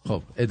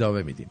 خب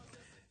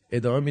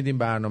ادامه میدیم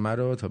برنامه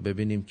رو تا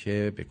ببینیم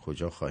که به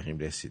کجا خواهیم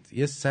رسید.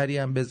 یه سری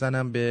هم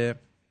بزنم به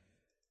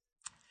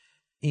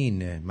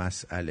این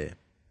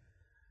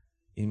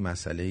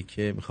مسئله‌ای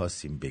که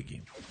میخواستیم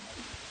بگیم.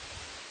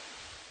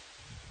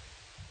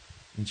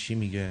 این چی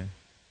میگه؟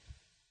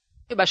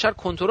 بشر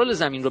کنترل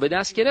زمین رو به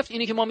دست گرفت،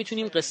 اینه که ما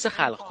میتونیم قصه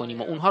خلق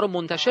کنیم و اونها رو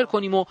منتشر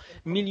کنیم و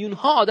میلیون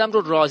ها آدم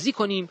رو راضی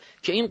کنیم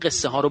که این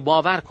قصه ها رو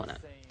باور کنن.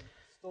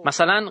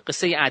 مثلا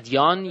قصه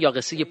ادیان یا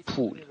قصه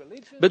پول.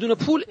 بدون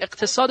پول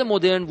اقتصاد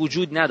مدرن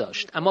وجود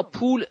نداشت، اما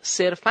پول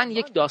صرفاً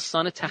یک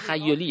داستان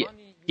تخیلیه،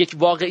 یک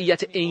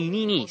واقعیت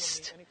عینی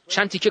نیست.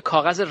 چند تیکه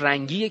کاغذ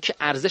رنگیه که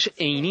ارزش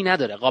عینی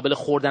نداره، قابل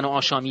خوردن و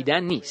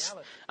آشامیدن نیست.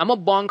 اما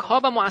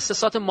بانک‌ها و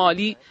مؤسسات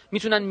مالی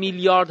میتونن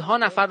میلیاردها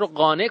نفر رو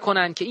قانع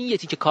کنن که این یه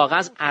تیکه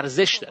کاغذ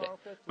ارزش داره.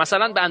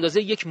 مثلا به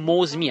اندازه یک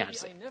موز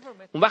میارزه.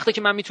 اون وقته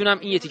که من میتونم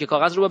این یه تیکه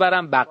کاغذ رو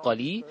ببرم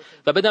بقالی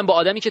و بدم به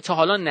آدمی که تا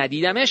حالا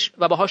ندیدمش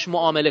و باهاش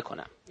معامله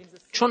کنم.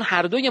 چون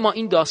هر دوی ما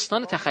این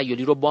داستان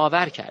تخیلی رو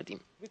باور کردیم.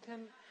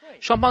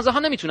 شامپانزه ها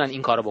نمیتونن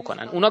این کارو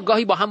بکنن. اونا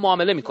گاهی با هم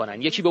معامله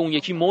میکنن. یکی به اون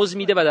یکی موز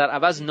میده و در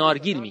عوض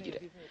نارگیل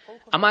میگیره.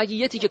 اما اگه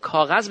یه تیکه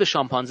کاغذ به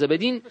شامپانزه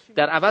بدین،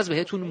 در عوض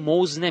بهتون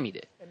موز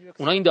نمیده.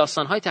 اونا این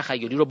داستان‌های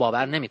تخیلی رو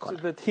باور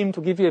نمی‌کنن.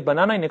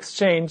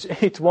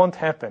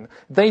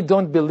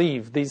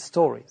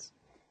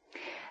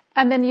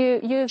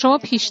 شما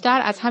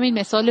پیشتر از همین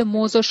مثال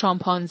موز و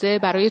شامپانزه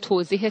برای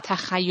توضیح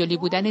تخیلی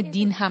بودن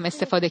دین هم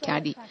استفاده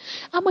کردی.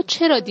 اما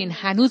چرا دین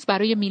هنوز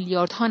برای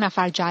میلیاردها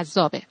نفر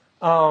جذابه؟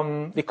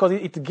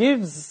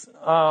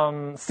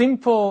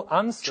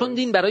 چون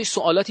دین برای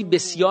سوالاتی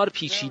بسیار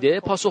پیچیده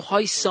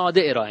پاسخ‌های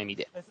ساده ارائه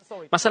میده.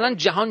 مثلا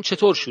جهان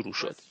چطور شروع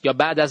شد یا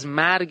بعد از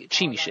مرگ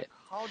چی میشه؟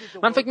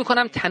 من فکر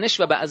میکنم تنش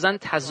و بعضن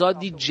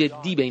تضادی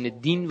جدی بین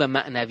دین و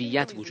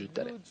معنویت وجود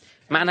داره.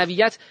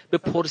 معنویت به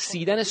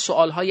پرسیدن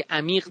سوالهای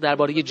عمیق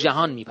درباره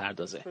جهان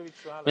میپردازه،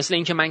 مثل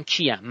اینکه من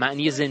کیم،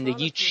 معنی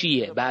زندگی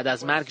چیه، بعد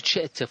از مرگ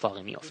چه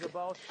اتفاقی میافته.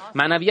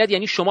 معنویت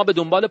یعنی شما به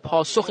دنبال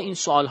پاسخ این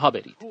سوالها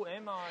برید.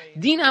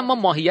 دین اما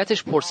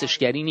ماهیتش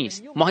پرسشگری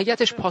نیست،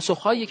 ماهیتش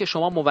پاسخهایی که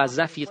شما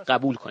موظفید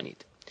قبول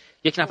کنید.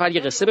 یک نفر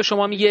یه قصه به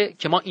شما میگه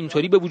که ما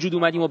اینطوری به وجود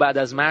اومدیم و بعد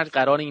از مرگ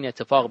قرار این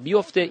اتفاق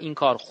بیفته، این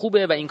کار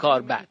خوبه و این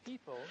کار بد.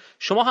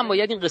 شما هم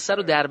باید این قصه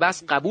رو در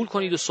بس قبول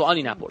کنید و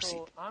سوالی نپرسید.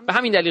 به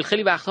همین دلیل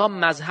خیلی وقتها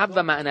مذهب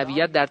و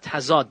معنویت در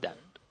تضادن.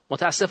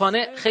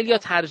 متاسفانه خیلی‌ها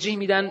ترجیح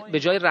میدن به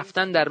جای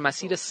رفتن در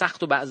مسیر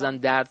سخت و بعضاً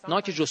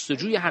دردناک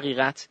جستجوی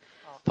حقیقت،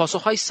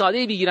 پاسخهای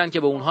ساده‌ای بگیرن که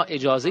به اونها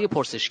اجازه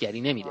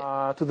پرسشگری نمیده.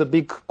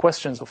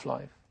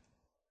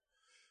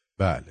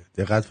 بله،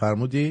 دقت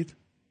فرمودید.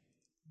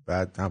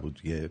 بعد نبود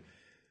دیگه.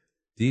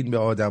 دین به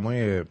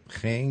آدمای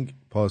خنگ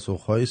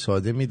پاسخهای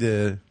ساده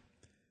میده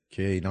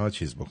که اینا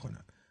چیز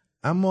بکنن.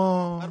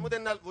 اما فرمود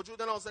ان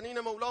الوجود نازنین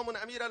مولامون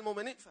امیر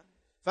المؤمنین،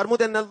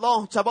 فرمود ان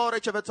الله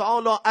تبارک و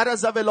تعالی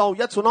عرض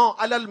ولایتنا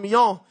علی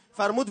المیاه،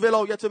 فرمود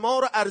ولایت ما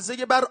رو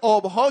عرضه بر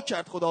آبها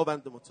کرد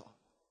خداوند متعال.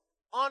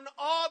 آن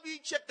آبی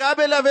که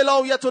قبل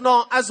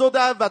ولایتنا عزد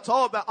و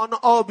تاب، آن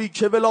آبی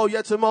که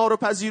ولایت ما رو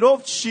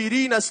پذیرفت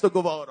شیرین است و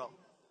گوارا.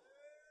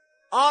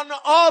 آن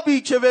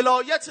آبی که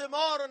ولایت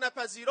ما رو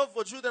نپذیرفت،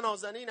 وجود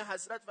نازنین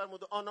حضرت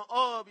فرمود آن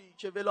آبی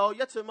که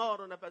ولایت ما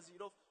رو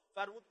نپذیرفت،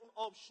 فرمود اون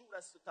آب شور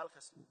است و تلخ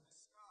است.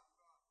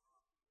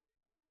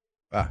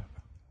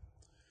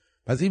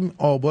 پس این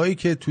آبایی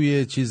که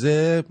توی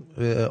چیزه،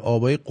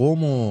 آبای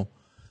قم و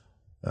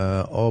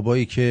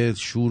آبایی که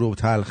شور و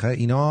تلخه،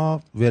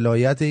 اینا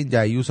ولایت این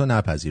دیوس رو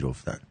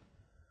نپذیرفتن.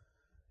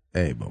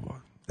 ای بابا.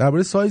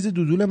 درباره سایز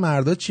دودول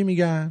مردا چی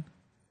میگن؟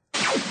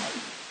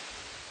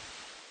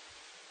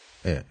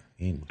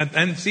 این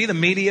And see the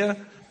media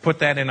put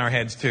that in our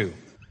heads too.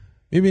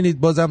 میبینید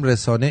بازم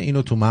رسانه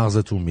اینو تو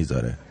مغزتون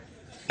میذاره.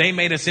 They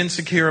made us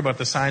insecure about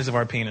the size of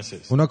our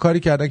penises. اونا کاری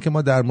کردن که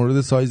ما در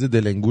مورد سایز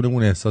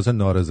دلنگونمون احساس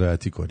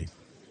نارضایتی کنیم.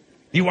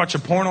 You watch a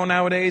porno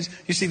nowadays,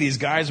 you see these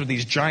guys with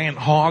these giant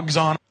hogs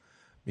on.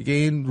 میگه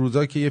این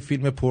روزا که یه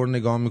فیلم پر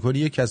نگاه میکنی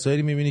یه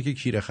کسایی میبینی که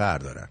کیره خر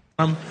دارن.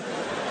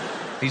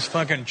 These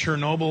fucking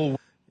Chernobyl.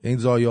 این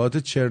ضایعات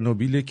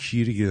چرنوبیل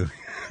کیری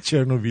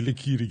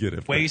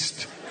گرفت.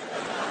 Waste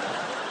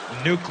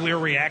nuclear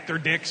reactor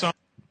dicks on.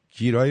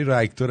 کیرای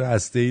راکتور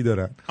هسته‌ای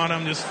دارن.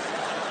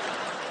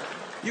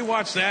 You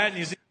watch that and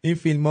you see این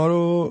فیلم ها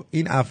رو،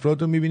 این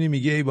افراد رو میبینی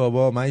میگه ای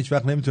بابا من هیچ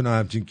وقت نمیتونم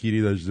همچین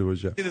کیری داشته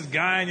باشم. this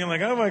guy and you're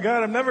like, oh my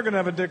god, I'm never going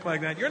to have a dick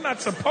like that. You're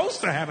not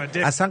supposed to have a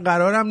dick اصلا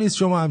قرارم نیست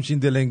شما همچین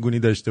دلنگونی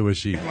داشته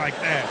باشی. like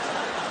that.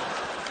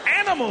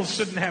 Animals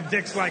shouldn't have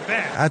dicks like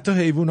that. حتی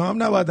حیونا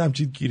هم نباید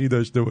همچین کیری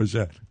داشته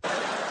باشن.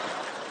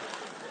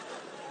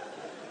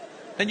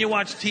 Then you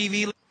watch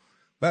TV.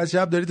 بعد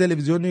شب داری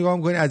تلویزیون نگاه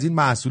میکنی از این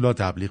محصولات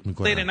تبلیغ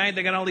میکنن. Late at night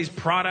they got all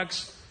these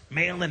products,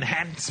 male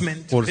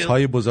enhancement.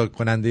 قرص‌های بزرگ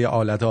کننده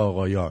آلت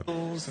آقایان.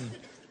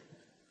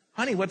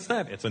 Honey, what's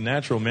that? It's a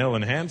natural male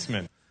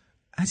enhancement.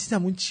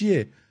 عزیزم اون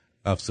چیه؟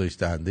 افزایش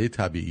دهنده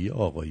طبیعی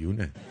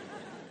آقایونه.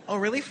 Oh,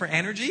 really? For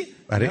energy?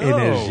 برای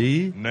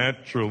انرژی؟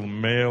 Natural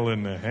male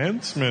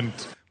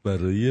enhancement.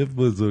 برای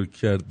بزرگ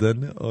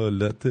کردن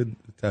آلت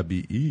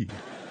طبیعی.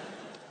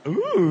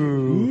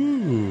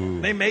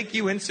 They make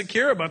you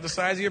insecure about the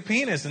size of your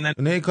penis and then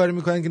اونا یه کاری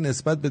میکنن که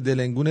نسبت به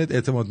دلنگونت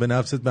اعتماد به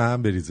نفست به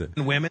هم بریزه.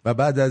 و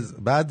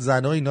بعد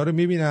زنا اینا رو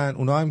میبینن،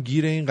 اونا هم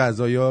گیر این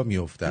قضایا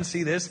میافتن.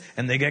 see this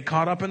and they get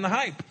caught up in the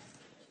hype.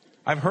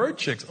 I've heard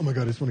chicks, oh my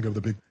god, I just want to go to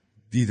the big.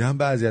 دیدم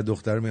بعضی از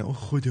دخترها میگن اوه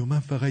خدا من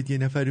فقط یه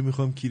نفری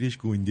میخوام کیرش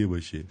گنده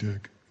باشه.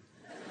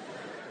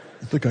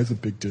 The guy's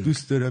a big dick.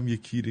 دوست دارم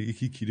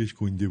یکی کیرش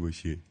گنده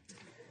باشه.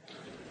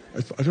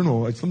 I don't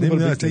know. It's something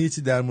about اصلا یه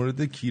چیز در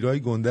مورد کیرای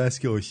گنده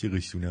است که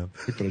عاشقشونم.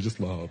 But I just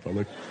love. I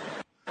like.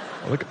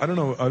 Look, I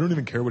don't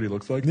even care what he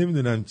looks like.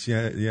 نمیدونم چی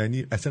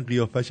یعنی اصلا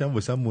قیافش هم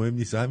واسم مهم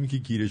نیست، همین که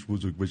گیرش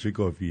بزرگ باشه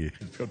کافیه.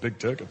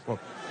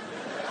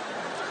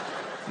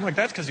 I'm like,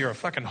 that's because you're a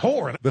fucking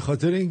whore. به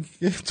خاطر این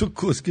تو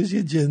کسکش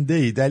یه جنده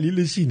ای،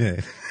 دلیلش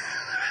اینه.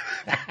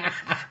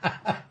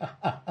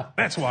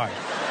 That's why.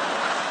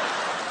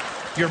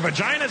 Your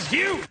vagina's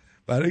huge.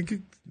 برای اینکه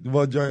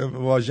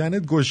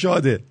واژنت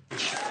گشاده.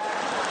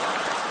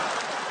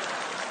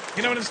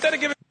 You know, instead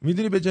of giving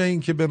میدونی به جای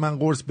اینکه به من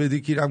قرص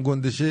بدی کیرم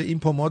گندشه، این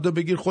پمادو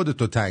بگیر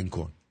خودتو تنگ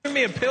کن.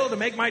 me a pill to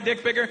make my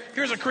dick bigger,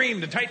 here's a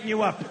cream to tighten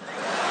you up.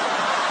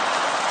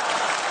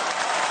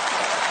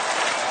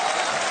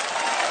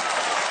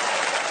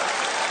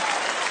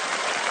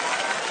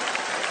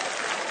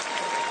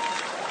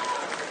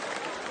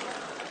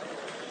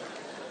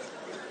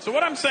 So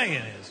what I'm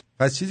saying is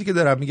پس چیزی که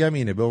دارم میگم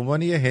اینه، به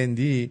عنوان یه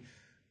هندی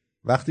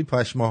وقتی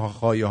پشم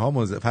خایه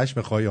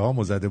ها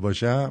مزده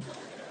باشم،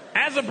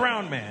 as a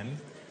brown man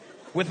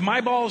with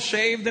my balls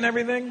shaved and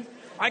everything,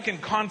 I can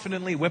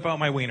confidently whip out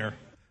my wiener.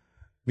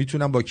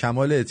 میتونم با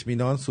کمال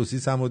اطمینان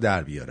سوسیسمو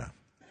در بیارم.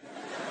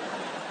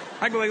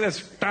 I go like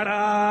this.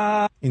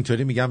 Da-da.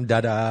 اینطوری میگم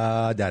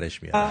دادا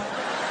درش میارم.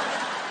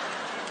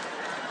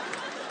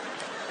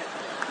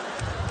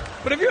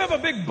 But if you have a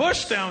big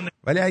bush down there,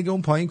 ولی اگه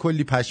اون پایین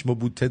کلی پشم و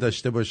بوته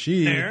داشته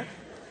باشی،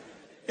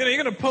 you're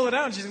going to pull it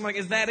out and she's like,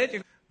 is that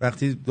it?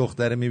 وقتی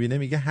دختره میبینه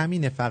میگه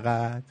همینه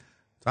فقط.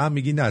 تو هم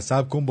میگی نه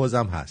صبر کن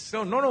بازم هست.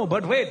 No,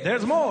 but wait,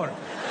 there's more.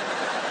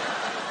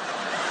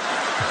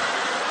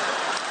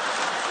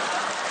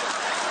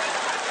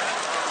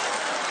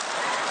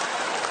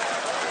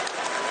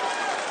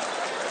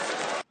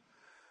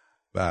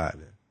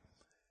 بله.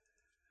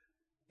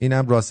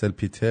 اینم راسل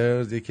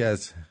پیترز، یکی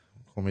از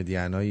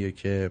کمدیناییه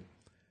که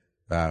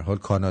به هر حال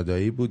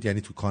کانادایی بود،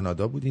 یعنی تو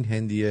کانادا بود این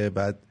هندیه،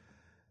 بعد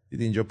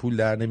دید اینجا پول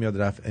در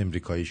نمیاد رفت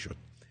امریکایی شد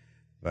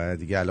و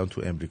دیگه الان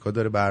تو امریکا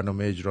داره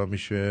برنامه اجرا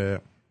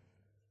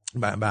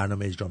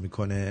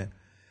میکنه.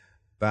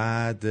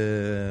 بعد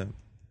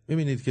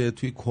میبینید که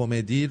توی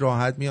کمدی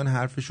راحت میان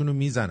حرفشونو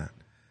میزنن.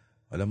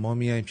 حالا ما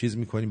میایم چیز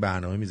میکنیم،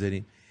 برنامه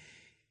میذاریم،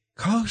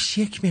 کاش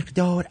یک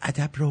مقدار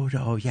ادب رو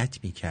رعایت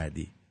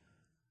میکردی.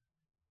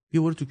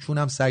 بیا برو تو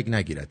کونم سگ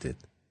نگیرتت.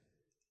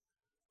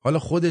 حالا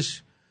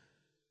خودش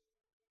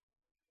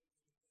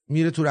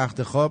میره تو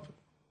رخت خواب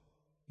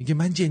میگه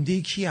من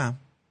جنده کیم؟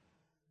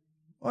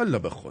 والا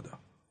به خدا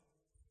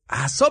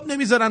اعصاب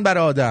نمیذارن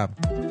برای آدم.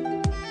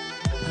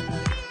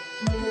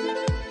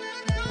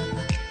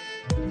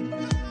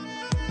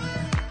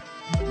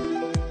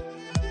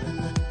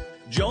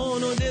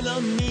 جان و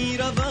دلم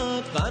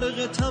میرود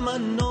غرق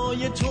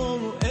تمنای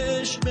تو،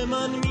 عشق به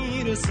من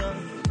میرسد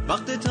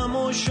وقت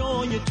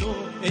تماشای تو،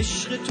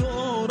 عشق تو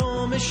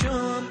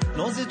آرامشم،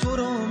 ناز تو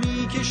را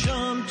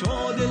میکشم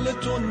تا دل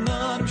تو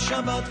نرم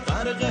شود،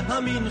 غرق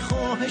همین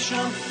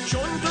خواهشم.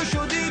 چون تو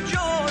شدی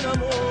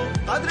جانم و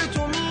قدر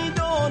تو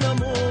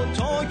میدانم و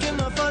تا که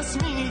نفس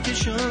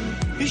میکشم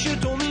پیش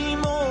تو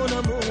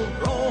میمانم و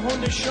راه و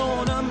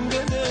نشانم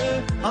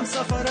بده، هم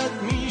سفرت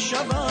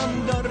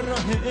میشوم در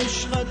ره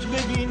عشقت.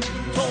 ببین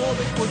تا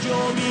به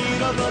کجا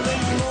میروم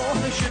ای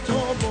ماه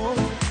شتابان،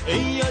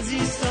 ای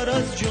عزیزتر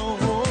از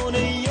جان،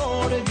 ای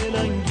یار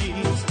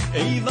دلانگیز،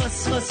 ای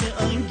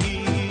وسوسه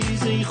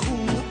انگیز، ای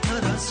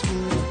خوبتر از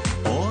خوب،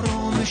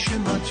 آرامش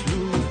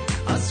مطلوب.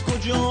 از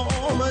کجا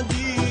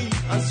آمدی،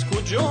 از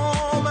کجا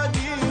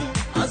آمدی،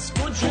 از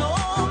کجا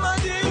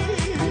آمدی؟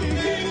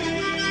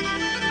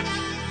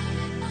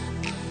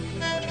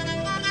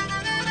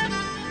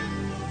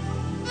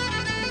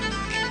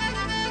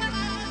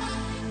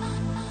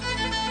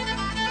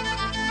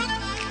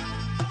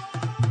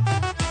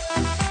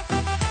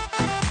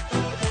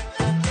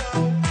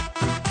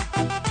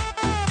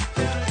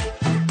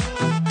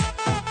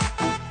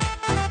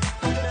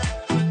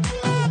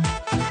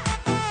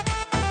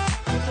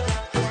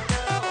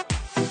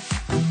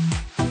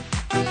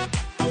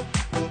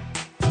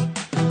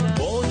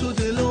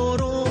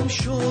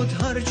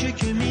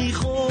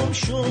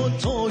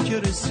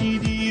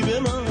 رسیدی به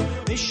من،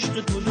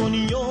 عشق تو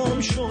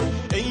دنیام شد،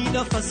 ای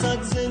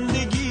نفست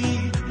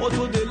زندگی، با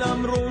تو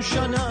دلم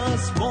روشن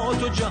است، با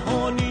تو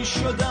جهانی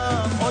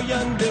شدم،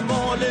 آینده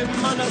مال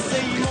من است،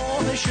 ای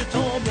ماه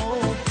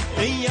شتابان،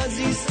 ای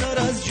عزیزتر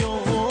از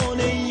جان،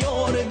 ای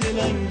یار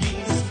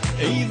دلانگیز،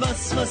 ای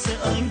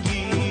وسوسه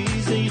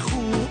انگیز، ای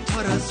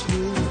خوبتر از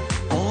خوب،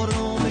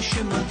 آرامش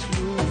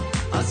مطلوب.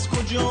 از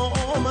کجا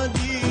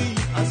آمدی،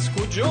 از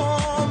کجا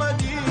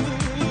آمدی؟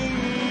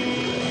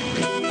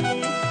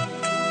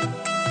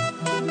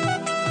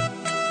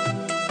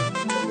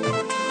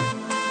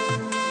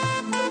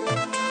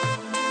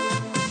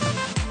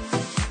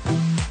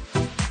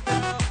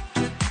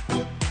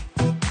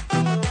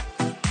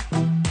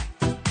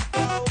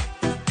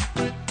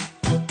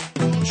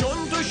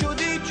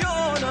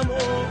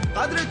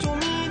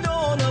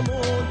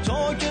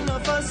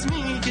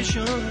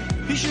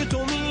 پیش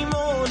تو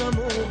میمانم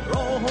و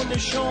راه و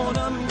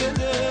نشانم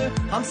بده،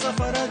 هم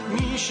سفرت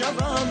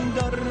میشوم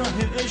در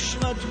ره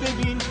عشقت.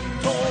 ببین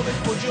تا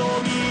به کجا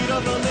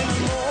میروم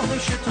ای ماه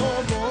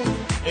شتابان،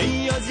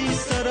 ای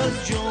عزیزتر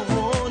از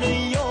جان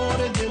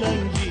یار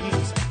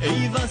دلانگیز،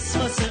 ای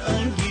وسوسه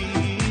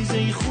انگیز،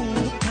 ای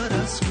خوبتر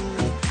از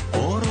خوب،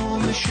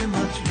 آرامش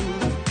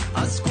مطلوب،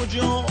 از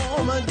کجا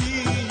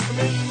آمدی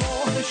ای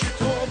ماه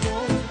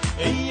شتابان،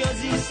 ای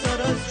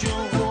عزیزتر از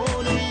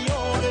جان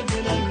یار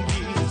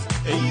دلانگیز،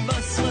 ای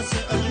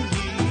وسوسه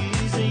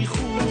انگیز، ای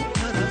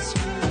خوبتر از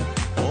خوب،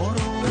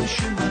 آرامش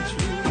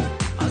مطلوب،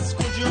 از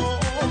کجا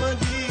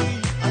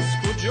آمدی، از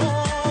کجا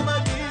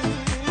آمدی.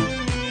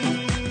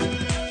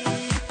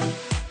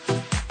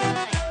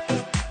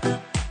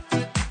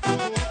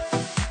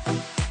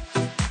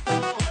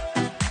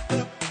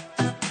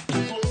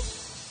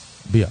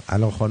 بیا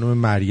الان خانم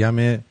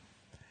مریم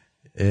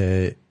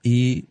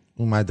ای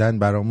اومدن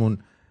برامون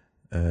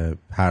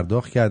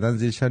پرداخت کردن،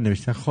 زیرش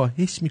نوشتن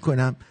خواهش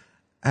میکنم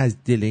از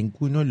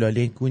دلنگون و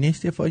لالنگون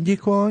استفاده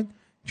کن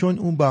چون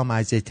اون با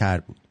مزه تر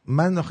بود.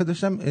 من آخه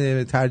داشتم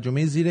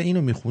ترجمه زیر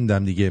اینو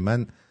میخوندم دیگه،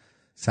 من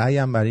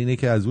سعیم بر اینه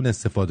که از اون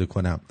استفاده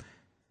کنم.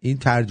 این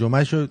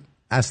ترجمه شو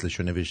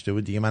اصلشو نوشته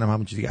بود دیگه، منم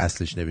همون چیزی که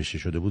اصلش نوشته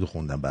شده بود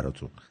خوندم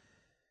براتون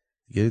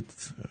دیگه.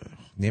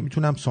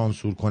 نمیتونم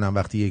سانسور کنم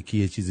وقتی یکی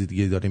یه چیزی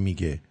دیگه داره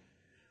میگه،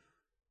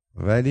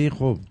 ولی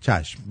خب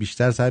چشم،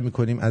 بیشتر سعی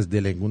میکنیم از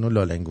دلنگون و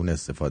لالنگون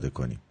استفاده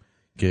کنیم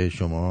که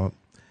شما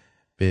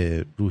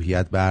به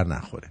روحیت بر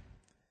نخوره.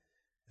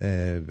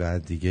 و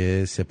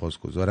دیگه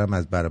سپاسگزارم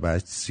از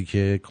برابرسی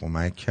که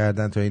کمک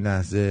کردن تا این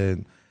لحظه،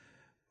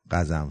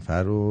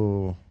 قزنفر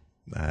و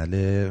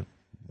بله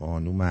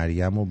بانو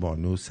مریم و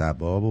بانو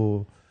سباب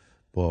و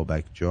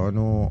بابک جان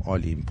و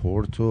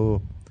آلیمپورت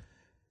و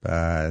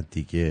بعد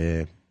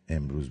دیگه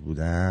امروز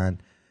بودن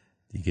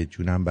دیگه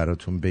جونم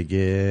براتون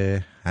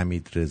بگه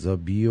حمید رضا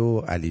بی و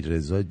علی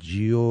رضا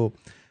جی و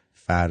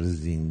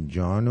فرزین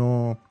جان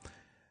و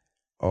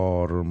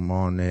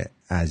آرمان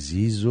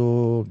عزیز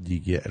و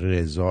دیگه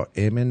رضا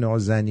ام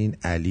نازنین،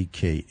 علی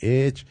کی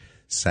اچ،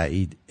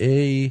 سعید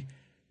ای،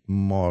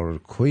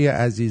 مارکوی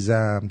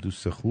عزیزم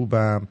دوست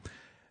خوبم،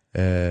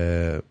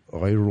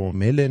 آقای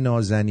رومل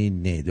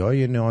نازنین،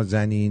 ندای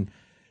نازنین،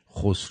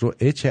 خسرو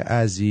اچ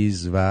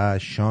عزیز و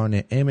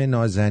شان ام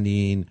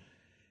نازنین،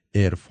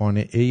 عرفان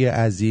ای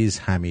عزیز،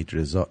 حمید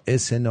رضا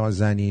اس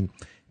نازنین،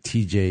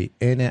 تی جی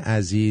ان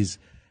عزیز،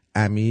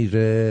 امیر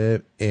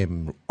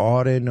ام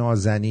آر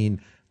نازنین،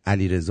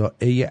 علی رضا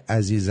ای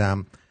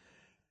عزیزم،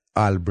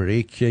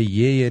 البریک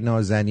یه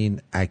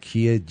نازنین،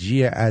 اکی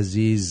جی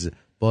عزیز،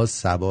 باز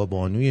سبا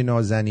بانوی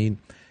نازنین،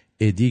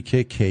 ادیک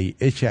کی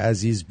اچ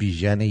عزیز،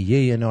 بیژن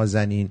یه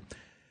نازنین،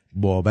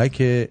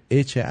 بابک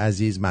اچ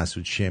عزیز،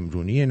 مسعود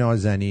شمرونی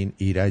نازنین،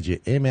 ایرج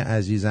ام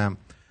عزیزم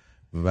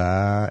و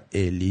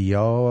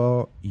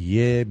الیا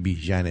یه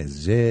بیژن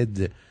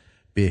زد،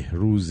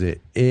 بهروز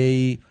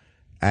ای،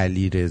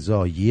 علی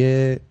رضا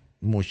یه،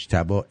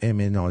 مجتبی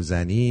ام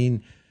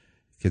نازنین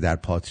که در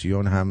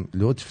پاتریون هم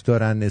لطف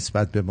دارن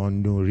نسبت به ما،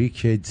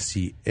 نوریک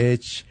سی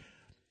اچ،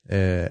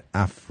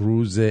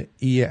 افروز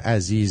ای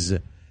عزیز،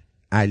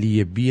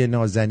 علی بی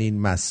نازنین،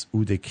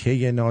 مسعود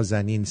کی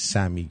نازنین،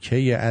 سمی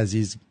کی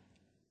عزیز،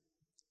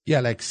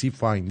 گلکسی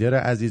فایندر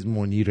عزیز،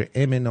 منیر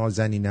ام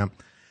نازنینم،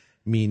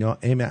 مینا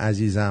ام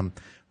عزیزم،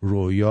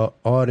 رویا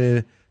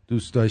آر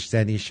دوست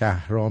داشتنی،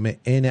 شهرام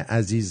ان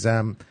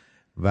عزیزم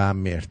و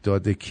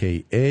مرداد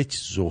کی اچ،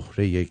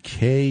 زهره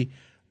کی،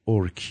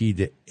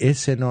 ارکید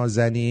اس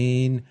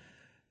نازنین،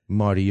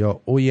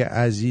 ماریا اوی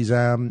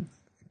عزیزم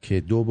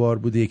که 2 بار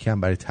بوده،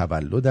 یکم برای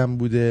تولدم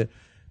بوده،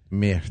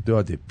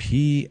 مهرداد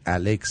پی،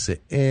 الکس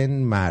ان،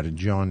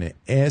 مرجان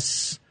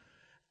اس،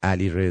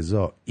 علی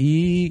رضا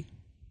ای.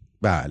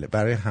 بله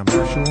برای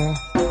همه‌شون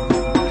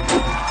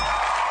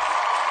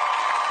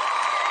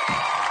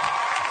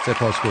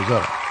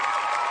سپاسگزارم.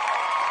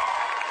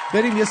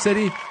 بریم یه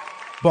سری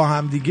با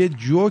هم دیگه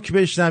جوک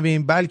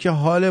بشنویم بلکه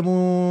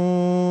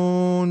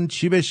حالمون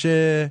چی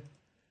بشه؟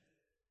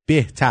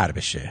 بهتر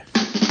بشه.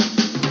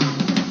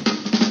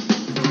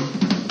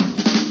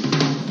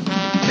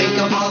 Think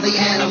of all the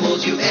animals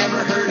you've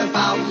ever heard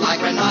about, like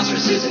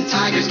rhinoceroses and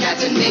tigers,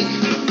 cats and mink.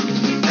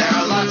 There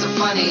are lots of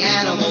funny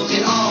animals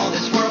in all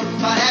this world,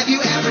 but have you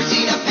ever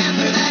seen a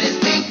panther that is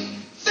pink?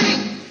 Think!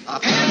 A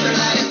panther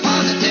that is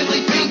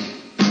positively pink.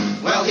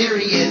 Well, here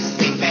he is,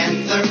 Pink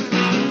Panther,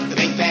 the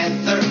Pink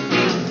Panther.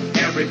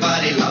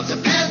 Everybody loves a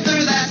panther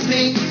that's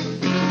pink.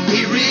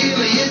 He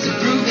really is a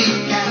groovy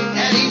cat,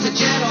 and he's a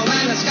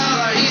gentleman, a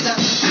scholar, he's a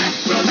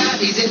acrobat.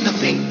 He's in the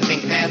Pink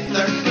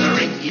Panther, the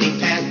rink-eating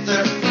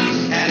panther.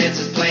 And it's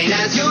as plain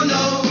as your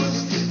nose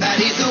that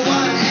he's the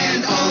one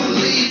and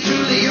only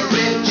truly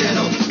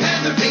original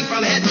panther, pink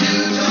from head to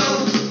toe.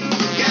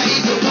 Yeah,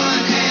 he's the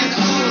one and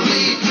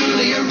only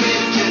truly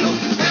original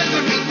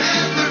panther, Pink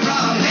Panther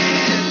from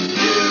head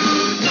to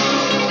toe.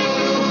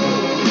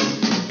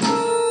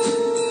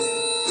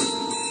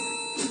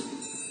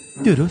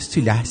 درست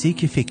تو لحظه‌ای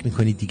که فکر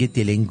می‌کنی دیگه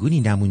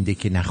دلنگونی نمونده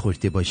که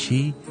نخورده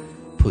باشی،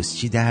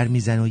 پستچی در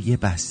میزنه و یه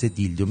بسته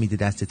دیلدو میده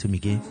دستتو،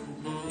 میگه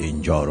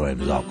اینجا رو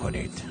امضا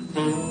کنید.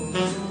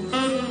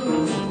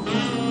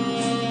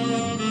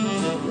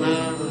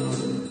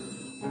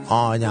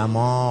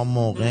 آدما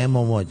موقع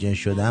مواجه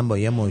شدن با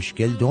یه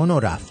مشکل 2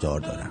 نوع رفتار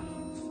دارن.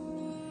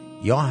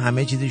 یا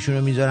همه چیزشون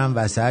رو میذارن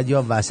وسط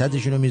یا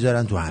وسطشون رو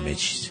میذارن تو همه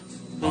چیز.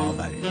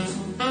 آفرین.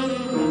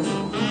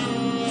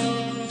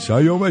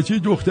 سیامتی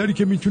دختری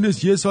که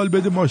میتونست 1 سال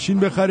بده ماشین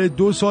بخره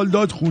 2 سال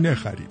داد خونه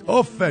خرید.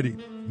 آفرین.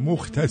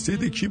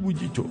 مقتصد کی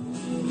بودی تو؟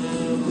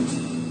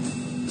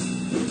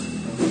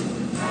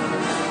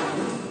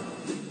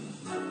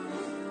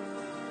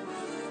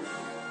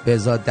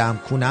 بزا دم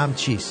کنم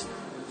چیست؟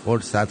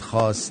 فرصت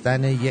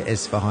خواستن یه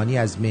اصفهانی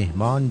از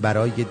مهمان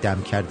برای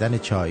دم کردن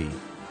چای.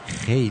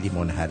 خیلی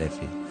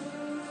منحرفه.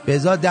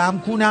 بزا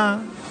دم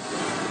کنم.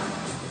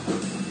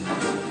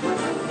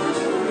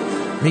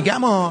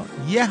 میگم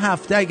یه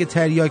هفته اگه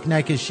تریاک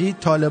نکشید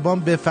طالبان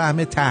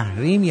بفهمه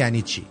تحریم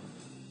یعنی چی.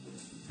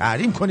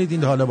 تحریم کنید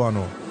این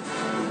طالبانو.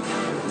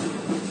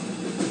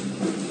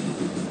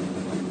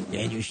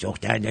 یه دوست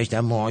دختر داشتم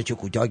موهاشو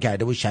کوتاه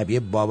کرده بود شبیه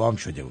بابام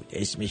شده بود.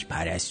 اسمش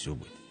پرستو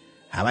بود.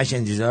 همش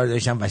انتظار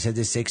داشتم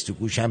وسط سکس تو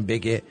گوشم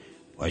بگه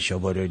باشو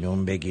برو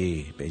نون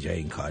بگی به جای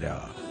این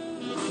کارا.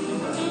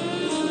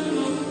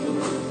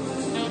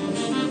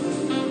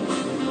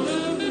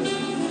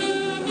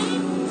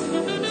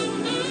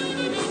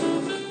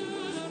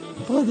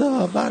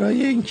 خدا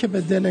برای این که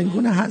به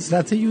دلنگون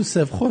حضرت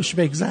یوسف خوش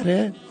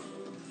بگذره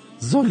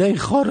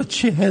زلیخا رو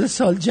 40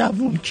 سال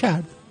جوون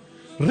کرد،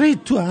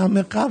 رید تو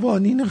همه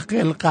قوانین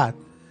خلقت.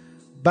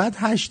 بعد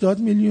 80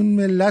 میلیون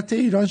ملت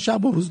ایران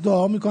شب و روز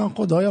دعا میکنن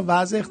خدایا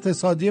وضع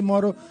اقتصادی ما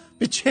رو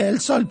به 40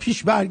 سال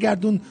پیش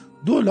برگردون،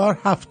 دلار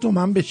 7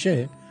 تومن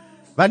بشه،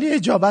 ولی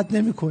اجابت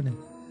نمیکنه.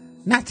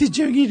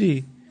 نتیجه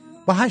گیری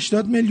با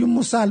 80 میلیون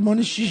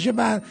مسلمان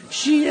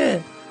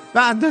شیعه و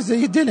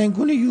اندازه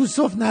دلنگون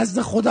یوسف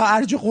نزد خدا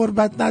ارج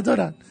قربت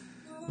ندارن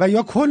و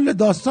یا کل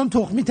داستان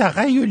تخمی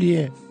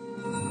تخیلیه.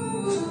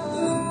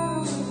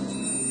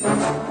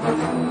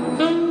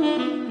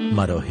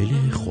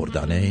 مراحل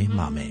خوردن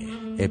مامه.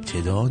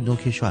 ابتدا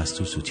نوکشو از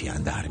تو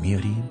سوتیان در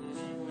میاریم،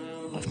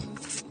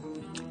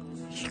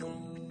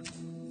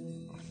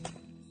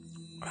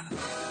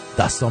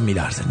 دستان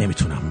میلرزه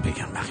نمیتونم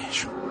بگم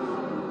بقیهشو.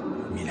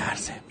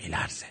 میلرزه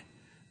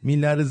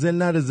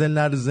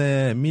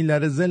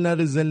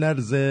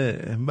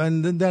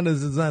بنده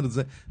درزه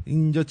زرزه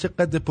اینجا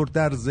چقدر پر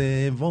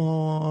درزه.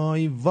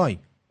 وای وای.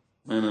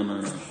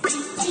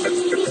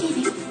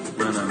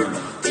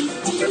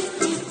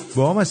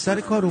 با هم از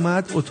سر کار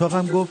اومد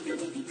اتاقم گفت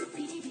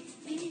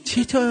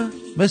چی تو؟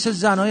 مثل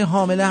زنای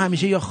حامله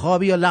همیشه یا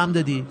خوابی یا لم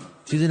دادی؟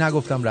 چیزی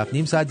نگفتم رفت.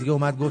 نیم ساعت دیگه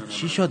اومد گفت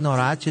چی شد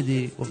ناراحت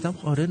شدی؟ گفتم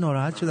آره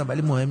ناراحت شدم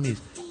ولی مهم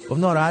نیست. گفت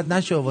ناراحت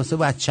نشو واسه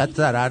بچت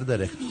ضرر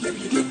داره.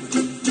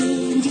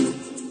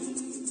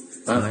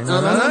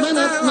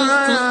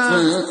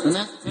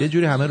 یه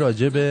جوری همه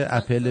راجع به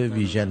اپل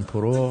ویژن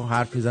پرو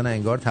حرف میزنن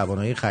انگار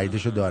توانایی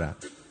خریدشو دارن.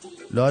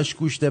 لاش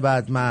گوشت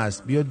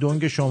بدمست بیا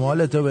دنگ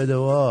شمالتو بده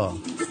وا.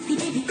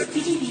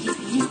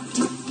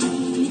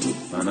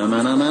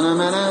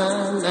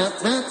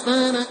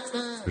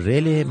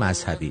 رل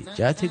مذهبی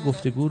جهت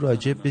گفتگو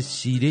راجع به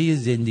سیره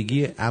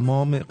زندگی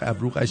امام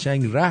ابرو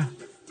قشنگ ره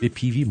به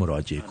پیوی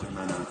مراجعه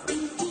کنید.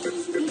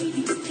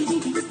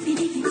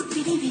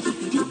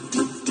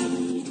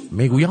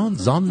 میگویان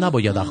زن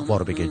نباید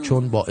اخبار بگه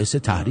چون باعث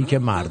تحریک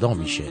مردا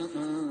میشه.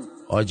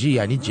 آجی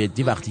یعنی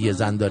جدی وقتی یه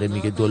زن داره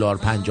میگه دلار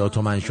 50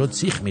 تومن شد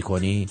سیخ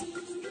میکنی؟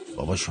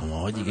 بابا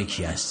شما دیگه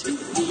کی هستی؟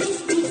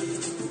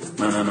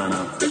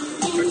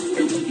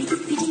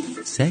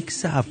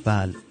 سکس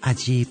اول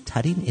عجیب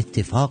ترین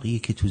اتفاقی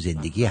که تو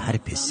زندگی هر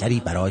پسری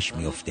براش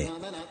میفته،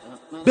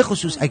 به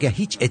خصوص اگه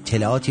هیچ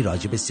اطلاعاتی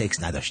راجع به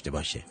سکس نداشته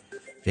باشه.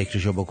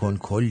 فکرشو بکن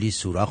کلی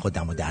سوراخ و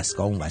دم و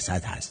دستگاه اون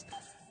وسط هست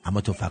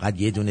اما تو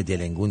فقط یه دونه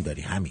دلنگون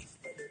داری. همین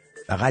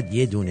فقط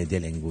یه دونه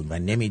دلنگون و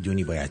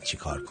نمیدونی باید چی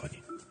کار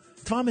کنی.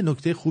 تو هم به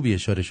نکته خوبی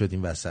اشاره شد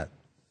این وسط.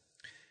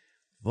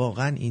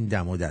 واقعا این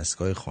دم و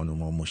دستگاه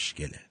خانوما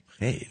مشکله،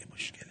 خیلی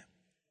مشکله.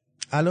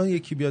 الان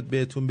یکی بیاد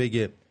بهتون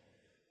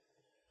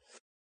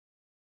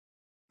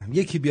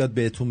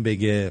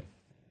بگه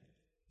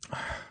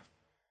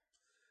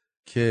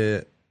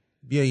که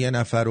بیا یه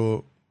نفر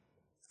رو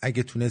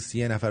اگه تونستی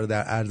یه نفر رو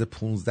در عرض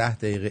 15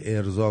 دقیقه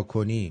ارضا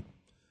کنی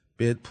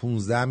بهت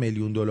 15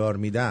 میلیون دلار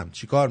میدم،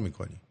 چی کار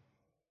میکنی؟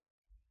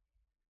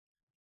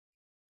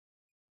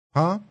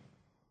 ها؟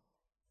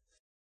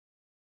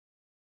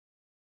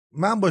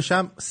 من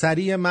باشم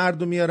سریع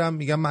مرد رو میارم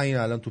میگم من این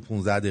الان تو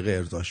 15 دقیقه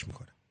ارضاش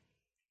میکنم،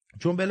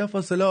 چون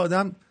بلافاصله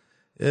آدم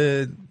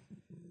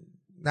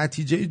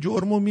نتیجه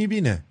جرمو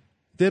میبینه.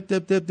 دب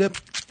دب دب دب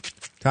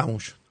تموم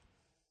شد.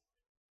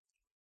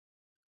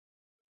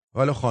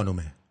 حالا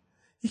خانومه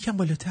یکم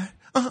بالاتر.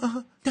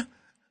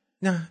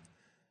 نه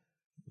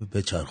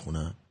به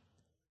چرخونم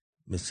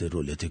مثل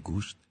رولت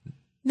گوشت.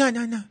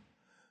 نه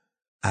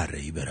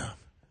ارهی برم.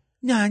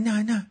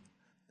 نه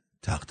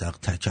تق تق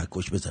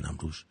تچکش بزنم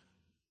روش.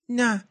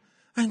 نه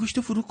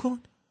انگشتو فرو کن.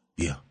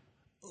 بیا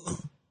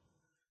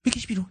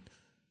بکش بیرون.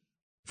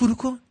 فرو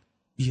کن.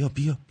 بیا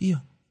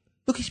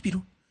بکش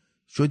بیرون.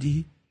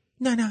 شدی؟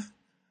 نه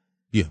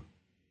بیا.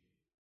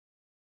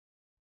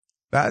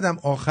 بعدم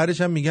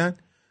آخرش هم میگن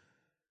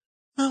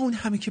من اون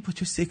همه که با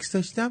تو سکس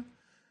داشتم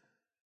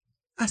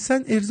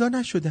اصلا ارضا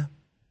نشدم.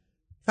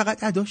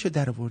 فقط اداشو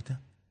در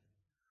آوردم.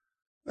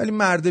 ولی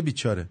مرده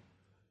بیچاره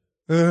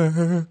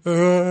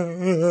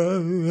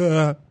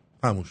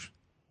هموش.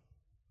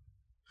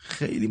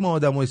 خیلی ما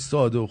آدمای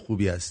ساده و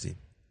خوبی هستیم.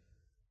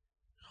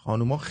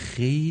 خانوما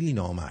خیلی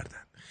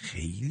نامردن،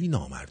 خیلی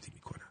نامردی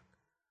میکنن.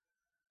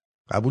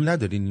 قبول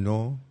ندارین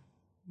اینو؟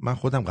 من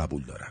خودم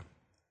قبول دارم.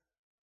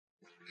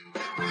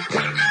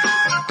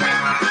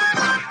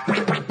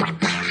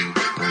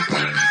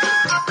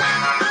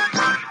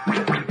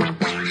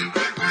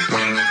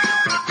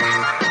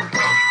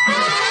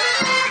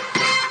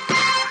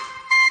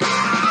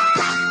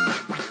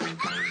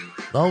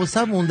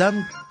 باوسا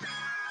موندم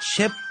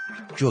چه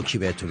جوکی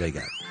بهتون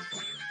بگم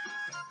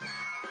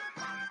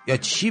یا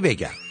چی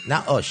بگم. نه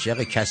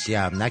عاشق کسی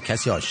هم، نه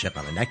کسی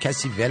عاشقمه، نه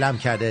کسی ولم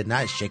کرده،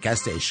 نه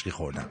شکست عشقی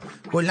خوردم.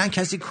 کلا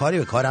کسی کاری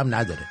به کارم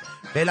نداره.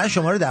 فعلا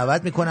شما رو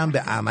دعوت میکنم به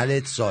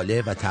عمل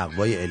صالح و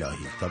تقوای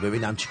الهی تا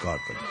ببینم چی کار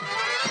کنیم.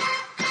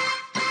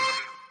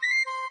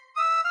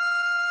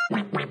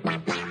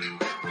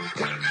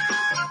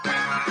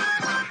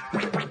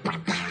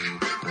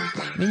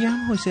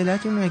 میگم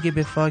حوصلتون اگه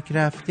به فاک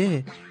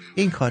رفته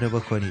این کارو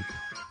بکنید.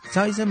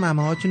 سایز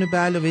ممه هاتون رو به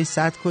علاوه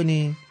 100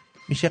 کنید،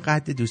 میشه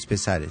قد دوست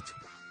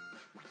پسرتون.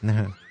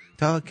 نه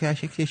تا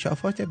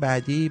کشافات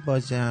بعدی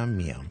بازم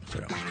میام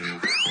سراغ.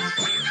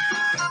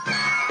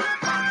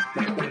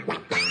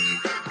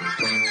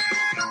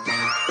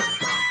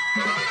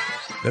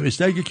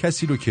 نوشته اگه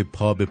کسی رو که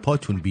پا به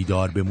پاتون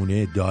بیدار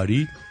بمونه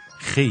دارید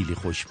خیلی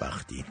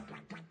خوشبختین.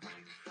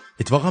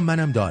 اتفاقا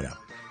منم دارم.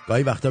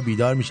 گاهی وقتا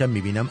بیدار میشم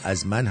میبینم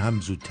از من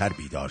هم زودتر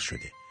بیدار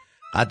شده.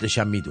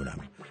 قدرشم میدونم.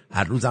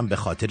 هر روزم به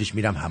خاطرش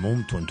میرم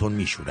حموم، تون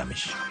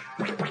میشورمش.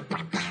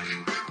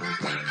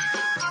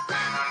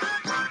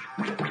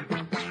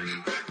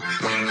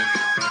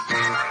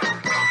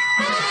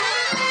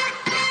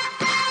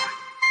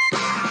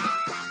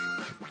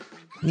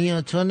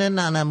 نیوتن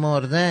ننه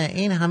مرده.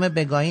 این همه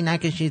بگاهی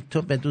نکشید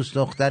تو به دوست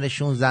دختر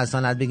 16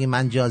 سالت بگی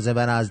من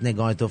جاذبه را از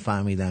نگاه تو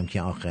فهمیدم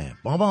که آخه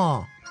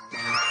بابا.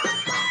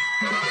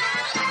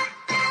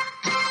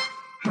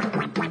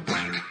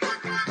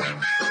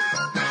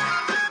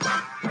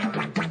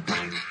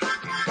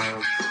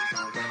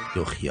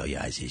 دختیای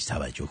عزیز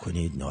توجه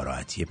کنید،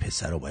 ناراحتی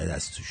پسر رو باید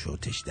از تو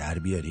شوتش در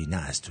بیاری، نه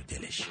از تو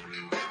دلش.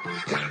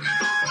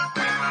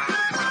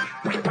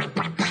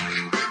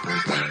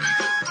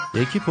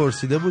 یکی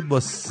پرسیده بود با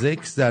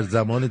سکس در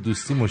زمان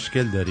دوستی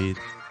مشکل دارید؟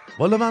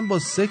 والا من با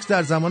سکس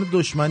در زمان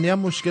دشمنی هم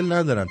مشکل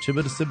ندارم، چه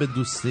برسه به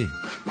دوستی.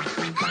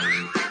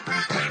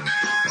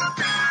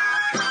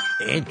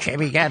 این که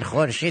میگن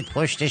خورشید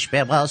پشتش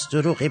به باز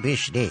دروغی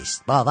بیش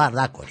نیست،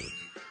 باور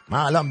نکنید. من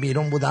الان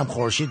بیرون بودم،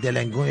 خورشید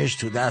دلنگویش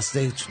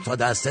تا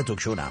دسته تو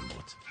کونم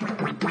بود.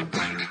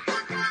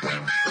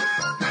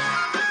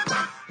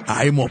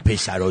 ای ما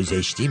پسرا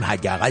زشتیم،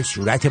 حداقل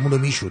صورتمون رو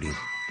میشوریم،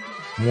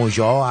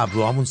 موجه ها و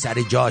ابروهامون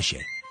سر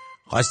جاشه.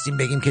 خواستیم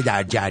بگیم که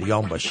در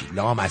جریان باشید.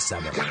 لام از سبا.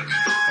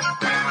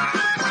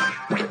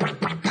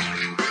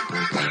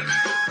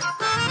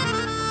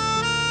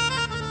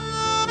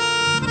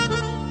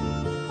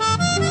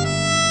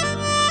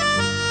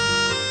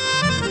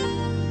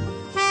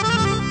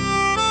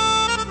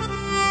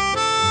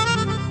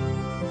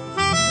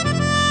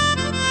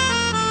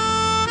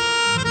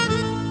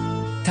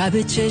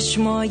 تب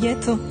چشمای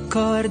تو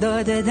کار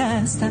داده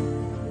دستم،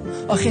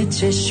 آخه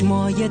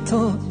چشمای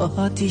تو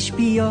آتیش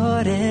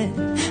بیاره.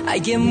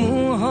 اگه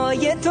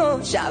موهای تو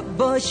شب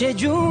باشه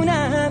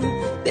جونم،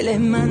 دل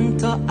من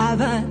تا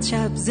ابد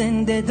شب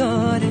زنده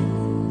داره.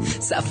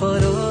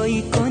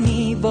 سفارایی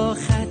کنی با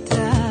خط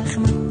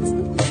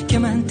رخمت که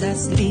من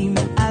تسلیم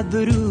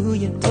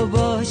ابروی تو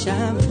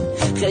باشم.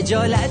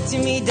 خجالت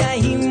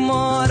میدهی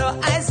ما رو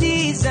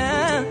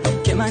عزیزم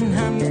که من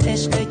هم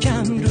عشق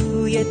کم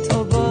روی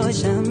تو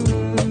باشم.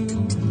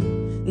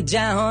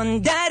 جهان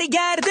در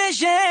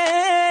گردشه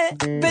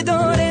به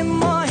دور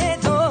ماه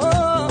تو،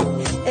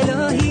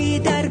 الهی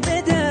در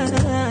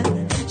بدر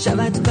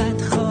شود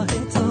بدخواه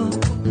تو.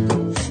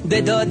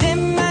 به داد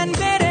من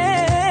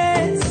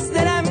برس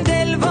دلم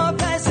دل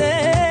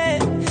واپسه،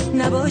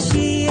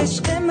 نباشی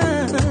عشق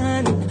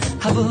من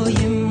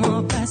هوای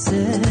ما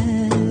پسه.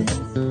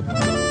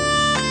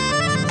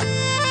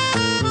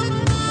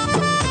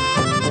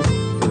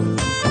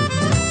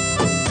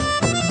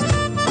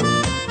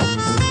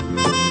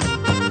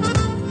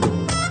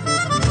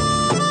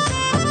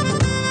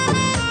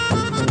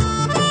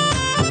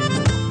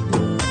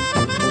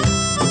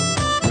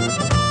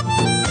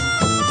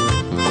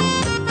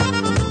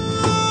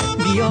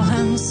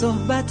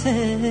 صحبت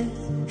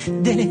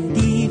دل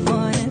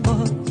دیوانه با،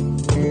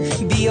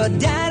 بیا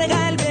در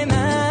قلب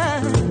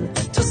من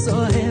تو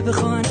صاحب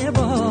خانه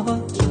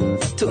باش.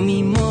 تو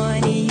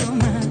میمانی و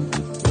من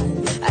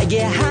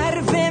اگه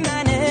حرف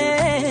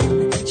منه،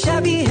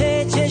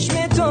 شبیه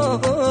چشم تو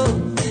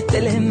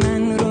دل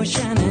من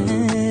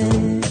روشنه.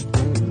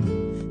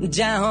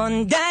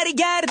 جهان در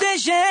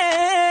گردشه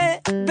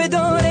به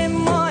دور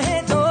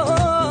ماه تو،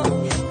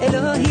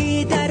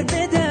 الهی در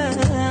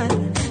بدر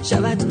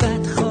شود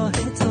بدخواه.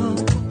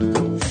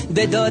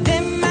 به داد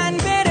من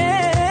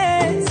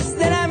برس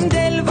دلم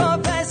دل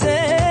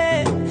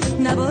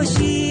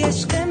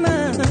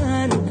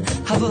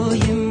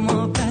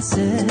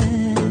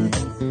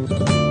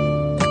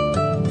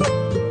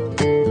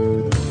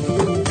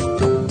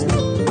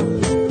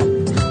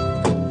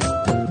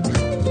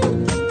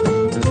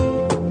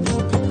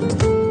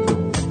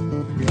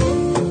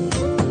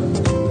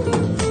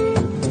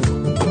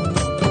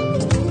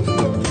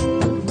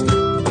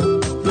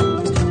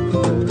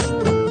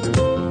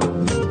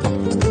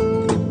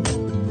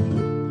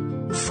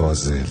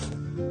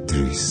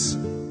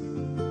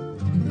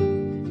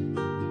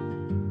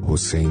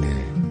حسین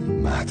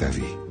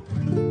مهدوی.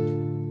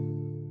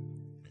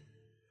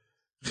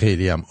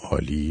 خیلی هم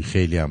عالی،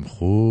 خیلی هم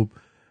خوب.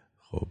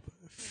 خب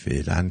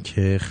فعلا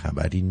که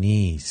خبری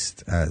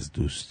نیست از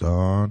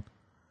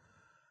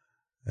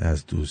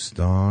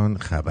دوستان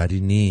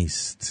خبری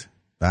نیست.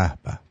 به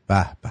به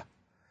به به.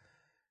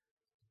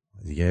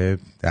 دیگه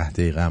 10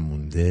 دقیقه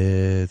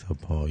مونده تا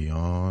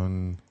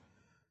پایان.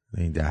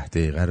 این 10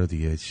 دقیقه رو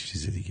دیگه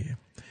چیز دیگه.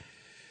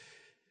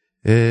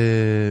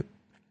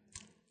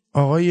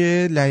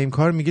 آقای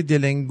لعیمکار میگه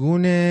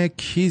دلنگون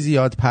کی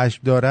زیاد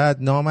پشم دارد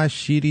نامش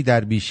شیری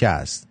در بیشه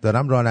است.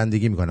 دارم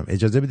رانندگی میکنم،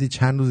 اجازه بدید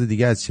چند روز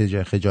دیگه از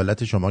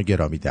خجالت شما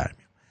گرامی در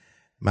میام.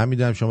 من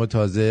میدونم شما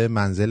تازه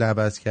منزل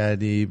عوض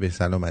کردی، به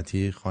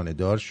سلامتی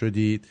خانه‌دار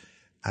شدید،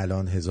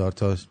 الان 1000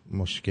 تا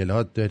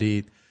مشکلات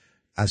دارید،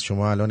 از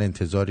شما الان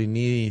انتظاری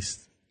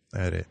نیست.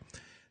 آره.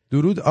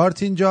 درود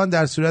آرتین جان،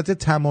 در صورت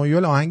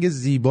تمایل آهنگ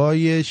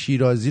زیبای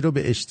شیرازی رو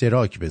به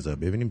اشتراک بذار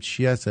ببینیم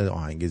چی هست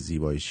آهنگ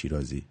زیبای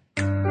شیرازی.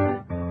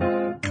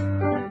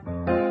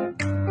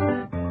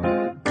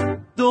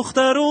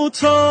 دخترو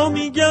تا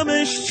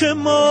میگمش چه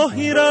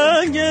ماهی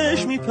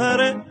رنگش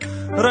میپره،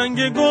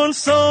 رنگ گل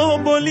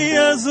سامبولی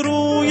از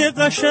روی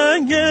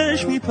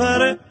قشنگش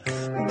میپره.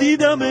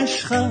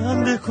 دیدمش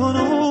خنده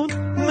کنون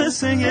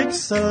مثل یک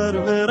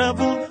سرو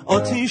روون،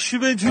 آتیش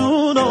به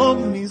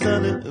جونم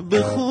میزنه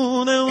به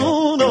خونه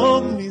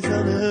اونم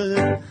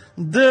میزنه.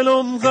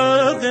 دلم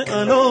غرق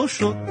علا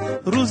شد،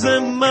 روز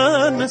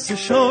من مثل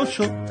شا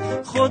شد،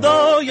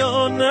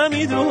 خدایا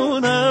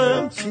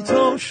نمیدونم چی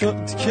تو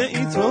شد که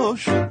ای تو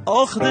شد.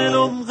 آخ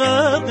دلم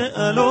غرق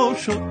علا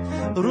شد،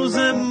 روز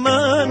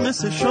من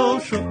مثل شا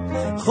شد،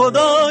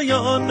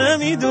 خدایا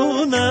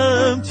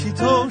نمیدونم چی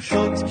تو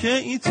شد که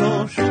ای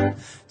تو شد،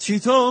 چی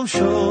تو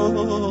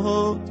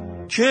شد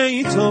که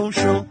ای تو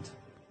شد.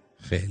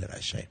 خیلی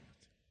قشنگ.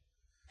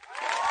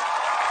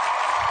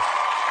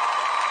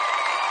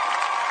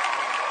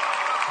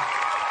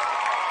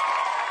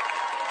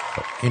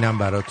 اینم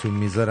براتون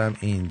میذارم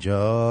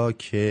اینجا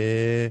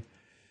که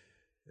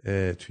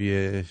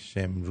توی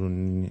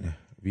شمرون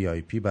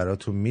VIP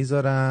براتون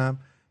میذارم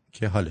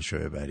که حالشو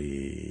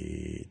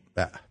ببرید.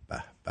 به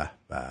به به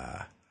به،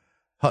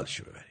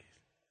 حالشو ببرید.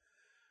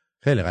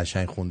 خیلی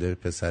قشنگ خونده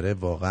پسره،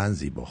 واقعا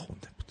زیبا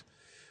خونده بود.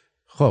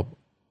 خب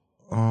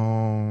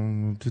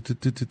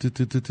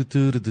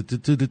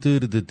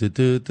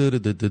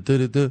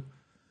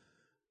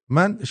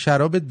من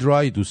شراب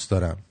درای دوست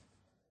دارم.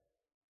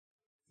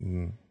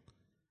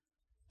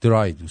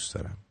 درای دوست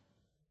دارم.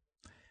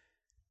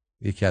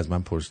 یکی از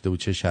من پرسیده بود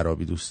چه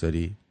شرابی دوست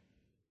داری؟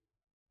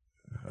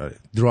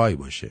 درای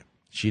باشه،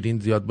 شیرین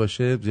زیاد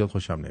باشه زیاد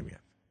خوشم نمیاد.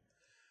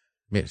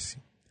 مرسی.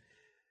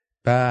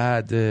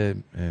 بعد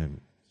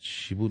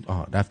چی بود؟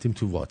 رفتیم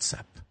تو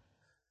واتساپ.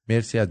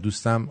 مرسی از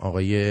دوستم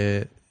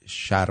آقای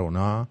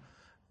شرونا.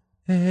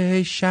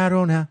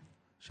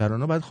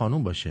 شرونا باید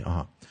خانوم باشه.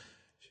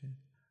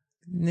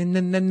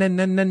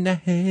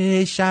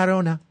 نه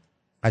شرونا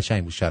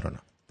قشنگ بود. شرونا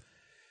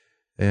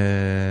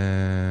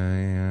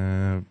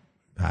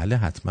بله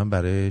حتما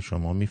برای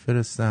شما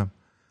میفرستم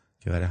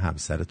که برای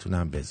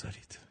همسرتونم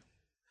بذارید.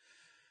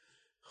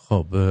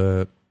 خب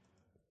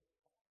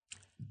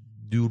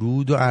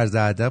درود و عرض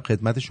ادب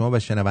خدمت شما و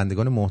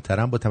شنوندگان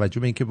محترم. با توجه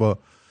به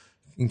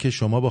اینکه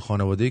شما با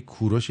خانواده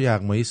کوروش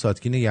یغمایی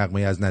ساتکین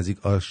یغمایی از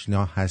نزدیک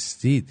آشنا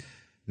هستید،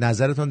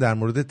 نظرتون در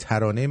مورد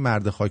ترانه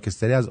مرد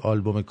خاکستری از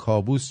آلبوم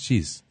کابوس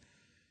چیست؟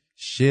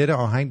 شعر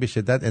آهنگ به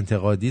شدت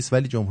انتقادی است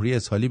ولی جمهوری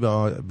اسحاقی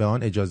به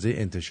آن اجازه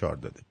انتشار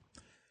داده.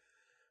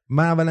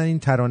 من اولا این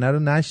ترانه رو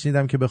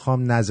نشنیدم که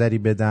بخوام نظری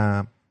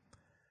بدم.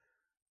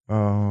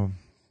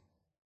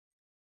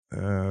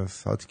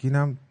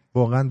 ساتکینم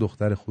واقعا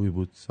دختر خوبی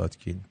بود.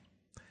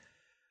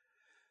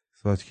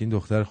 ساتکین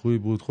دختر خوبی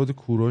بود. خود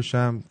کوروش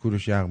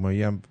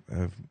یغمایی هم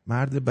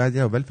مرد بدی،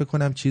 ولی فکر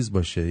کنم چیز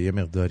باشه یه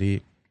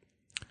مقداری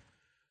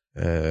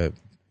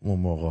اون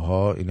موقع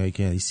ها اینایی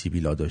که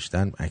سیبیلا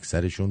داشتن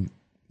اکثرشون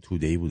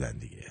توده‌ای بودن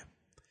دیگه.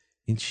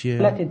 این چیه؟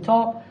 دولت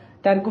تاپ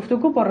در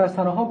گفتگو با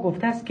رسانه‌ها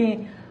گفته است که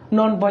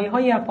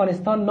نانوایی‌های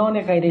افغانستان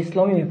نان غیر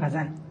اسلامی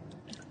می‌پزند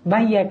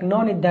و یک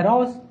نان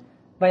دراز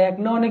و یک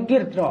نان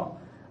گرد را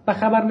به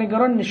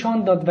خبرنگاران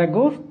نشان داد و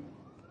گفت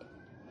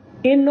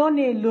این نان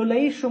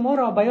لوله‌ای شما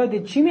را به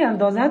یاد چی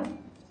می‌اندازد؟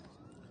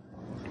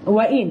 و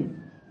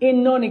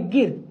این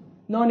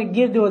نان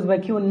گرد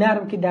ازبکی و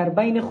نرم که در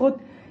بین خود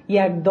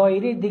یک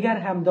دایره دیگر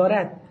هم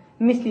دارد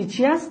مثل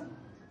چی است؟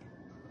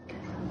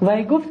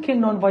 و گفت که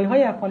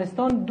نانوایی‌های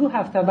افغانستان 2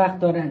 هفته وقت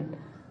دارند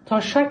تا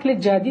شکل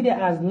جدید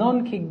از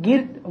نان که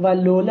گرد و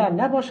لوله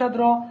نباشد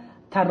را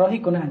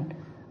طراحی کنند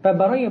و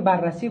برای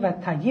بررسی و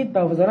تایید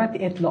به وزارت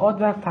اطلاعات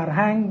و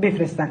فرهنگ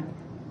بفرستند.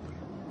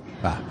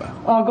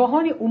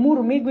 آگاهان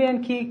امور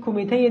میگویند که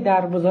کمیته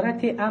در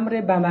وزارت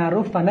امر به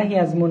معروف و نهی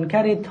از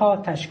منکر تا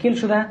تشکیل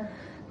شده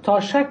تا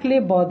شکل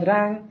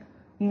بادرنگ،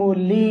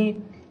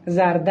 مولی،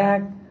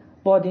 زردک،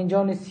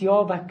 بادنجان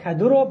سیاه و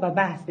کدو را به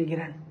بحث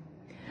بگیرند.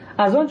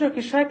 از آنجا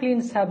که شکل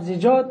این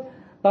سبزیجات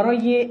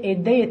برای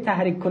عده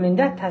تحریک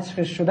کننده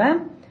تشخیص شدن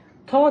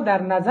تا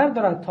در نظر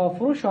دارد تا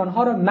فروش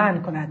آنها را منع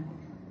کند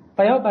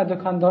و یا به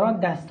دکانداران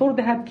دستور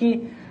دهد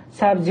که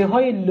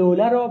سبزی‌های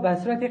لوله را به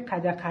صورت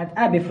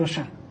قطعه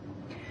بفروشند.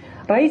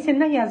 رئیس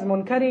نهی از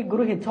منکر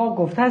گروه تا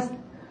گفته است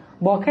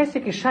با کسی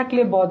که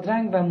شکل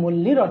بادرنگ و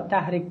ملی را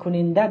تحریک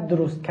کننده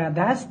درست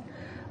کرده است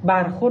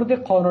برخورد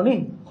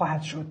قانونی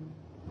خواهد شد.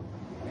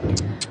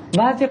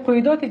 وضع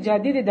قیودات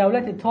جدید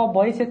دولت تا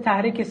باعث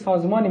تحریک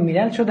سازمان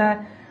ملل شده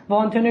و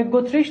آنتونیو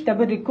گوتریش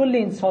دبیر کل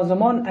این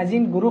سازمان از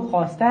این گروه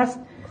خواسته است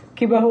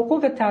که به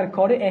حقوق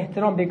ترکاری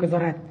احترام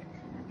بگذارد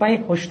و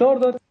این هشدار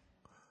داد.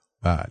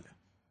 بله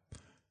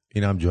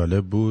این هم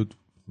جالب بود،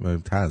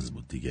 طنز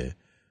بود دیگه،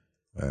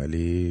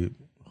 ولی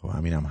خب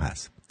همین هم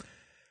هست.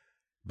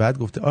 بعد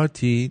گفته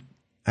آرتین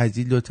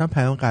عزیز لطفا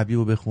پیام قبلی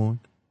رو بخون.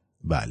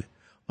 بله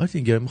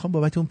آرتین گرم، میخوام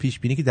بابت اون پیش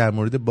بینی که در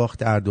مورد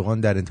باخت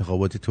اردوغان در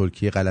انتخابات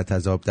ترکیه غلط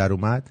از آب در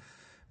اومد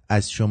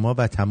از شما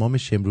و تمام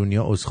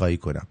شمرونی‌ها عذرخواهی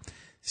کنم.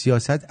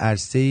 سیاست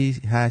عرصه‌ای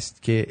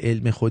هست که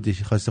علم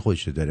خاص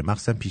خودش رو داره،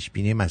 مخصوصا پیش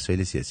بینی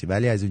مسائل سیاسی،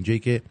 ولی از اونجایی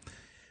که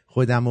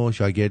خودم و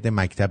شاگرد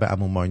مکتب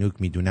عمو ماینوک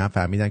میدونم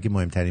فهمیدم که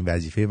مهمترین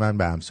وظیفه من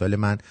به امثال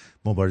من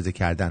مبارزه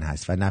کردن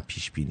هست و نه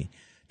پیش بینی،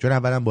 چون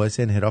اولا باعث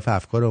انحراف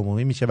افکار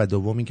عمومی میشه و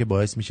دوم این که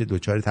باعث میشه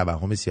دچار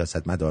توهم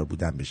سیاستمدار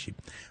بودن بشیم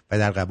و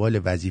در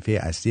قبال وظیفه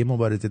اصلی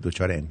مبارزه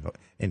دچار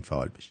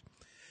انفعال بشیم.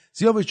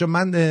 سیاوش جان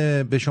من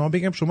به شما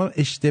بگم شما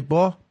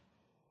اشتباه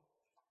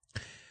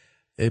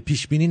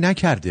پیش بینی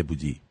نکرده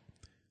بودی،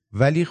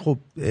 ولی خب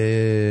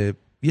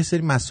یه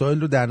سری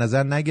مسائل رو در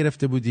نظر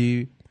نگرفته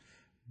بودی،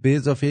 به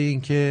اضافه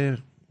این که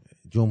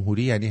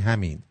جمهوری یعنی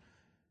همین،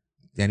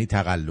 یعنی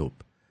تقلب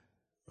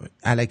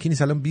الکی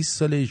نیست. الان 20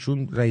 ساله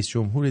ایشون رئیس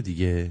جمهور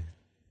دیگه.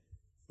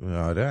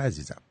 آره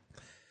عزیزم.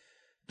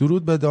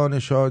 درود به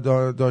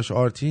داش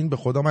آرتین، به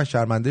خدا من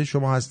شرمنده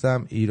شما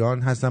هستم،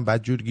 ایران هستم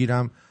بدجور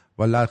گیرم،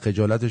 والله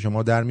خجالت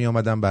شما در می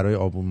آمدم برای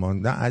آبون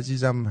ماندن.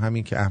 عزیزم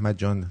همین که احمد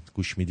جان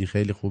گوش میدی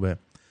خیلی خوبه،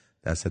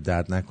 دست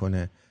درد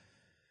نکنه.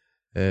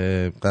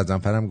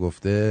 قزنفرم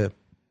گفته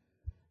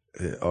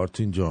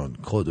آرتین جان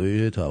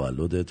کادوی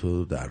تولد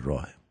تو در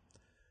راهه.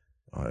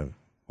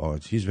 با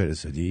چیز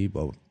فرستادی،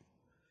 با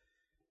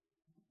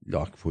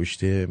لاک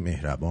پشت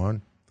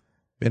مهربان.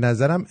 به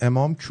نظرم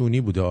امام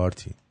چونی بوده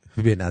آرتین.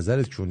 به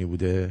نظرت چونی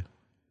بوده؟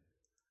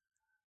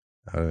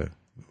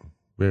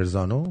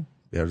 برزانو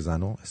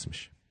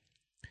اسمش.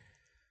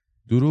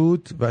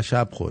 درود و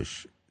شب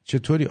خوش.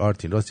 چطوری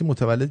آرتین؟ راستی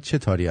متولد چه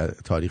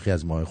تاریخی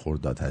از ماه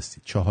خرداد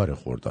هستی؟ 4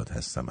 خرداد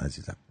هستم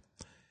عزیزم.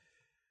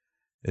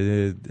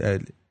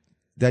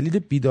 دلیل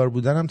بیدار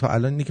بودنم تا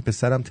الان اینه که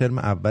پسرم ترم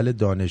اول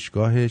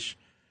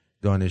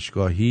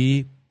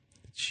دانشگاهی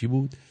چی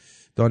بود؟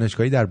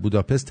 دانشگاهی در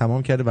بوداپست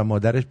تمام کرده و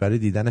مادرش برای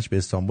دیدنش به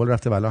استانبول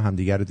رفته و الان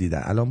همدیگر رو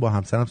دیدن. الان با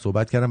همسرم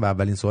صحبت کردم و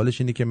اولین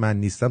سوالش اینه که من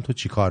نیستم تو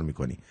چی کار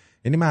میکنی؟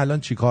 یعنی من الان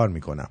چی کار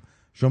میکنم؟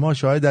 شما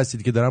شاهد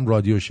هستید که دارم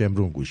رادیو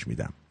شمرون گوش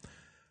میدم.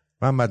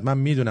 من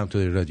میدونم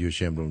تو رادیو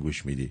شمرون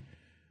گوش میدی.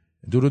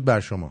 درود بر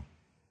شما.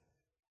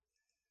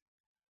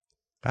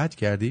 قطع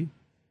کردی؟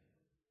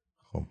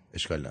 خب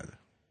اشکال نداره.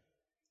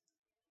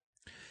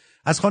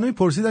 از خانمی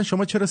پرسیدن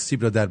شما چرا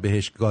سیب را در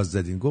بهشت گاز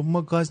زدین؟ گفت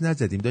ما گاز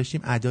نزدیم،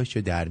 داشتیم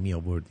اداشو در می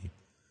آوردیم.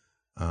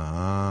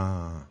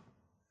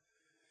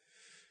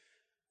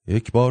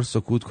 یک بار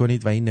سکوت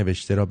کنید و این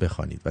نوشته را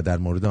بخوانید و در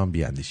مورد آن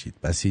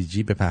بیاندیشید.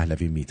 بسیجی به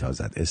پهلوی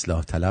میتازد،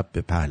 اصلاح طلب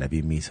به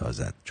پهلوی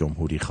میسازد،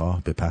 جمهوری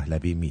خواه به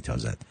پهلوی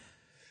میتازد،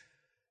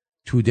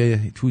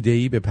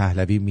 توده‌ای به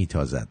پهلوی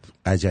میتازد،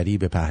 قجری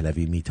به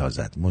پهلوی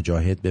میتازد،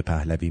 مجاهد به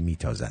پهلوی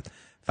میتازد،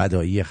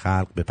 فدایی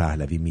خلق به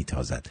پهلوی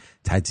میتازد،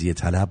 تجزیه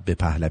طلب به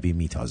پهلوی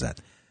میتازد،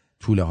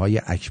 توله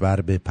های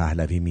اکبر به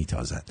پهلوی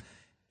میتازد.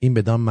 این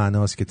بدان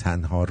معناست که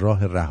تنها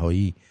راه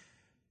رهایی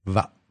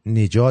و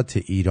نجات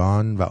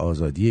ایران و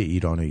آزادی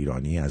ایران و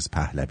ایرانی از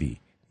پهلوی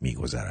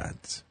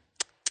میگذرد.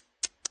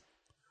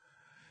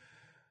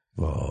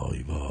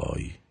 وای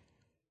وای.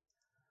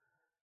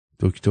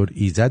 دکتر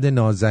ایزد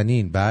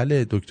نازنین،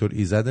 بله دکتر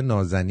ایزد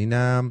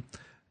نازنینم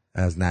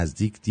از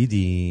نزدیک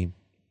دیدیم.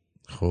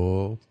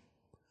 خب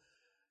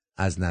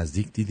از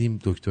نزدیک دیدیم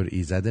دکتر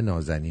ایزد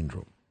نازنین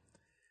رو.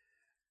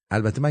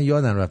 البته من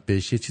یادم رفت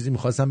بهش یه چیزی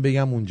میخواستم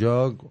بگم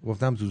اونجا،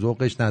 گفتم تو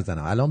ذوقش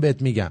نزنم. الان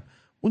بهت میگم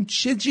اون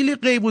چه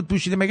جلیقه‌ای بود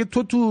پوشیده؟ مگه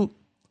تو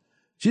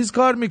چیز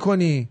کار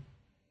میکنی؟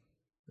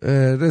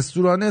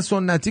 رستوران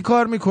سنتی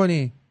کار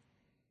میکنی؟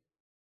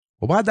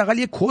 و باید حداقل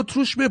یه کت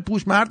روش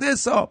بپوش مرد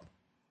حساب.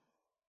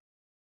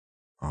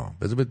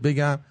 بذار بهت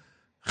بگم،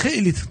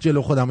 خیلی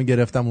جلو خودمو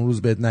گرفتم اون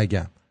روز بهت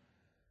نگم.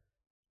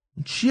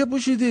 چیه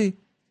پوشیدی؟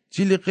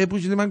 جلیقه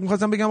پوشیدی؟ من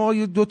میخواستم بگم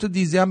آقا 2 تا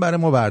دیزی هم برای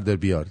ما بردار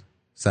بیار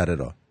سر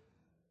راه.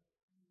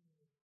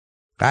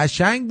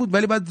 قشنگ بود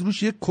ولی بعد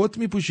روش یه کت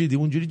میپوشیدی.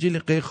 اونجوری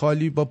جلیقه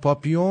خالی با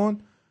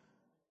پاپیون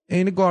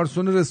عین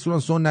گارسون رستوران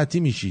سنتی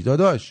میشی.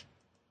 داداش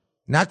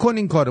نکن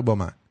این کارو با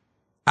من،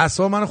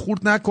 اعصاب منو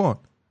خورد نکن.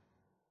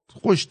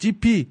 خوش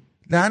تیپی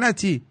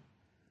لعنتی.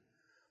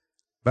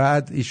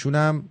 بعد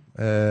ایشونم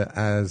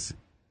از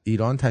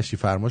ایران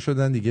تشریف فرما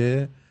شدن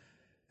دیگه،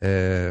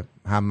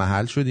 هم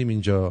محل شدیم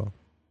اینجا،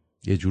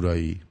 یه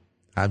جورایی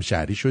هم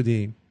شهری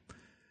شدیم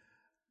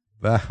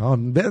و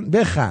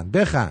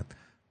بخند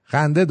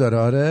خنده داره.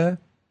 آره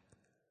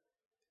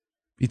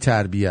بی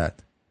تربیت.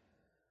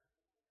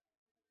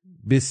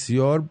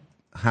 بسیار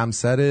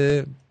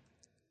همسر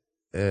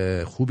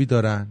خوبی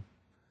دارن.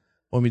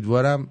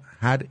 امیدوارم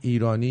هر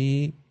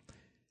ایرانی،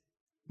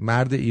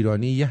 مرد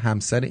ایرانی یه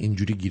همسر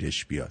اینجوری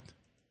گیرش بیاد،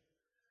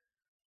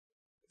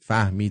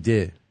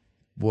 فهمیده،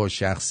 با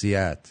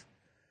شخصیت،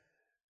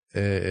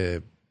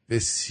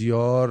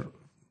 بسیار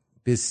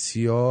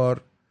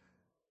بسیار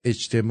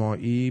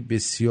اجتماعی،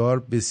 بسیار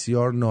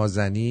بسیار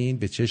نازنین،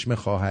 به چشم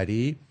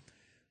خواهری.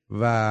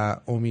 و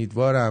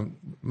امیدوارم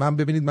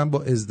ببینید من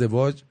با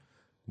ازدواج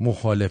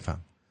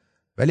مخالفم،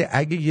 ولی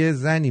اگه یه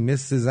زنی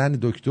مثل زن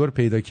دکتر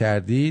پیدا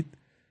کردید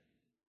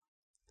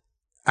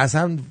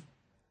اصلا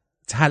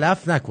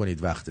تلف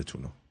نکنید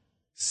وقتتونو،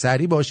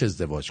 سریع باش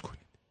ازدواج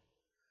کنید.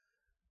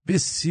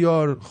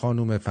 بسیار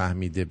خانوم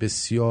فهمیده،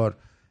 بسیار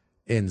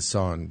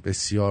انسان،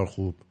 بسیار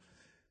خوب،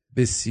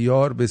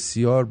 بسیار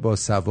بسیار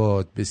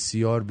باسواد،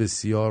 بسیار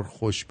بسیار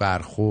خوش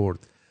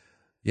برخورد.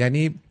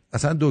 یعنی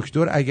اصلا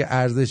دکتر اگه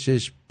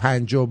ارزشش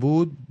 50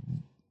 بود،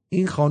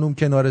 این خانوم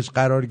کنارش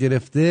قرار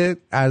گرفته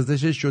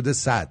ارزشش شده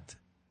 100.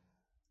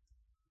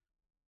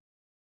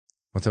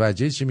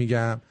 متوجه چی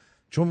میگم؟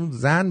 چون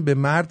زن به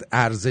مرد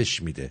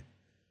ارزش میده،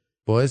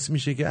 باعث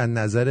میشه که از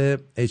نظر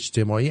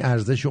اجتماعی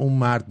ارزش اون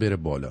مرد بره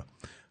بالا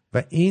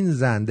و این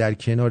زن در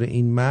کنار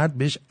این مرد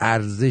بهش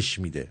ارزش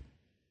میده.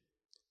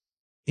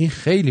 این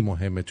خیلی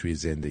مهمه توی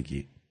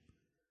زندگی،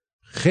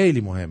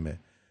 خیلی مهمه.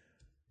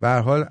 به هر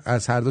حال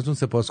از هر دوتون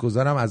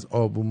سپاسگزارم از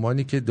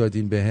آبومانی که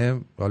دادین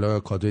بهم، حالا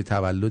کادوی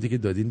تولدی که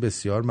دادین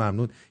بسیار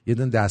ممنون. یه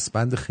دونه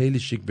دستبند خیلی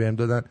شیک بهم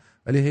دادن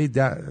ولی هی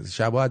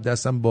شبا از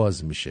دستم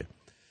باز میشه.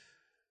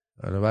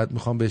 بعد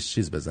میخوام بهش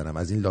چیز بزنم،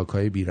 از این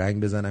لاک‌های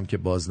بیرنگ بزنم که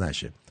باز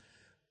نشه.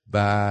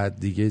 بعد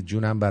دیگه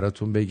جونم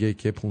براتون بگه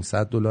که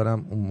 $500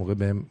 اون موقع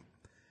بهم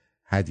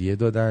هدیه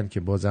دادن که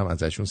بازم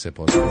ازشون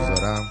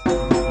سپاسگزارم.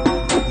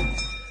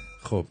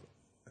 خب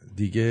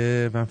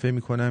دیگه من فکر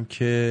میکنم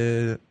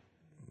که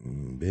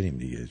بریم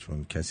دیگه،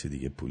 چون کسی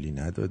دیگه پولی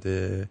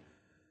نداده.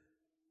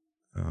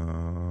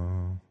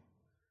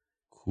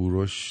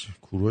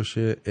 کوروش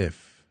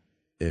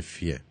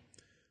افیه.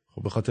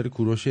 خب به خاطر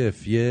کوروش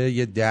افیه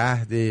یه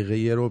 10 دقیقه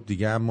یه ربع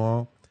دیگه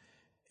اما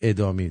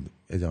ادامه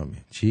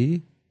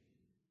چی؟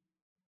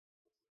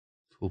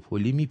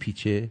 توپولی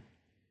میپیچه؟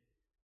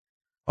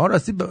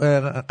 راستی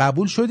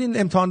قبول شدین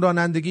امتحان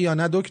رانندگی یا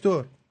نه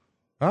دکتر؟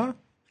 ها؟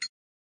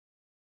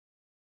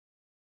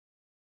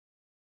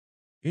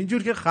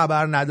 اینجور که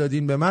خبر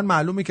ندادین به من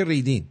معلومه که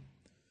ریدین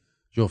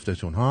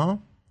جفتتون. ها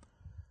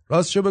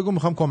راستشو بگو،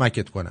 میخوام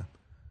کمکت کنم.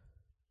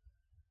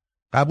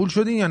 قبول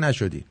شدین یا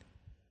نشدین؟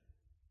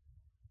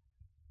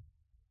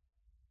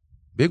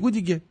 بگو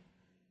دیگه،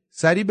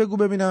 سریع بگو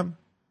ببینم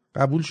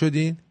قبول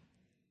شدین.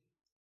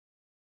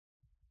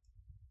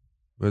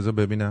 بذار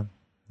ببینم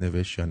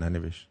نوشت یا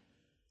ننوشت.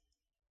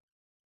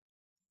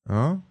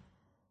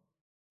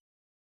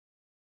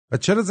 و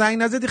چرا زنگ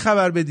نزدی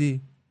خبر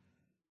بدی؟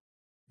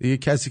 یه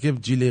کسی که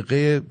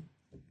جلیقه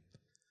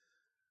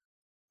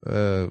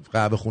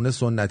قهوه خونه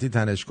سنتی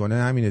تنش کنه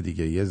همینه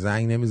دیگه، یه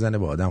زنگ نمیزنه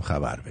به آدم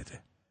خبر بده.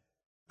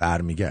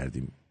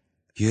 برمیگردیم.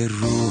 یه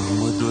روح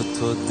و 2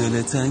 تا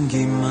دل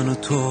تنگی من و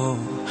تو،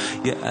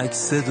 یه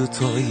عکس 2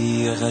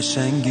 تایی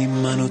قشنگی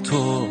من و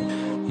تو،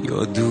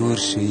 یا دور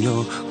شه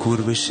یا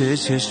کور بشه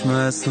چشم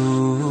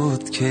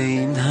اسود که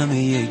این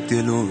همه یک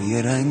دل و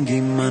یه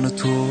رنگی من و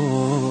تو.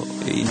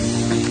 ای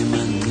نیمه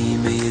من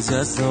نیمه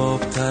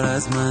جذاب تر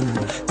از من،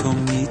 تو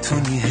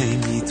میتونی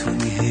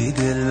هی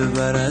دل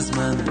بر از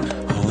من.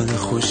 حال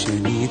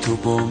خوشنی تو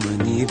با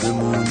منی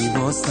بمونی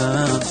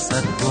واسم،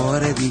 100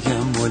 بار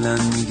دیگم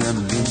بلند میگم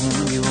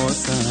بمونی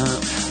واسم.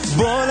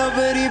 بالا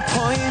بری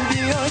پایین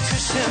بیا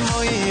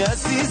چشمایی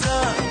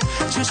عزیزم،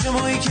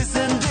 چشمایی که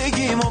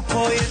زندگیمو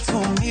پای تو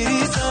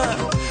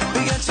میریزم.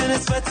 بگن چه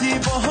نسبتی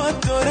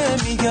باهات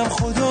داره، میگم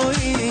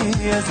خدایی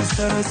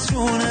عزیزتر از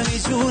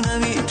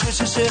جونمی تو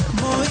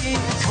چشمایی.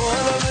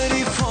 بالا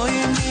بری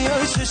پایین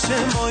بیا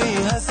چشمایی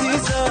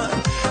عزیزم،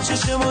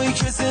 چشمایی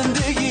که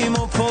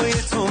زندگیمو پای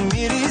تو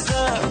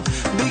میریزم.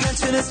 بگن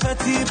چه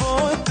نسبتی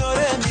باهات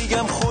داره،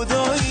 میگم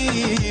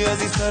خدایی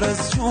عزیزتر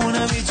از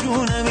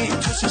جونمی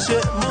تو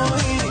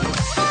چشمایی.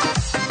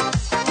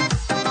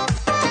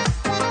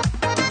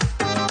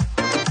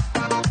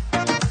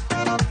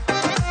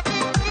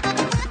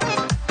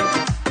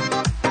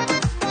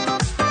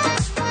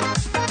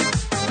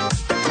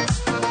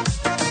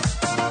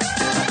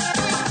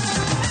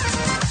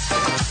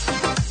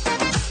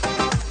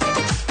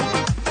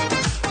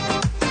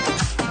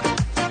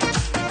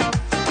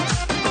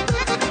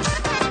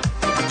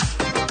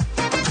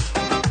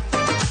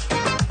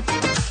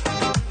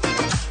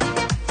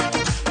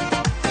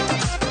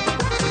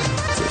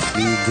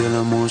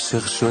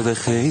 عاشق شده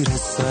خیر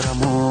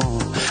سرمو،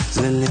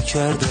 زله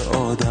کرده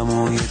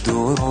آدمای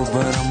دور و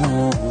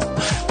برمو.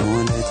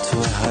 مال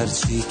تو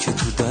هرچی که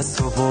تو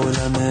دست و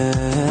بالمه،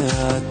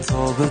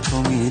 حتی به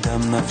تو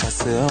میدم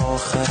نفس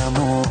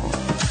آخرمو.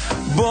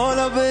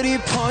 بالا بری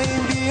پایین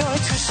بیای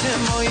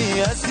چشمایی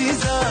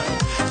عزیزم،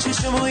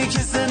 چشمایی که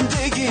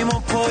زندگیمو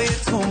پای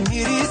تو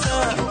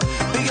میریزم،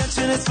 بگم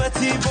چه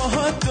نسبتی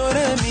باهات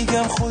داره،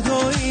 میگم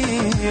خدایی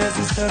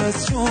عزیزتر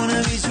از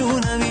جونمی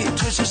جونمی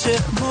تو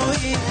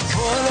چشمایی.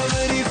 بالا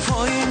بری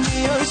پایین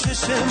بیای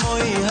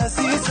چشمایی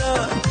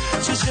عزیزم،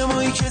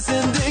 چشمایی که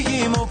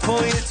زندگیمو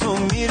پای تو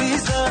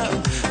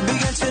میریزم،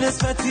 بگم چه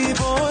نسبتی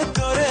باهات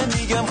داره،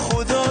 میگم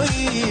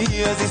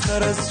خدایی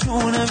عزیزتر از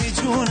جونمی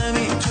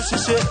جونمی تو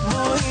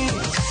چشمایی.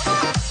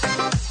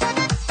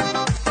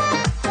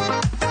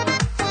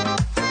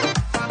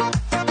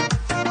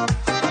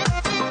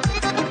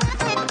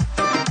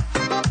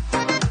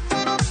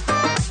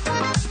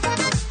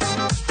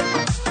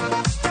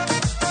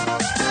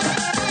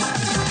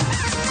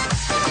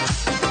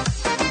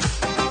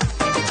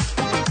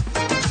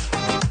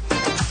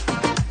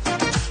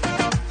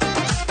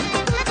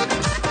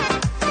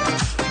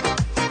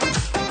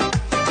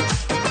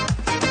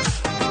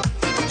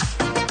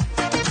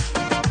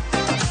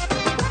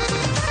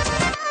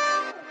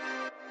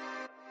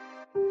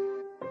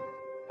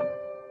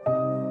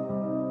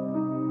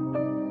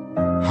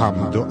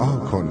 هم دعا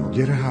کن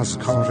گره از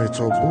کار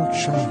تو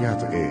بگشاید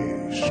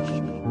عشق،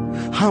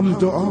 هم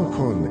دعا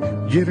کن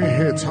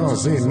گره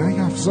تازه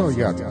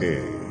نیفزاید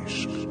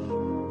عشق.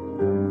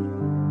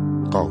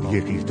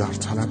 قایقی در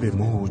طلب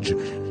موج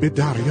به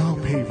دریا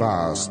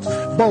پیوست،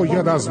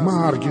 باید از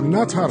مرگ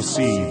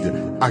نترسید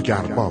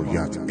اگر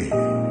باید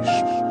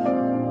عشق.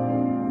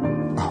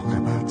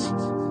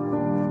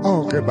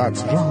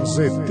 عاقبت راز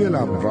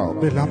دلم را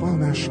به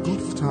لبانش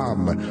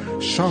گفتم،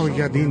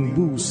 شاید این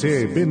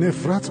بوسه به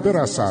نفرت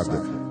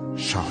برسد،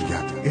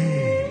 شاید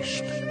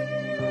عشق.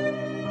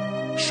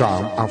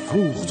 شمع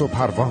افروخت و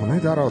پروانه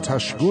در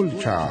آتش گل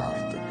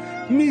کرد،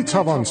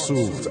 میتوان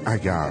سوخت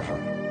اگر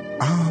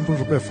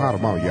امر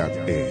بفرماید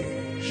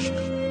عشق.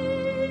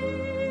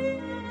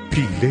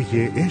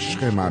 پیله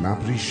عشق من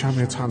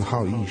ابریشم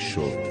تنهایی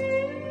شد،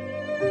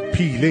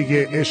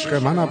 پیله عشق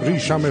من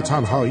ابریشم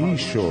تنهایی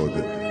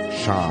شد،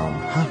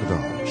 شمع حق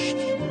داشت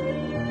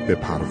به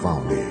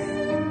پروانه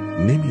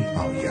نمی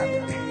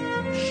آید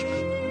عشق.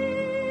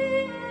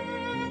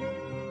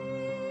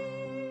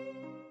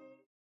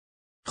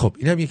 خب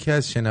اینم یکی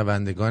از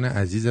شنوندگان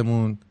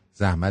عزیزمون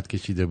زحمت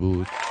کشیده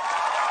بود.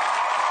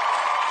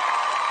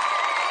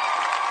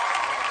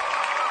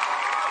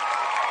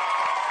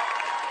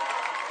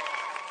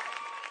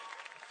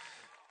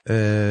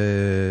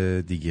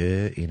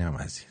 دیگه اینم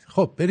از این.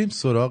 خب بریم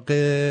سراغ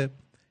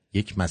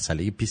یک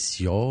مسئله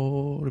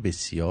بسیار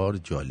بسیار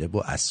جالب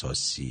و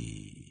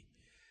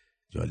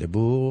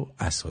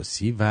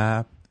اساسی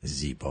و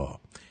زیبا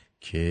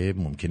که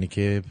ممکنه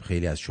که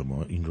خیلی از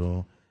شما این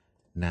رو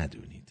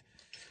ندونید.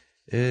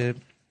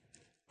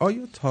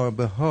 آیا تا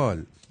به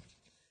حال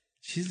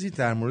چیزی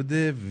در مورد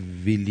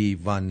ویلی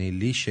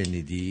وانیلی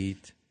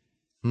شنیدید؟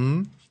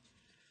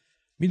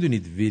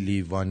 میدونید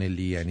ویلی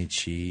وانیلی یعنی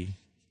چی؟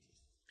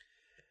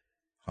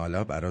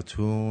 حالا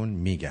براتون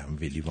میگم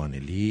ویلی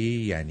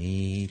وانیلی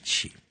یعنی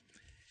چی.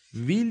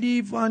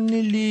 ویلی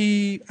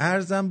وانیلی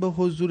عرضم به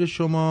حضور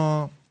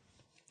شما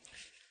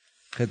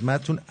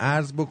خدمتون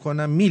عرض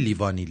بکنم میلی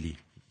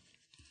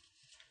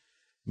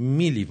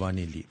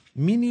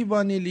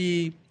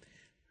وانیلی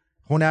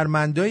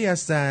هنرمندایی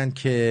هستن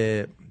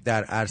که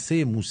در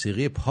عرصه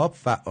موسیقی پاپ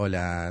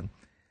فعالن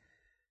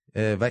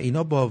و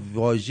اینا با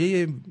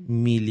واژه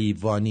میلی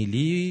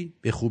وانیلی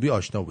به خوبی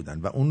آشنا بودن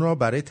و اون را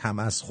برای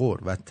تمسخر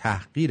و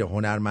تحقیر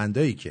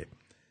هنرمندایی که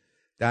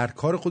در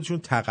کار خودشون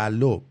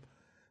تقلب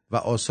و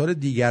آثار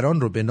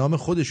دیگران رو به نام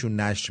خودشون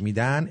نشر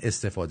میدن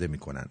استفاده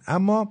میکنن.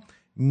 اما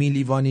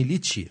میلی وانیلی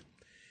چیه؟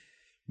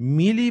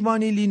 میلی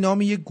وانیلی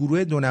نام یک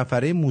گروه 2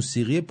 نفره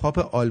موسیقی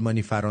پاپ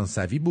آلمانی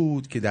فرانسوی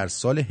بود که در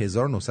سال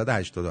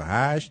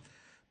 1988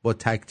 با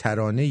تک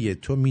ترانه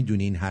تو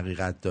میدونی این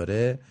حقیقت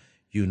داره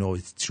You know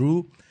it's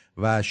true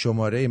و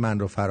شماره من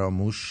رو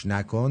فراموش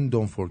نکن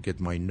Don't forget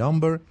my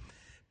number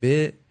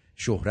به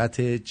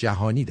شهرت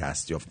جهانی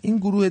دست یافت. این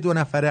گروه 2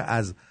 نفره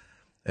از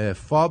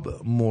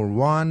فاب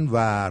موروان و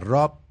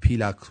راب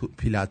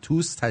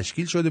پیلاتوس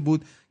تشکیل شده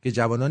بود که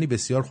جوانانی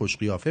بسیار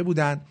خوشقیافه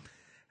بودند.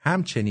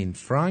 همچنین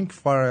فرانک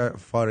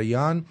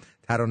فاریان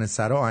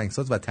ترانه‌سرا،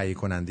 آهنگساز و تهیه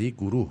کننده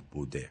گروه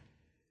بوده.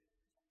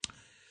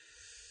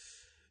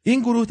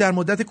 این گروه در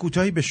مدت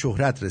کوتاهی به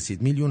شهرت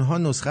رسید. میلیون‌ها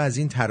نسخه از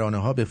این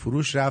ترانه‌ها به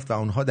فروش رفت و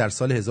آنها در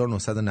سال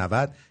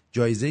 1990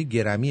 جایزه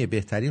گرمی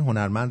بهترین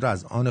هنرمند را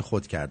از آن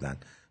خود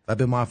کردند و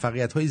به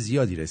موفقیت‌های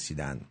زیادی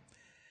رسیدند.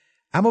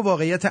 اما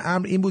واقعیت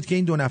امر این بود که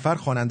این 2 نفر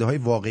خواننده‌های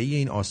واقعی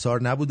این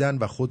آثار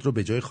نبودند و خود را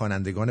به جای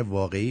خوانندگان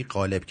واقعی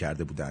غالب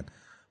کرده بودند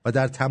و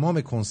در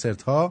تمام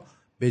کنسرت‌ها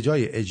به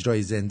جای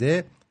اجرای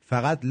زنده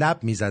فقط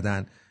لب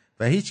می‌زدند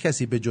و هیچ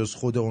کسی به جز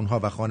خود اونها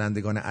و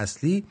خوانندگان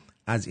اصلی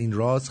از این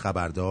راز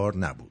خبردار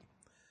نبود.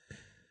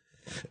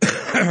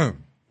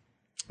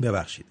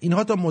 ببخشید.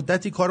 اینها تا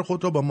مدتی کار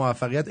خود را با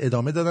موفقیت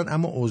ادامه دادند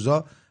اما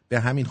اوضاع به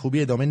همین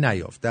خوبی ادامه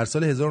نیافت. در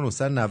سال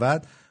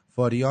 1990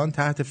 فاریان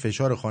تحت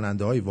فشار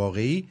خواننده‌های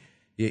واقعی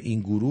این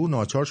گروه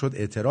ناچار شد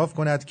اعتراف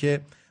کند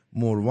که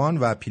مروان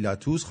و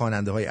پیلاتوس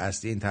خواننده‌های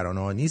اصلی این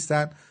ترانه‌ها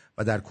نیستند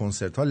و در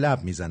کنسرت‌ها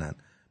لب میزنن.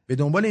 به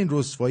دنبال این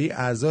رسوایی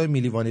اعضای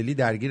میلی وانیلی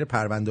درگیر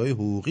پرونده‌های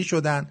حقوقی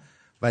شدن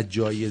و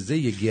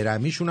جایزه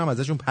گرمیشون هم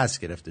ازشون پس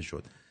گرفته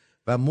شد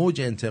و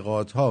موج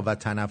انتقادها و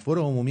تنفر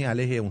عمومی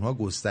علیه اونها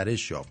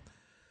گسترش یافت.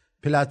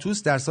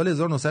 پیلاتوس در سال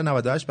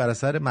 1998 بر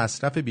اثر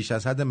مصرف بیش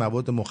از حد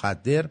مواد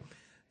مخدر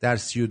در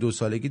 32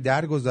 سالگی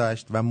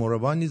درگذشت و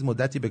مروان نیز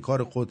مدتی به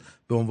کار خود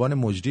به عنوان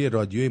مجری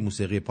رادیوی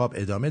موسیقی پاپ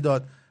ادامه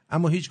داد،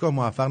 اما هیچگاه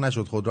موفق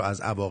نشد خود را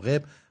از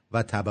عواقب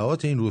و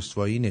تبعات این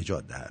رسوایی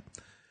نجات دهد.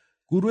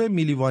 گروه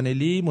میلی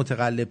وانیلی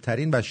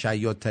متقلب‌ترین و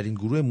شیادترین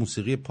گروه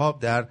موسیقی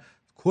پاپ در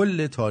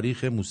کل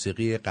تاریخ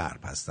موسیقی غرب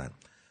هستند.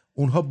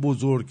 اونها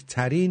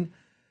بزرگترین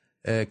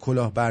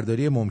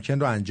کلاهبرداری ممکن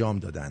را انجام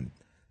دادند.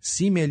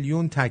 30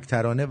 میلیون تک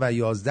ترانه و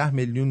 11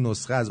 میلیون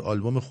نسخه از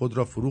آلبوم خود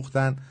را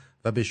فروختند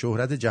و به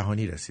شهرت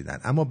جهانی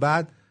رسیدند، اما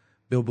بعد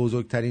به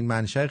بزرگترین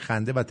منشأ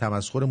خنده و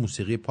تمسخر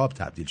موسیقی پاپ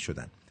تبدیل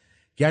شدند.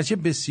 گرچه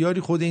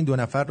بسیاری خود این دو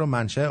نفر را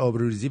منشأ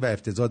آبروریزی و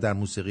افتضاح در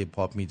موسیقی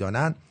پاپ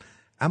می‌دانند،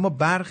 اما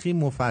برخی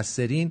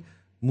مفسرین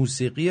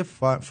موسیقی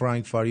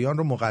فرانک فاریان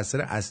را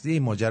مقصر اصلی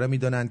این ماجرا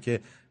می‌دانند که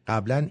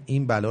قبلا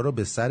این بلا را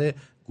به سر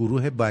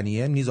گروه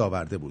بانیم نیز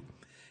آورده بود.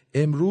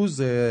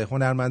 امروز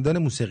هنرمندان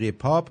موسیقی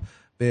پاپ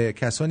به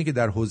کسانی که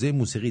در حوزه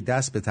موسیقی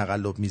دست به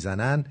تقلب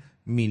میزنند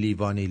میلی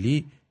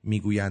وانیلی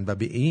میگویند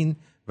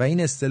و این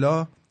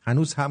اصطلاح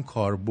هنوز هم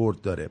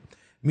کاربرد داره.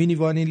 میلی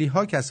وانیلی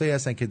ها کسایی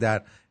هستند که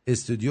در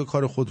استودیو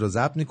کار خود را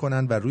ضبط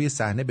میکنند و روی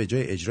صحنه به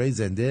جای اجرای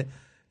زنده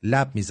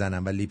لب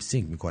میزنند و لیپ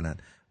سینک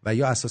میکنند و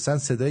یا اساساً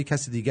صدای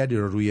کسی دیگری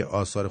را روی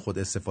آثار خود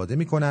استفاده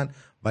میکنند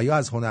و یا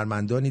از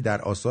هنرمندانی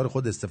در آثار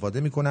خود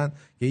استفاده میکنند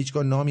که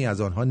هیچگاه نامی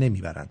از آنها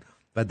نمیبرند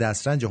و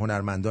دسترنج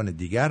هنرمندان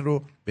دیگر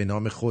رو به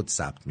نام خود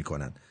ثبت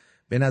میکنند.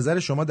 به نظر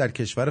شما در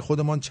کشور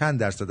خودمان چند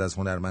درصد از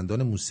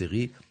هنرمندان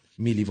موسیقی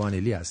میلی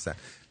وانیلی هستند؟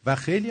 و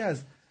خیلی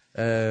از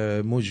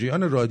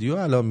مجریان رادیو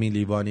الان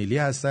میلی وانیلی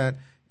هستند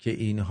که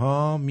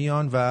اینها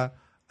میان و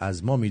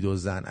از ما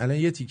میدزدن. الان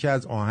یه تیکه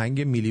از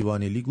آهنگ میلی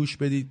وانیلی گوش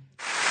بدید.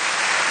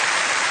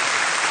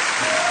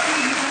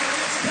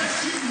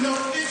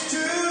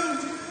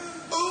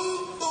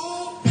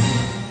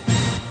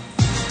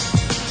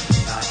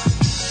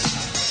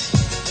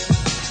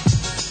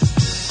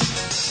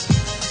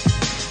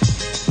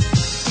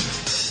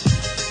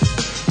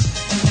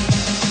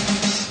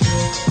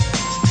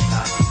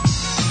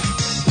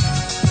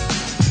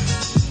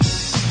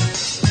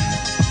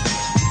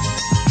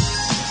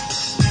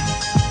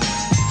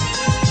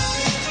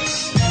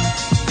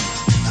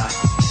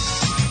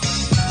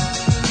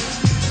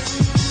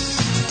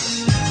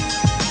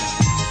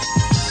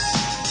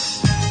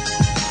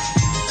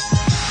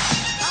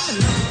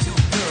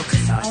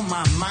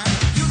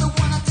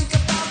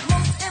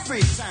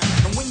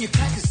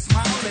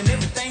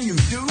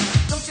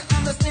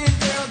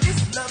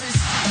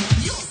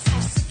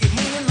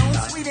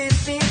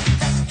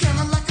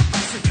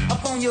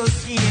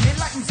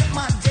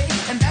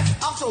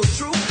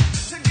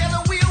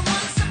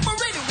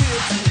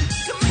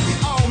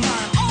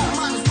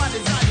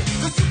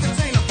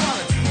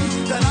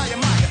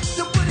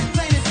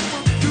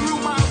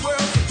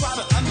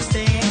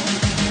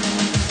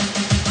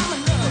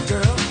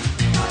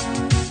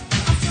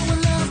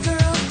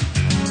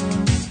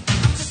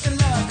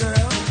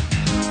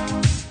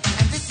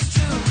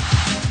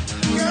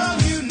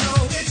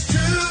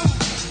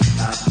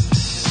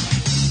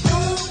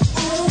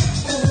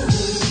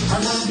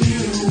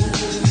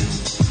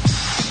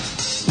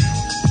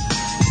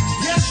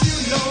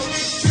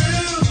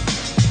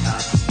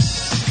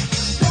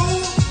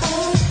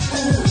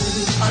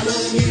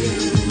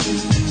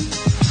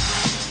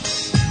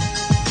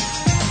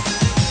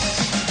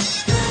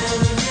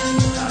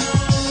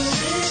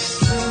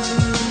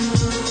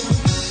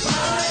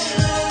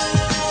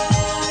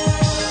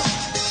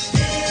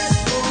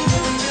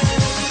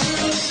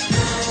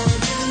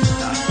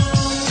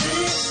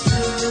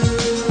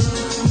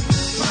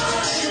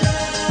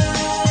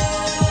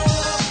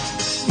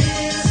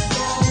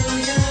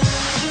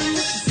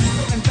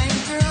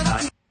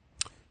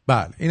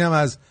 بله، اینم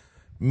از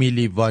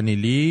میلی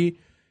وانیلی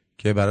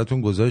که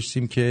براتون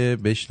گذاشتیم که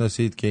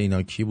بشناسید که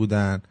اینا کی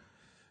بودن.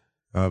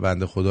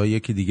 بنده خدا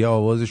یکی دیگه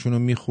آوازشون رو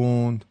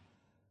میخوند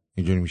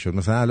اینجوری میشد.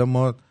 مثلا الان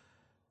ما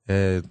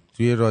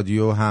توی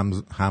رادیو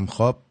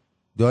همخواب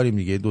داریم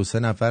دیگه، 2-3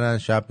 نفرن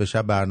شب به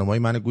شب برنامه‌های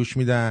من گوش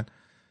میدن،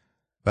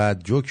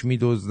 بعد جوک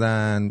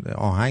میدزدن،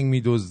 آهنگ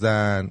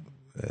میدزدن،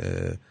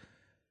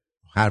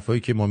 حرفایی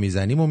که ما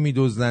میزنیم و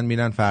میدزدن،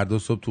 میرن فردا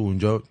صبح تو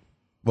اونجا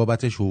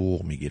بابتش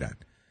حقوق میگیرن.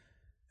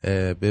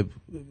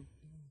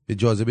 به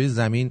جاذبه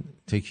زمین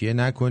تکیه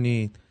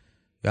نکنید،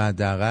 یا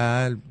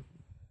حداقل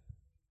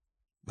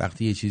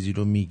وقتی یه چیزی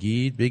رو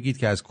میگید بگید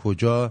که از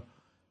کجا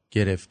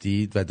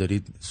گرفتید و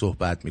دارید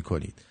صحبت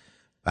میکنید.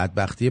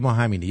 بدبختی ما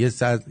همینه، یه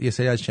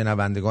سری از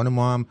شنوندگان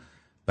ما هم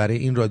برای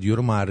این رادیو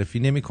رو معرفی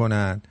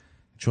نمیکنن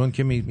چون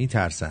که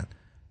میترسن،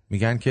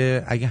 میگن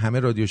که اگه همه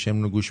رادیو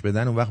شمرون رو گوش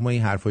بدن اون وقت ما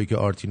این حرفایی که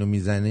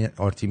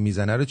آرتین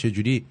میزنه رو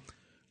چجوری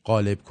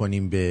قالب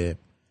کنیم به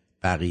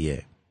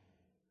بقیه.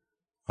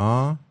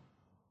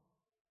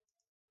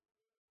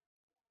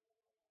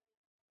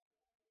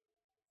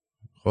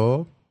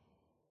 خب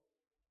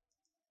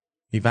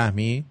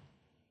میفهمی؟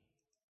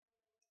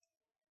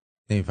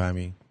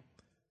 نمیفهمی؟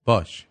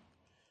 باش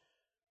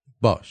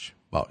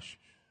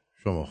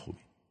شما خوبی.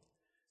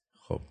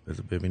 خب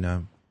بذار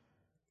ببینم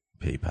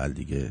پیپل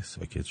دیگه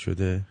ساکت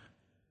شده.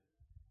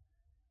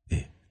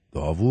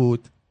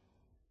 داوود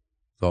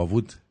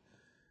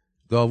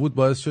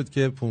باعث شد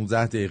که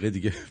 15 دقیقه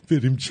دیگه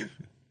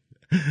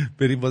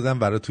بریم بازم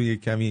براتون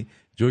یک کمی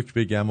جوک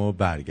بگم و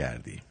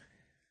برگردیم.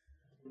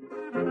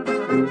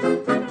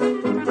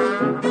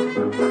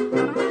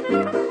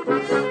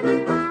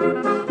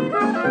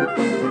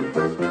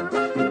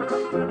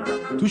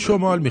 تو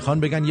شمال میخوان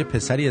بگن یه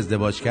پسری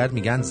ازدواج کرد،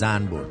 میگن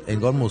زن برد،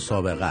 انگار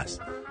مسابقه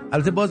است.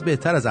 البته باز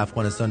بهتر از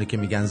افغانستانه که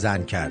میگن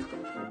زن کرد.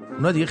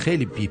 اونا دیگه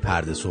خیلی بی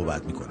پرده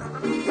صحبت میکنن.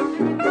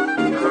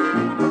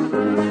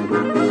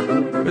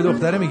 به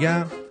دختره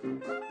میگم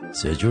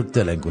چه جور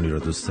دلنگونی رو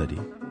دوست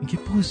داری؟ میگه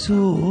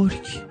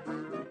بزرگ.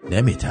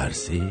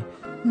 نمیترسی؟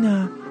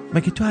 نه.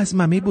 مگه تو از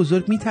ممه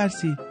بزرگ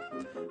میترسی؟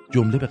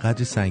 جمله به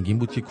قدر سنگین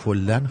بود که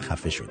کلن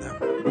خفه شدم.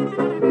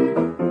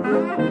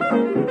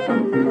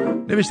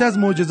 نوشته از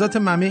معجزات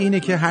ممه اینه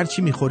که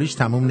هرچی میخوریش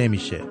تموم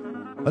نمیشه.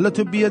 حالا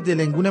تو بیا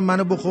دلنگون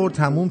منو بخور،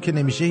 تموم که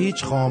نمیشه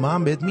هیچ خامه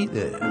هم بهت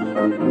میده.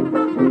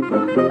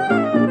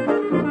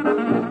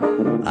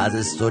 از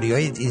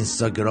استوریای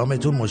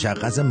اینستاگرامتون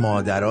مشخص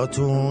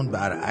مادراتون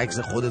برعکس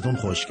خودتون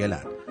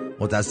خوشگلن.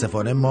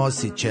 متاسفانه ما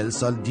 30-40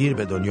 سال دیر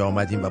به دنیا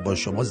آمدیم و با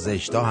شما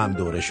زشتا هم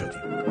دوره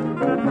شدیم.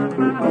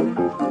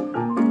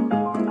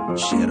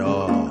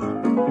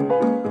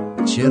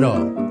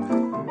 چرا؟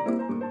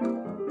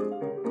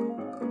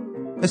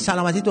 به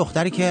سلامتی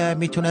دختری که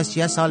میتونست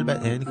یه سال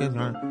این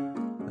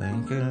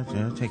که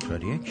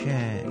تکراریه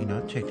که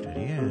اینا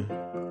تکراریه.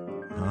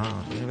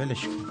 اینو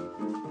ولش کن.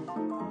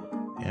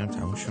 اینم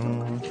تموم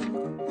شد.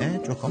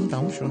 جوکام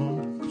تموم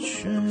شد.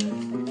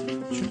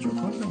 چه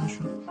جوکام تموم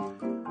شد؟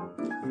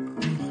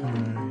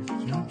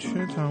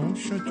 چه تموم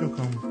شد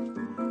جوکام؟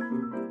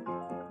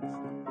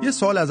 یه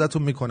سوال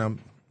ازتون میکنم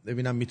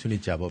ببینم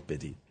میتونید جواب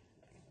بدید.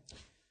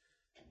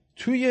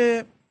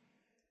 توی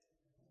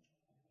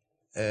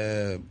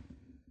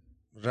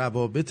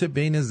روابط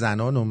بین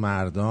زنان و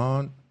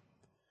مردان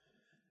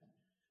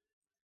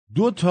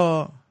 2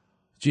 تا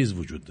چیز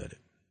وجود داره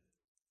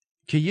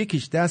که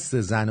یکیش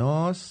دست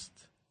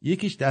زناست،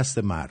 یکیش دست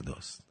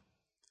مرداست.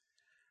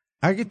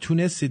 اگه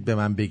تونستید به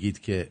من بگید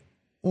که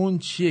اون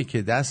چیه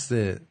که دست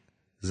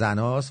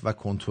زناست و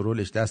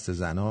کنترلش دست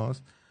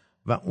زناست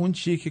و اون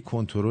چیه که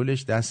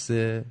کنترلش دست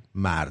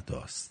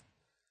مرداست.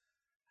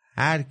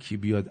 هر کی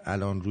بیاد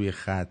الان روی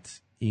خط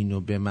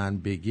اینو به من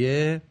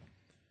بگه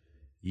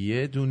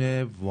یه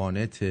دونه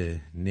وانت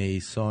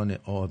نیسان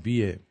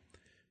آبی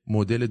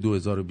مدل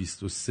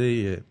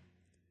 2023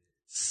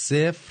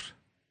 صفر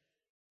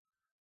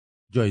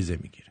جایزه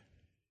میگیره.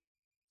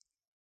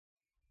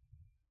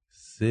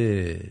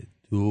 3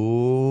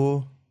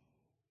 2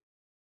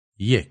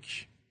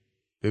 1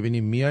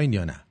 ببینیم میاین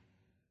یا نه.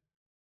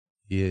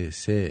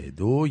 3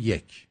 2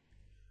 1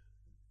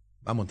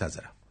 من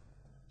منتظرم.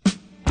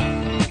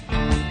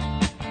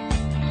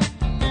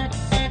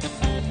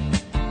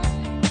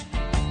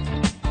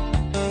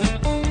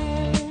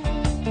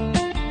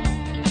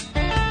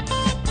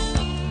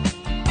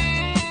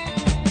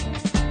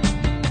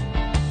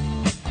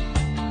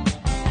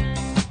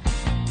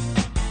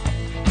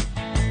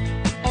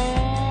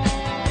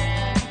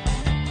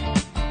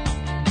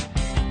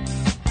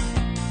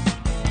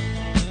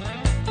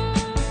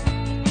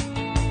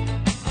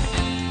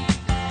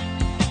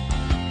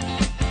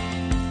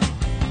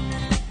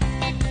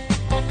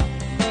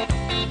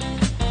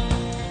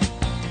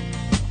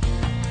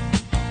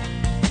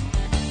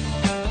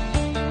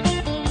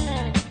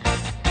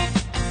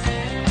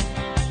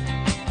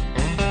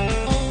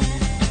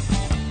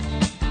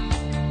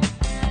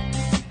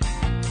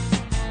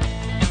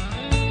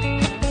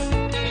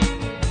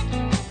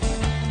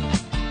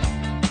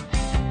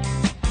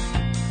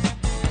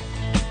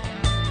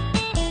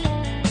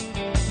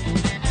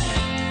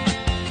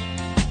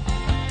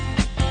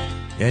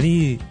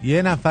 یعنی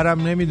یه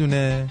نفرم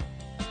نمیدونه.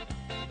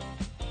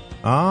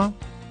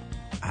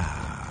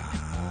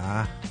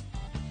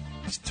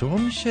 تو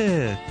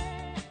میشه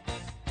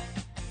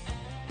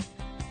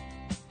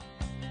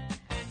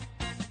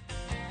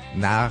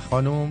نه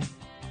خانوم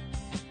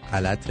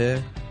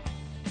غلطه.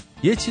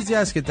 یه چیزی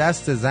هست که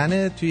دست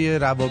زنه توی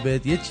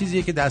روابط، یه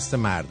چیزیه که دست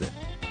مرده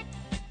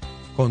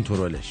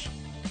کنترلش.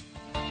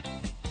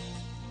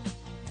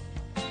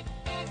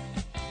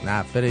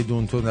 نه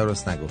فریدون تو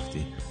درست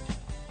نگفتی.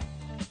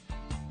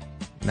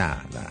 نه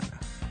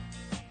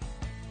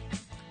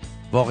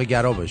واقع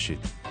گرا باشید.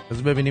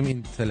 بذار ببینیم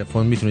این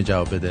تلفن میتونه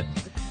جواب بده.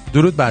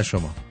 درود بر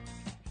شما.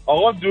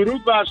 آقا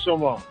درود بر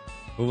شما.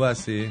 خوب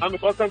هستی؟ من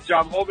میخواستم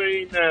جواب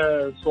این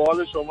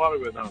سوال شما رو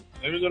بدم.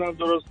 نمیدونم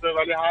درسته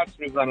ولی حدس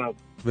میزنم.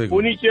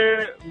 اونی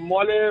که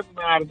مال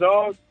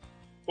مرداست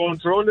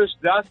کنترلش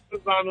دست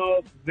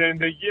زناست،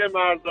 زندگی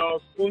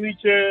مرداست. اونی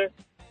که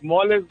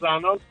مال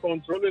زناست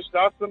کنترلش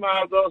دست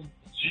مرداست،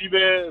 جیب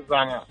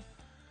زناست.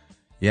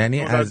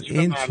 یعنی از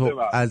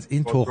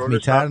این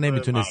تخمی‌تر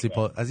نمیتونستی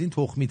از این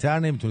تخمی‌تر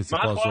نمیتونستی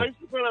من پاسخ. خواهش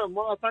میکنم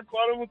ما اصلا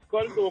کارمون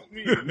کار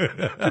تخمی.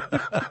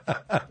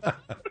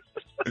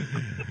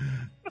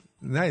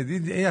 نه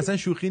این اصلا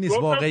شوخی نیست،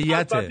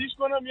 واقعیته. گفتم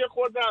کنم یه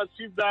خورده از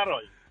چیز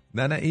درآی.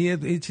 نه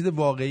این چیز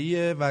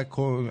واقعیه و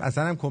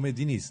اصلا هم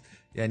کمدی نیست،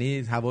 یعنی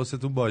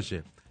حواستون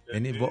باشه.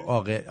 یعنی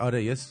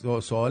آره یه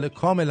سوال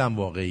کاملا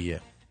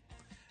واقعیه.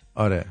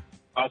 آره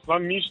اصلا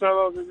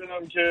میشنوم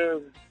ببینم که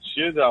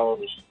چیه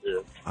جوابش.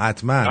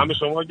 حتما. همه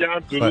شما گرم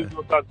درود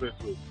مصد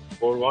بسود.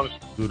 قربانش.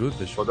 درود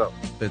به خدا.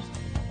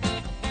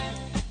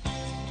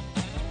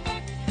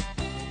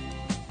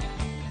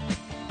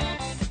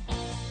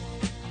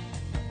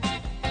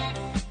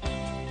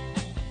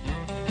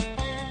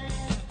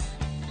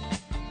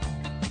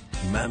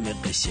 مام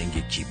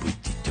قشنگ کی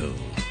بودی تو؟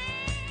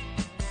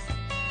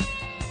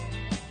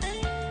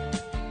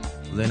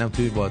 زینم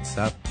توی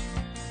واتساپ.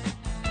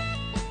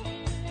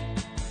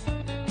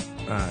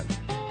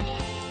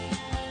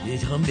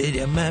 میخوام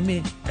برم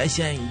مام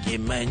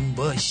قشنگ من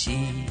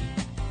باشی،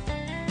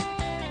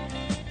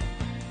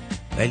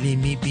 ولی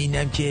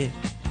میبینم که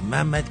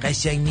محمد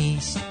قشنگ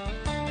نیست.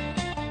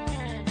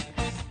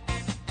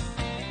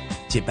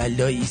 چه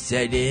بلایی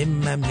سر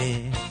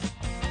ممه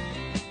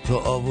تو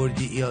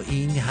آوردی یا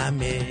این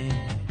همه؟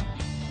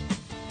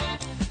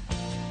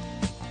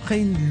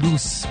 خیلی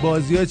لوس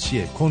بازی ها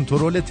چیه؟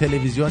 کنترل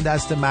تلویزیون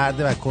دست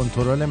مرده و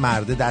کنترل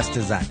مرده دست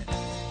زنه.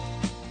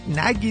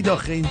 نگید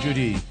آخه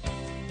اینجوری.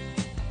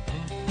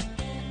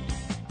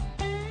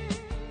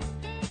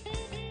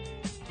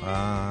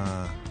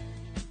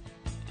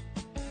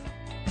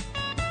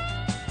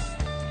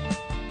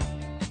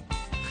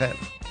 خیر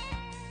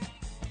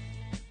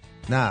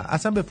نه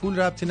اصلا به پول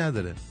ربطی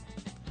نداره.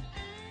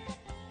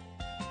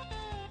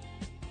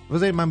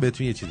 بذارید من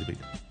بهتون یه چیزی بگم.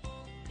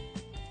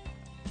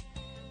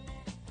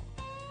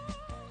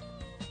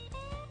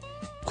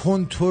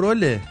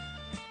 کنترل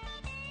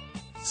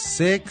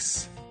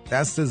سکس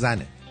دست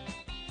زنه.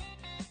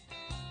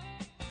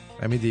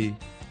 فهمیدی؟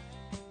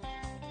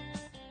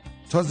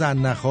 تا زن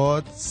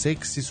نخواد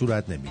سکسی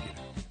صورت نمیگیره،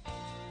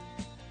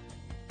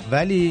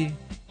 ولی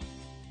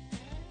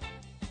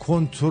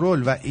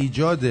کنترل و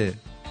ایجاد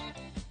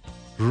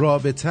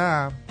رابطه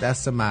هم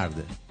دست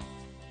مرده.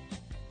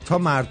 تا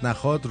مرد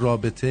نخواد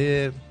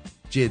رابطه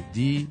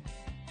جدی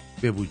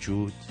به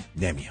وجود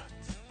نمیاد.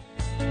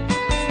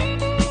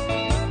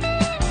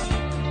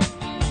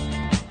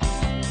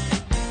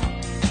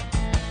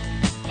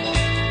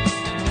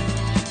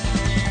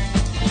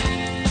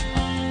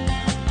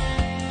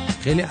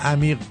 خیلی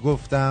عمیق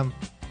گفتم،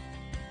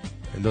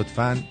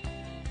 لطفاً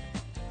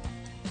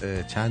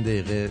چند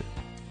دقیقه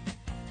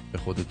به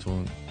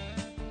خودتون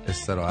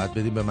استراحت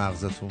بدین، به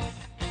مغزتون.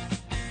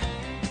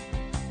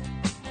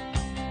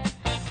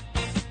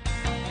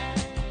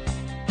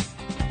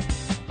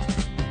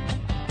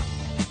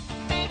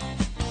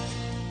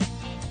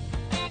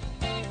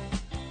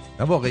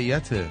 نه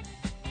واقعیته،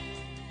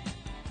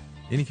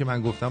 اینی که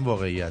من گفتم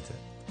واقعیته.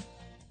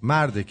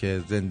 مرده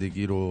که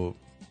زندگی رو،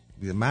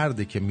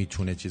 مرده که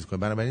میتونه چیز کنه،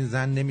 بنابراین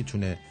زن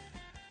نمیتونه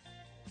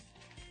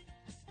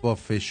با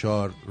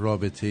فشار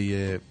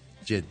رابطه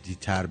جدی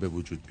تر به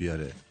وجود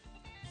بیاره.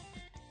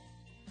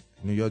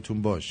 اینو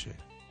یادتون باشه،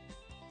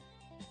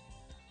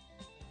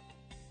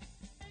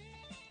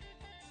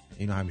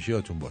 اینو همیشه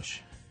یادتون باشه.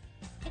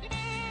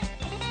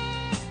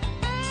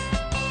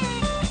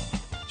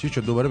 چی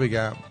شد دوباره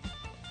بگم؟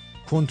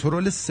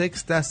 کنترل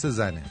سکس دست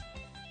زنه.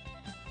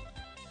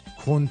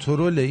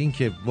 کنترل این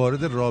که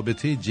وارد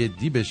رابطه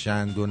جدی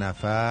بشن دو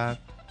نفر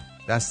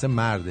دست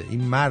مرده.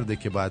 این مرده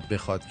که باید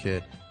بخواد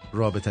که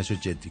رابطهشو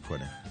جدی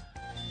کنه.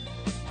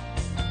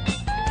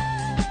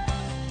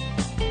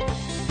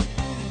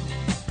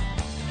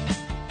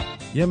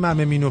 یه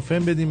ممه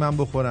مینوفن بدیم من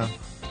بخورم.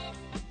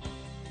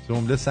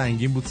 جمله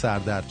سنگین بود،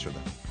 سردرد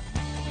شدم.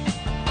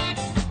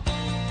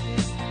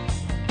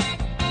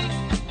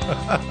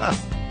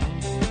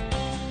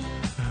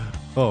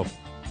 خب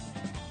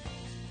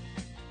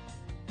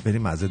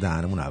بریم مزه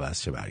دهنمون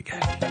عوض شه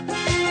برگردیم.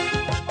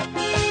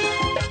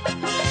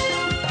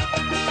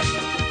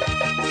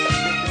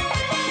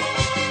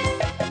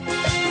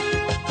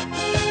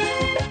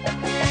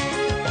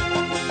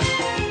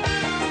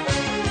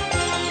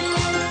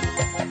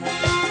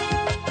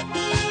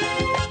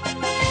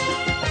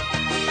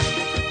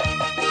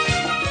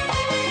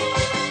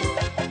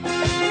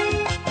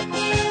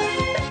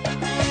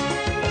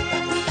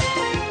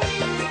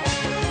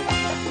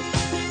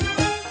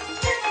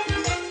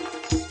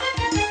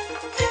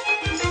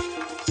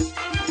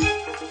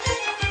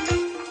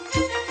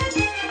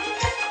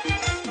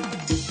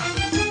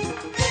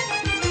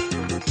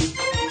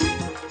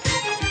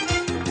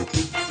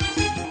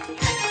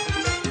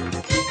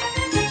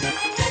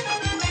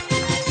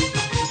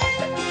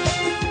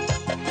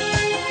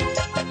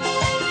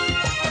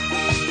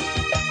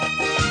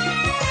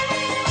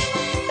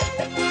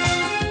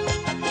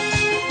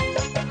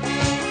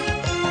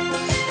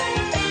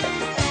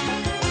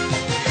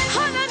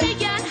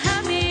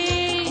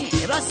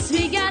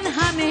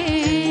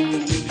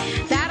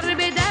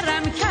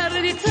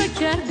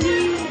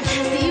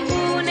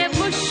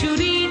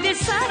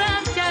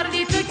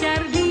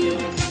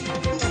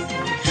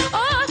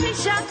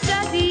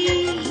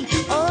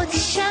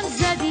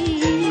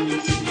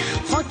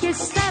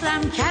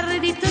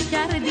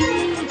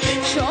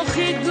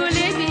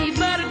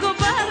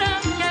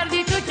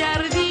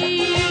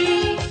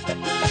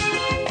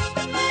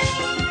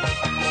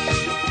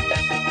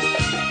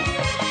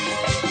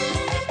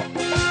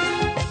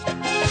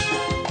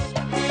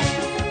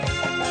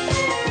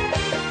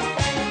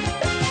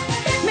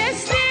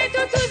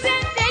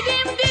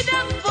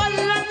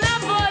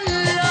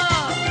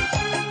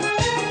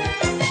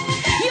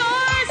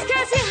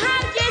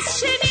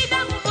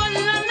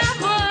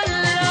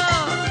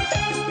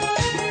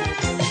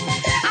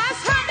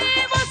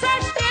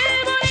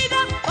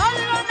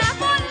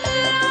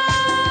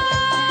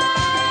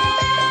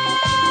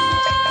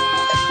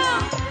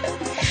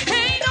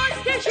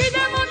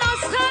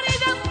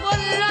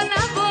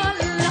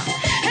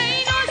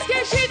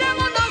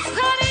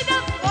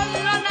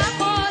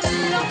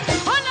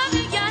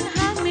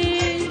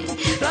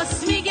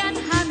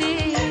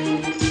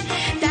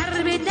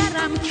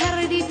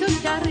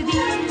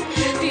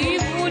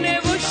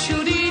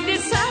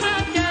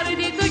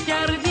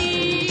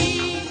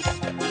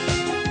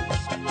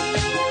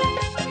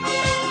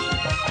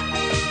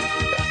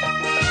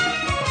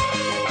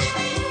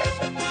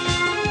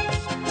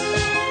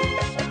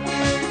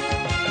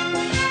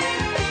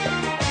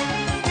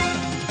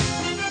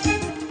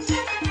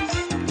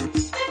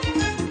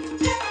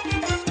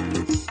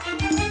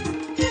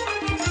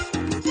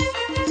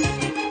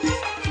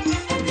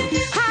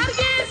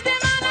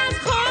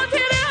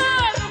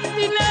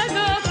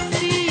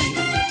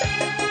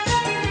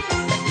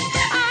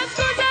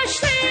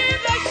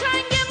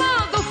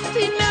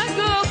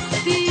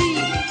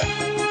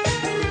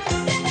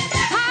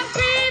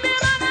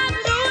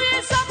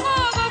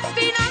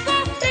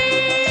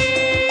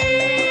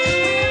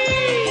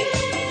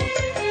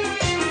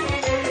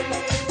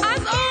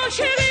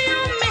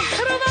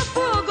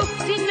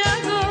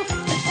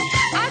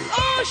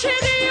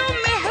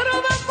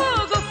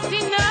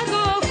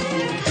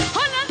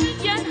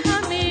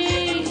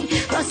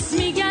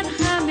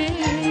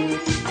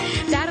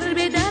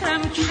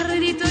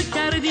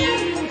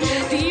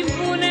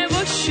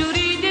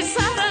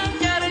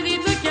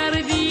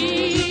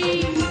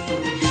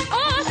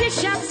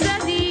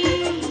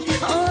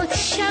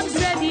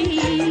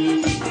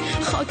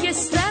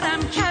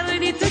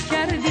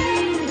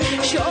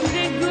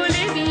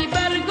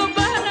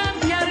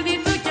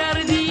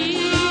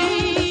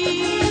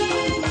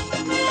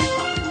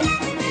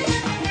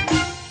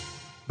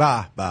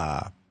 به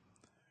به.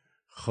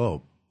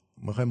 خب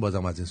میخوایم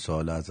بازم از این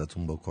سوال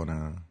ازتون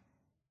بکنم.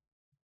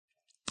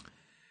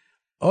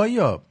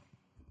 آیا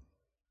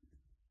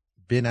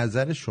به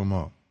نظر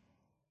شما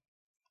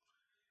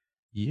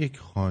یک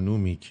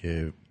خانومی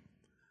که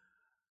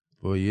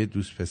با یه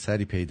دوست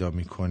پسری پیدا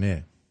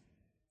میکنه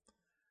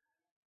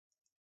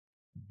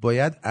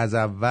باید از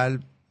اول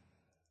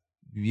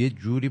یه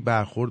جوری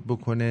برخورد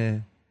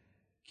بکنه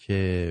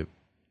که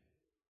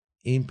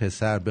این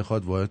پسر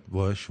بخواد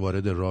باش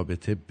وارد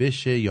رابطه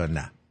بشه یا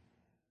نه؟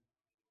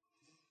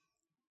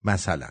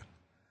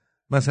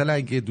 مثلا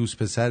اگه دوست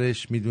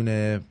پسرش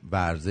میدونه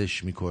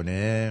ورزش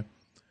میکنه،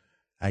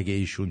 اگه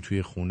ایشون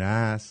توی خونه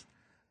است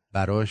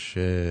براش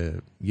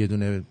یه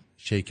دونه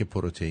شیک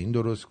پروتئین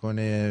درست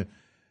کنه،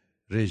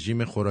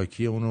 رژیم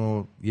خوراکی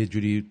اونو یه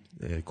جوری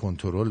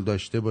کنترل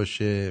داشته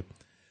باشه،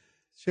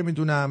 چه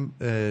میدونم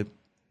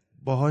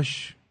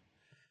باهاش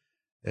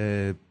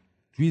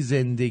توی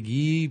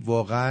زندگی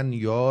واقعا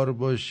یار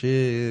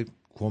باشه،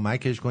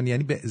 کمکش کنه،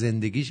 یعنی به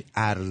زندگیش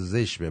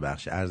ارزش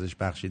ببخشه. ارزش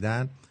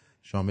بخشیدن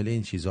شامل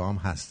این چیزها هم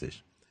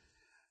هستش.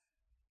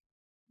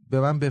 به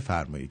من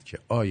بفرمایید که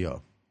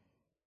آیا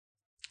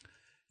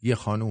یه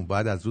خانوم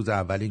باید از روز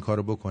اول این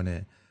کارو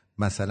بکنه؟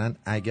 مثلا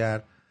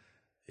اگر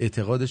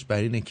اعتقادش بر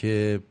اینه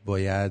که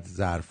باید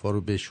ظرفا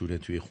رو بشوره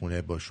توی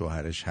خونه با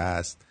شوهرش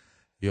هست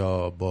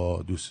یا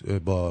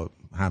با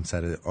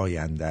همسر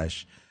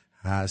آیندهش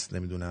هست،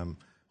 نمیدونم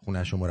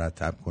خونه‌ش رو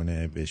مرتب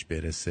کنه، بهش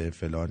برسه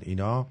فلان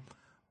اینا،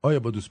 آیا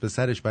با دوست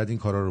پسرش باید این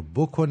کارا رو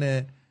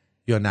بکنه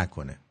یا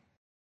نکنه؟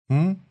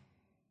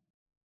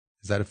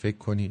 ذره فکر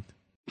کنید.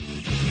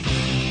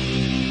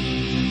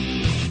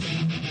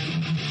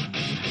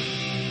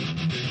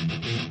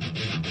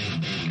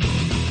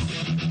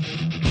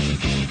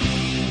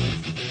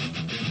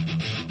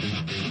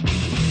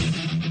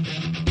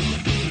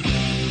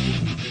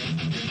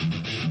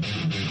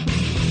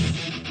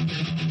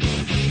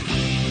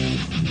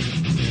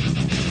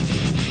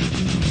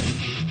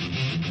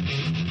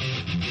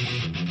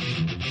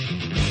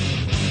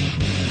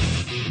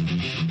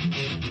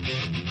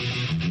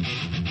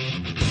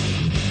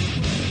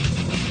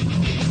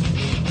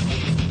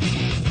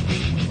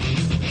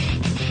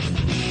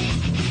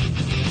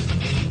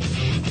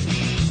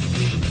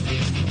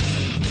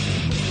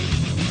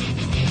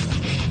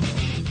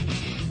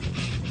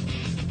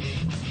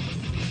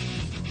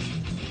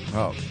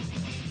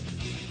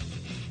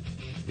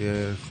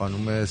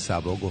 خانم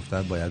سبا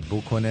گفتن باید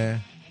بکنه.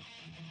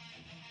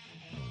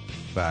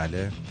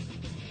 بله،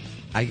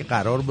 اگه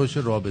قرار باشه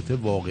رابطه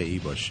واقعی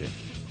باشه.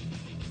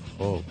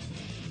 خب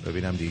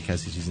ببینم دیگه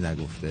کسی چیزی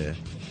نگفته.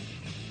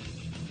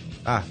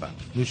 احبا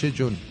نوشه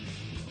جون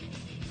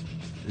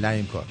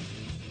لایم کار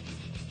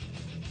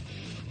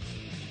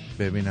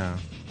ببینم.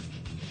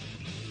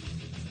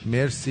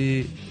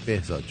 مرسی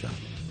بهزاد جان.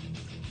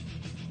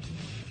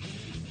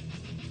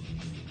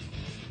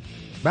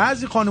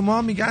 بعضی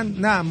خانوما میگن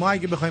نه، ما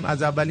اگه بخوایم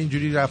از اول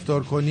اینجوری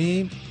رفتار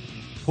کنیم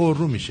پر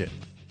رو میشه.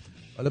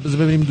 حالا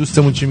بذار ببینیم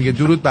دوستمون چی میگه.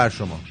 درود بر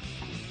شما.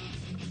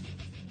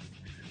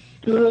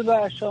 درود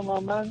بر شما.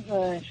 من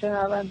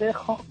شنونده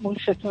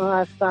خاموشتون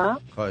هستم.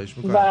 خواهش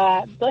میکنم.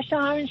 و داشتم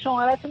همین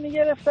شماره‌تو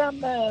میگرفتم،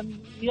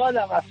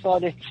 یادم از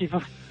سوال چی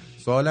بود.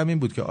 سوالم این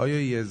بود که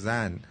آیا یه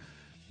زن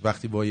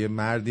وقتی با یه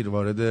مردی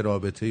وارد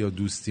رابطه یا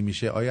دوستی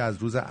میشه، آیا از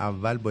روز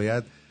اول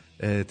باید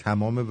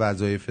تمام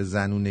وظایف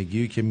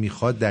زنونگی که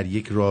میخواد در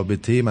یک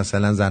رابطه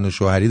مثلا زن و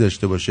شوهری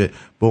داشته باشه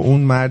با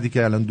اون مردی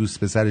که الان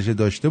دوست پسرش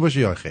داشته باشه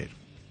یا خیر؟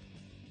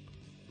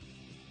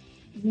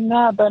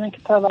 نه، برای اینکه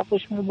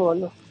توقعش میره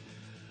بالا.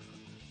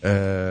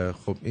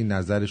 خب این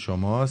نظر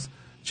شماست.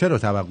 چرا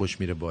توقعش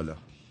میره بالا؟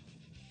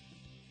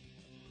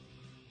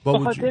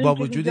 با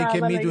وجود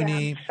اینکه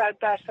میدونیم 100%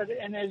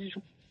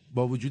 انرژیشو،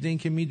 با وجود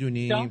اینکه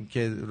میدونیم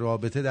که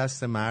رابطه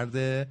دست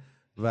مرده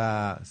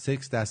و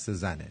سکس دست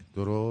زنه،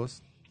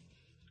 درست؟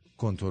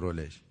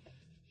 کنترلش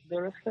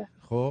درسته.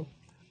 خب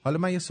حالا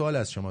من یه سوال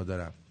از شما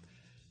دارم.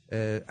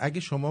 اگه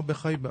شما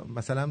بخوای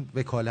مثلا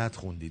وکالت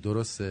خوندی،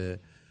 درسته،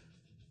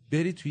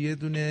 بری توی یه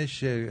دونه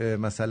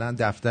مثلا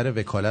دفتر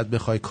وکالت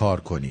بخوای کار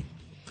کنی،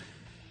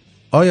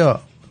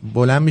 آیا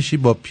بلند میشی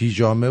با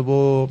پیژامه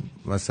و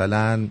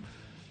مثلا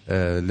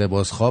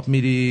لباس خواب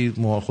میری،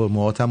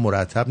 موهات هم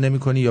مرتب نمی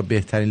کنی یا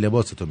بهترین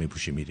لباستو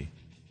میپوشی میری؟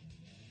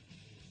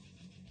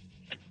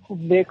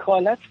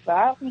 وکالت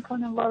فرق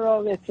میکنه با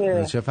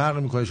رابطه. چه فرق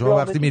میکنه؟ شما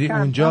وقتی میری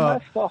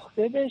اونجا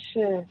ساخته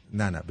بشه.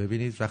 نه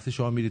ببینید، وقتی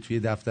شما میری توی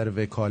دفتر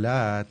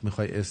وکالت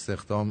میخوای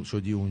استخدام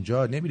شدی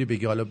اونجا، نمیری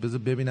بگی حالا بذار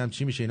ببینم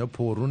چی میشه، اینا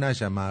پررو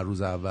نشن، من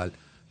روز اول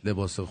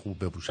لباس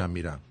خوب بپوشم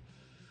میرم.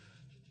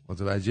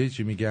 متوجه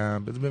چی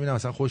میگم؟ بذار ببینم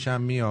اصلا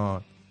خوشم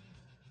میاد.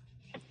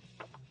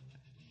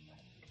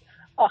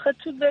 آخه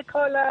تو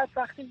وکالت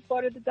وقتی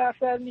وارد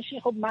دفتر میشی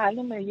خب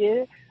معلومه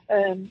یه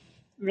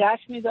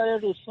رسمی داره،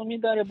 رسومی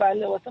داره، بله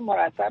لباس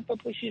مرتب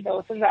بپوشی،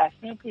 لباس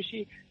رسمی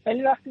بپوشی.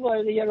 ولی وقتی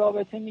وارد یه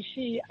رابطه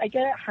میشی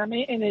اگه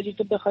همه انرژی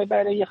تو بخوای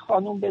برای یه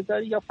خانوم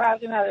بذاری یا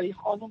فرقی نداره، یه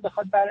خانوم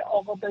بخواد برای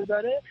آقا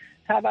بذاره،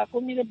 توقع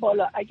میره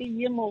بالا. اگه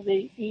یه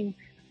موقع این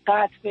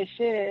قطع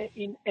بشه،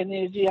 این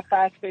انرژی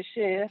قطع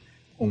بشه،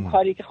 اون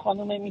کاری که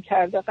خانومه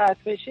میکرده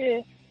قطع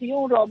بشه، دیگه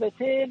اون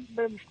رابطه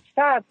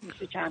سرد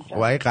میشه کم کم.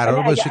 خب اگه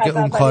قرار باشه که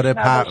اون کار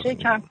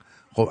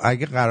خب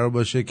اگه قرار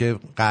باشه که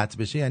قطع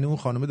بشه، یعنی اون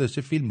خانومه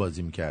داشته فیلم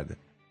بازی میکرده.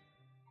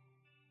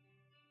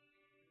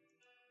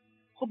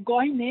 خب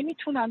گاهی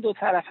نمیتونن دو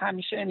طرف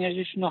همیشه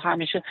انرژیشون رو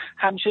همیشه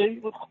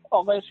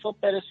آقای صبح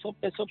بره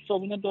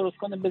صبحونه درست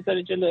کنه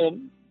بذاره جلو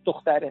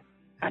دختره.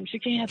 همیشه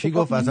که این کی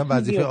گفت اصلا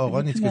وظیفه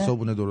آقا نیست که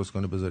صبحونه درست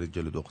کنه بذاره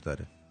جلو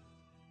دختره؟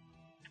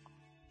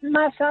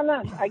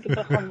 مثلا اگه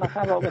بخوام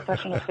مثلا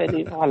رابطه‌شون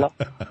خیلی حالا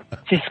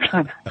چیز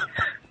کنم.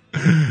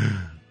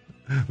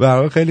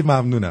 برام خیلی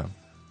ممنونم.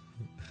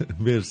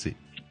 مرسی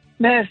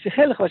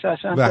خیلی خوشحال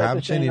شدم. به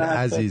همچنین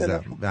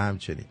عزیزم، به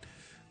همچنین.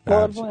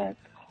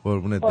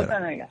 قربونت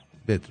برم.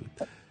 بدرود.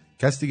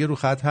 کس دیگه رو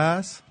خط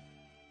هست؟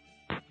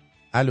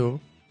 الو؟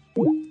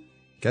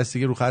 کس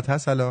دیگه رو خط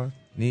هست الان؟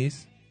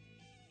 نیست؟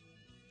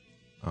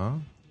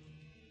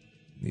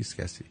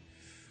 نیست کسی.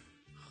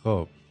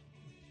 خب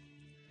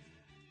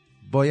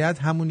باید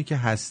همونی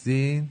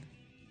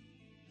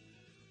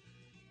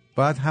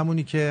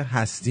که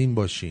هستین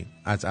باشین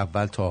از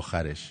اول تا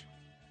آخرش.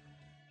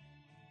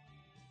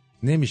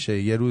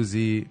 نمیشه یه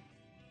روزی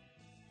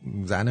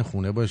زن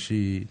خونه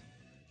باشید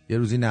یه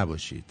روزی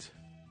نباشید.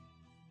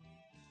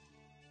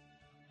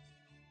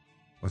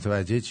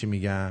 متوجه چی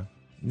میگم؟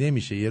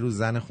 نمیشه یه روز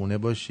زن خونه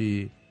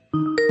باشی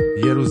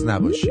یه روز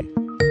نباشی.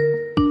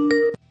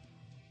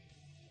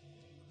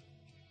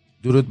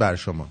 درود بر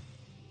شما.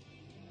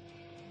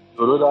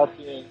 درود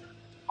آرتین.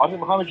 آرتین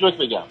میخوام جوک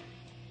بگم.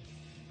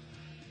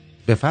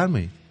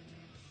 بفرمایید.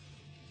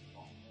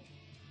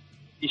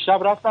 دیشب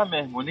رفتم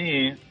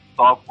مهمونی،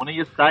 صاحبخونه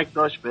یه سگ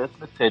داشت به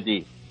اسم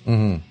تدی.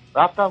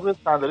 رفتم روی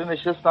صندلی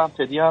نشستم،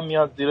 تدی هم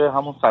میاد زیر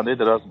همون صندلی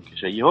دراز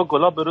میکشه. یهو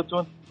گلاب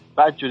بروتون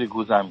بعد جوری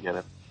گوزم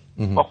گرفت.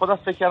 با خودم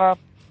فکر کردم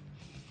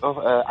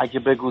اگه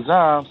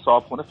بگوزم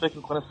صاحبخونه فکر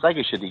میکنه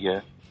سگشه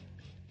دیگه.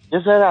 یه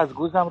ذره از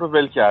گوزم رو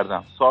ول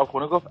کردم.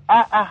 صاحبخونه گفت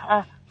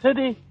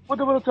تدی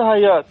برو تو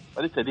حیاط،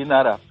 ولی تدی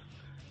نرفت.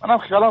 منم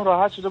خیالم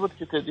راحت شده بود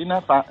که تدی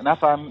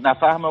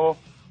نفهمه و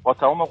با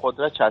تمام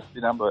قدرت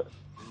چسبیدم به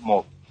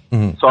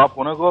مبل.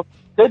 صاحبخونه گفت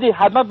تدی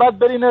حتما باید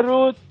برینه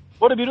رود،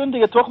 برو بیرون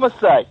دیگه تخم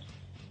سگ.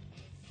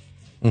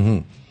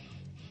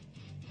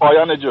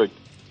 پایان جوک.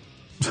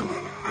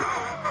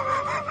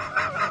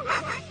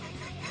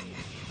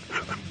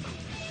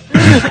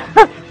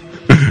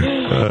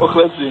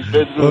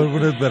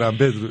 قربونت برم.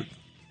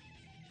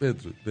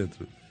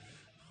 بدرود.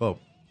 خب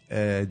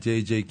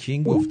جی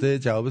کینگ گفته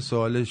جواب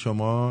سوال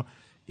شما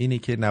اینه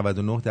که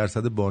 99%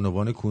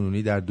 بانوان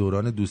کنونی در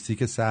دوران دوستی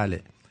که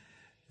سهله،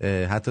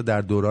 حتی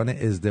در دوران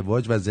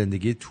ازدواج و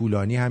زندگی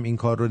طولانی هم این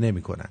کار رو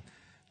نمی کنن.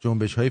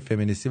 جنبش‌های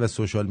فمینیستی و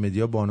سوشال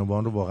مدیا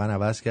بانوان رو واقعا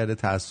عوض کرده.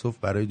 تأسف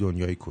برای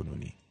دنیای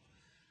کنونی.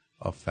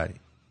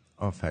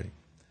 آفرین.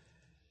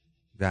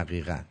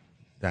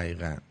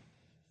 دقیقاً.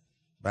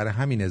 برای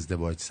همین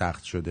ازدواج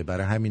سخت شده.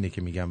 برای همینه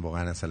که میگم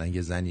واقعا مثلا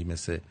یه زنی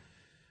مثل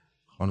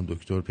خانم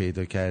دکتر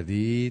پیدا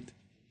کردید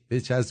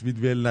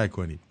بچسبید ول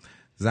نکنید.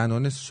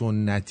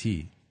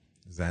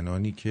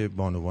 زنانی که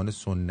بانوان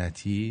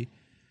سنتی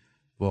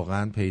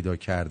واقعا پیدا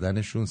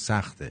کردنشون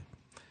سخته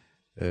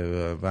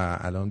و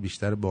الان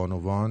بیشتر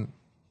بانوان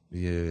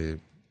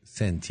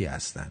سنتی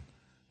هستن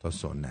تا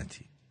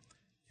سنتی،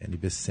 یعنی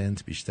به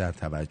سنت بیشتر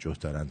توجه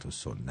دارن تا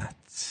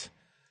سنت.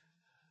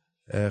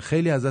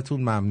 خیلی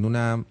ازتون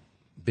ممنونم.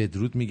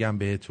 بدرود میگم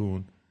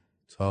بهتون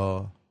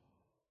تا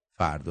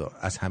فردا.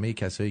 از همه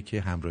کسایی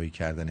که همراهی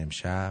کردن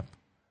امشب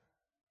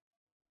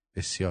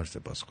بسیار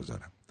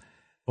سپاسگزارم.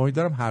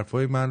 امیدوارم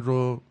حرفای من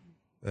رو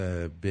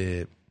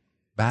به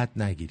بد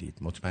نگیرید.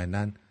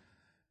 مطمئناً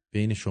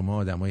بین شما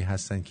آدمایی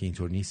هستن که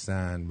اینطور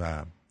نیستن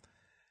و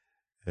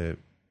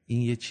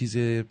این یه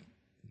چیز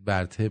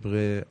بر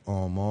طبق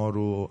آمار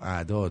و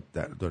اعداد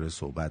داره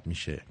صحبت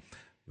میشه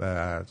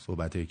و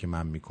صحبتایی که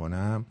من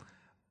میکنم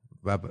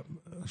و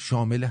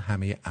شامل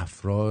همه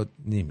افراد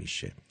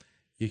نمیشه.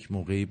 یک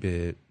موقعی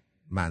به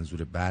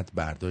منظور بد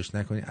برداشت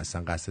نکنید،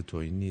 اصلا قصد تو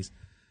این نیست.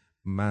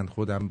 من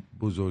خودم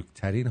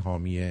بزرگترین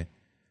حامی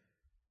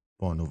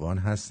بانوان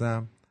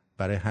هستم،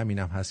 برای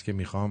همینم هست که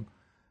میخوام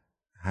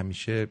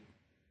همیشه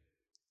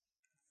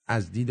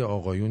از دید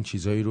آقایون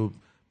چیزایی رو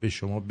به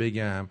شما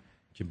بگم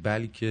که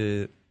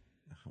بلکه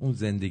اون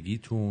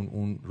زندگیتون،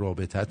 اون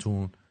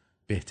رابطتون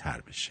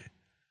بهتر بشه.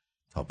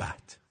 تا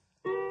بعد.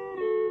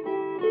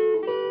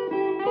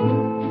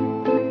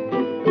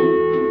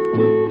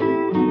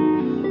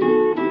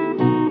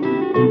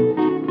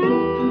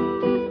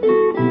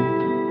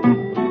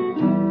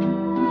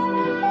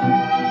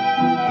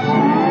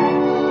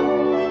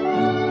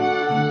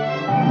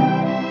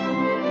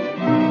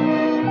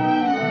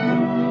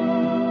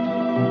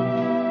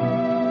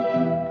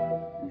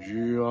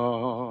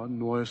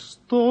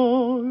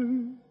 Estoy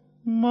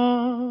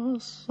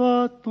más a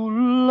tu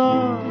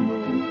lado,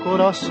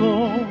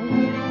 corazón.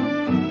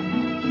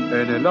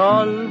 En el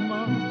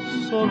alma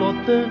solo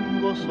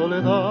tengo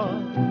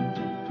soledad.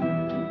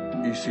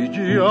 Y si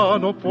ya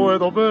no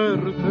puedo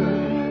verte,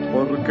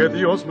 porque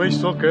Dios me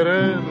hizo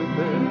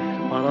quererte,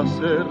 para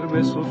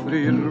hacerme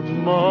sufrir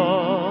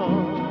más.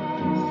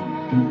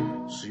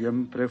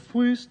 Siempre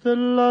fuiste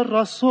la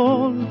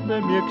razón de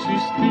mi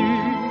existir.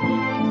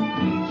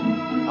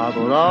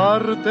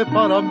 Adorarte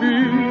para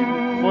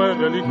mí fue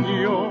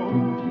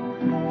religión.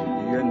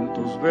 Y en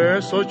tus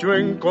besos yo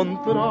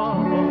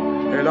encontraba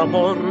el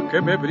amor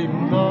que me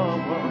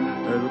brindaba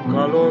el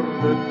calor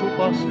de tu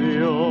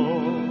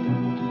pasión.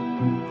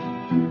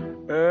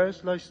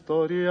 Es la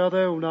historia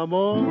de un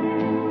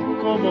amor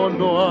como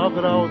no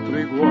habrá otro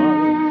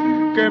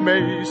igual, que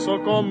me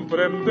hizo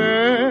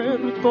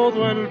comprender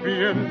todo el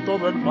bien,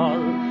 todo el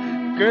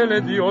mal, que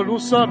le dio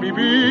luz a mi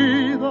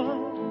vida,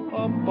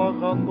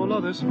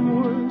 apagándola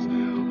después.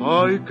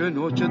 Ay, qué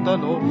noche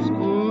tan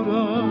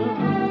oscura.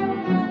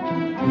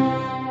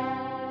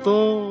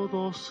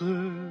 Todo se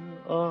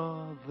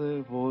ha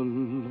de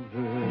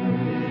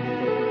volver.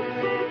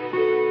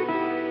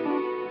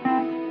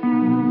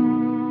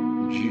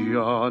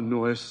 Ya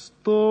no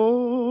estoy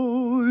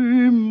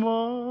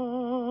más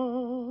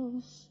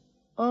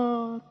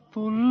a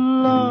tu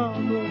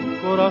lado,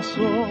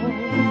 corazón.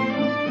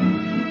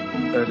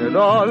 En el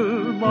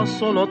alma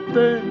solo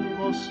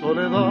tengo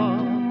soledad.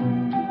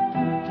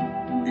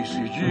 Y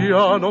si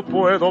ya no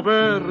puedo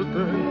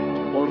verte,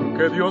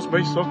 porque Dios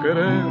me hizo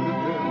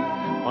quererte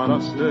para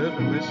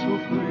hacerme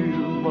sufrir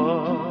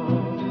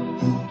más.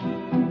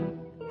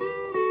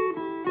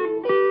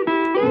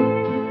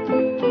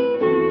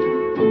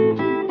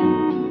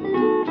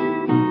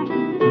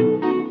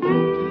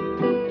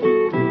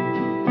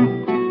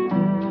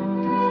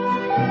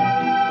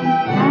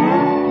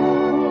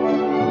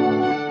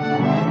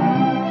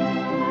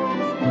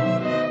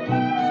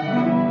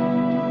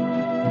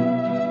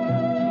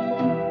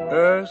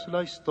 Es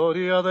la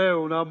historia de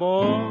un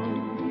amor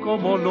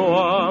como no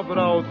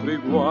habrá otro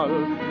igual,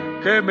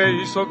 que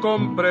me hizo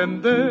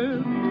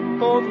comprender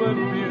todo el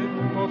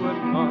bien, todo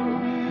el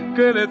mal,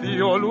 que le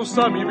dio luz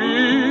a mi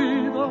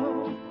vida,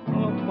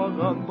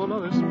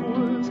 apagándola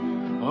después.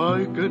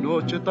 Ay, qué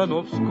noche tan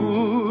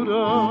oscura.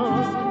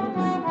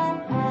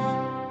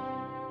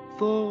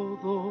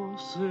 Todo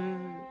se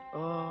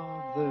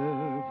ha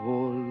de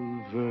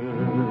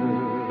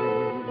volver.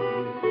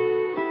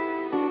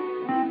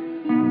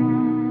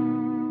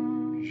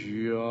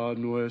 Ya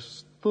no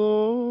estoy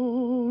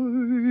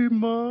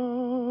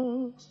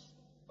más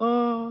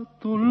a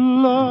tu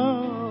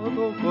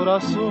lado,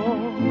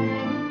 corazón.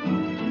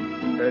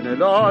 En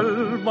el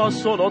alma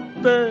solo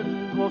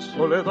tengo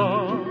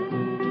soledad.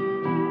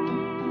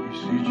 Y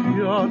si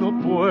ya no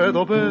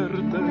puedo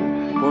verte,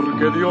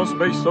 porque Dios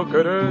me hizo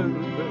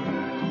quererte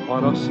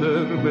para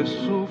hacerme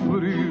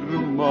sufrir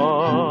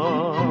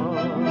más.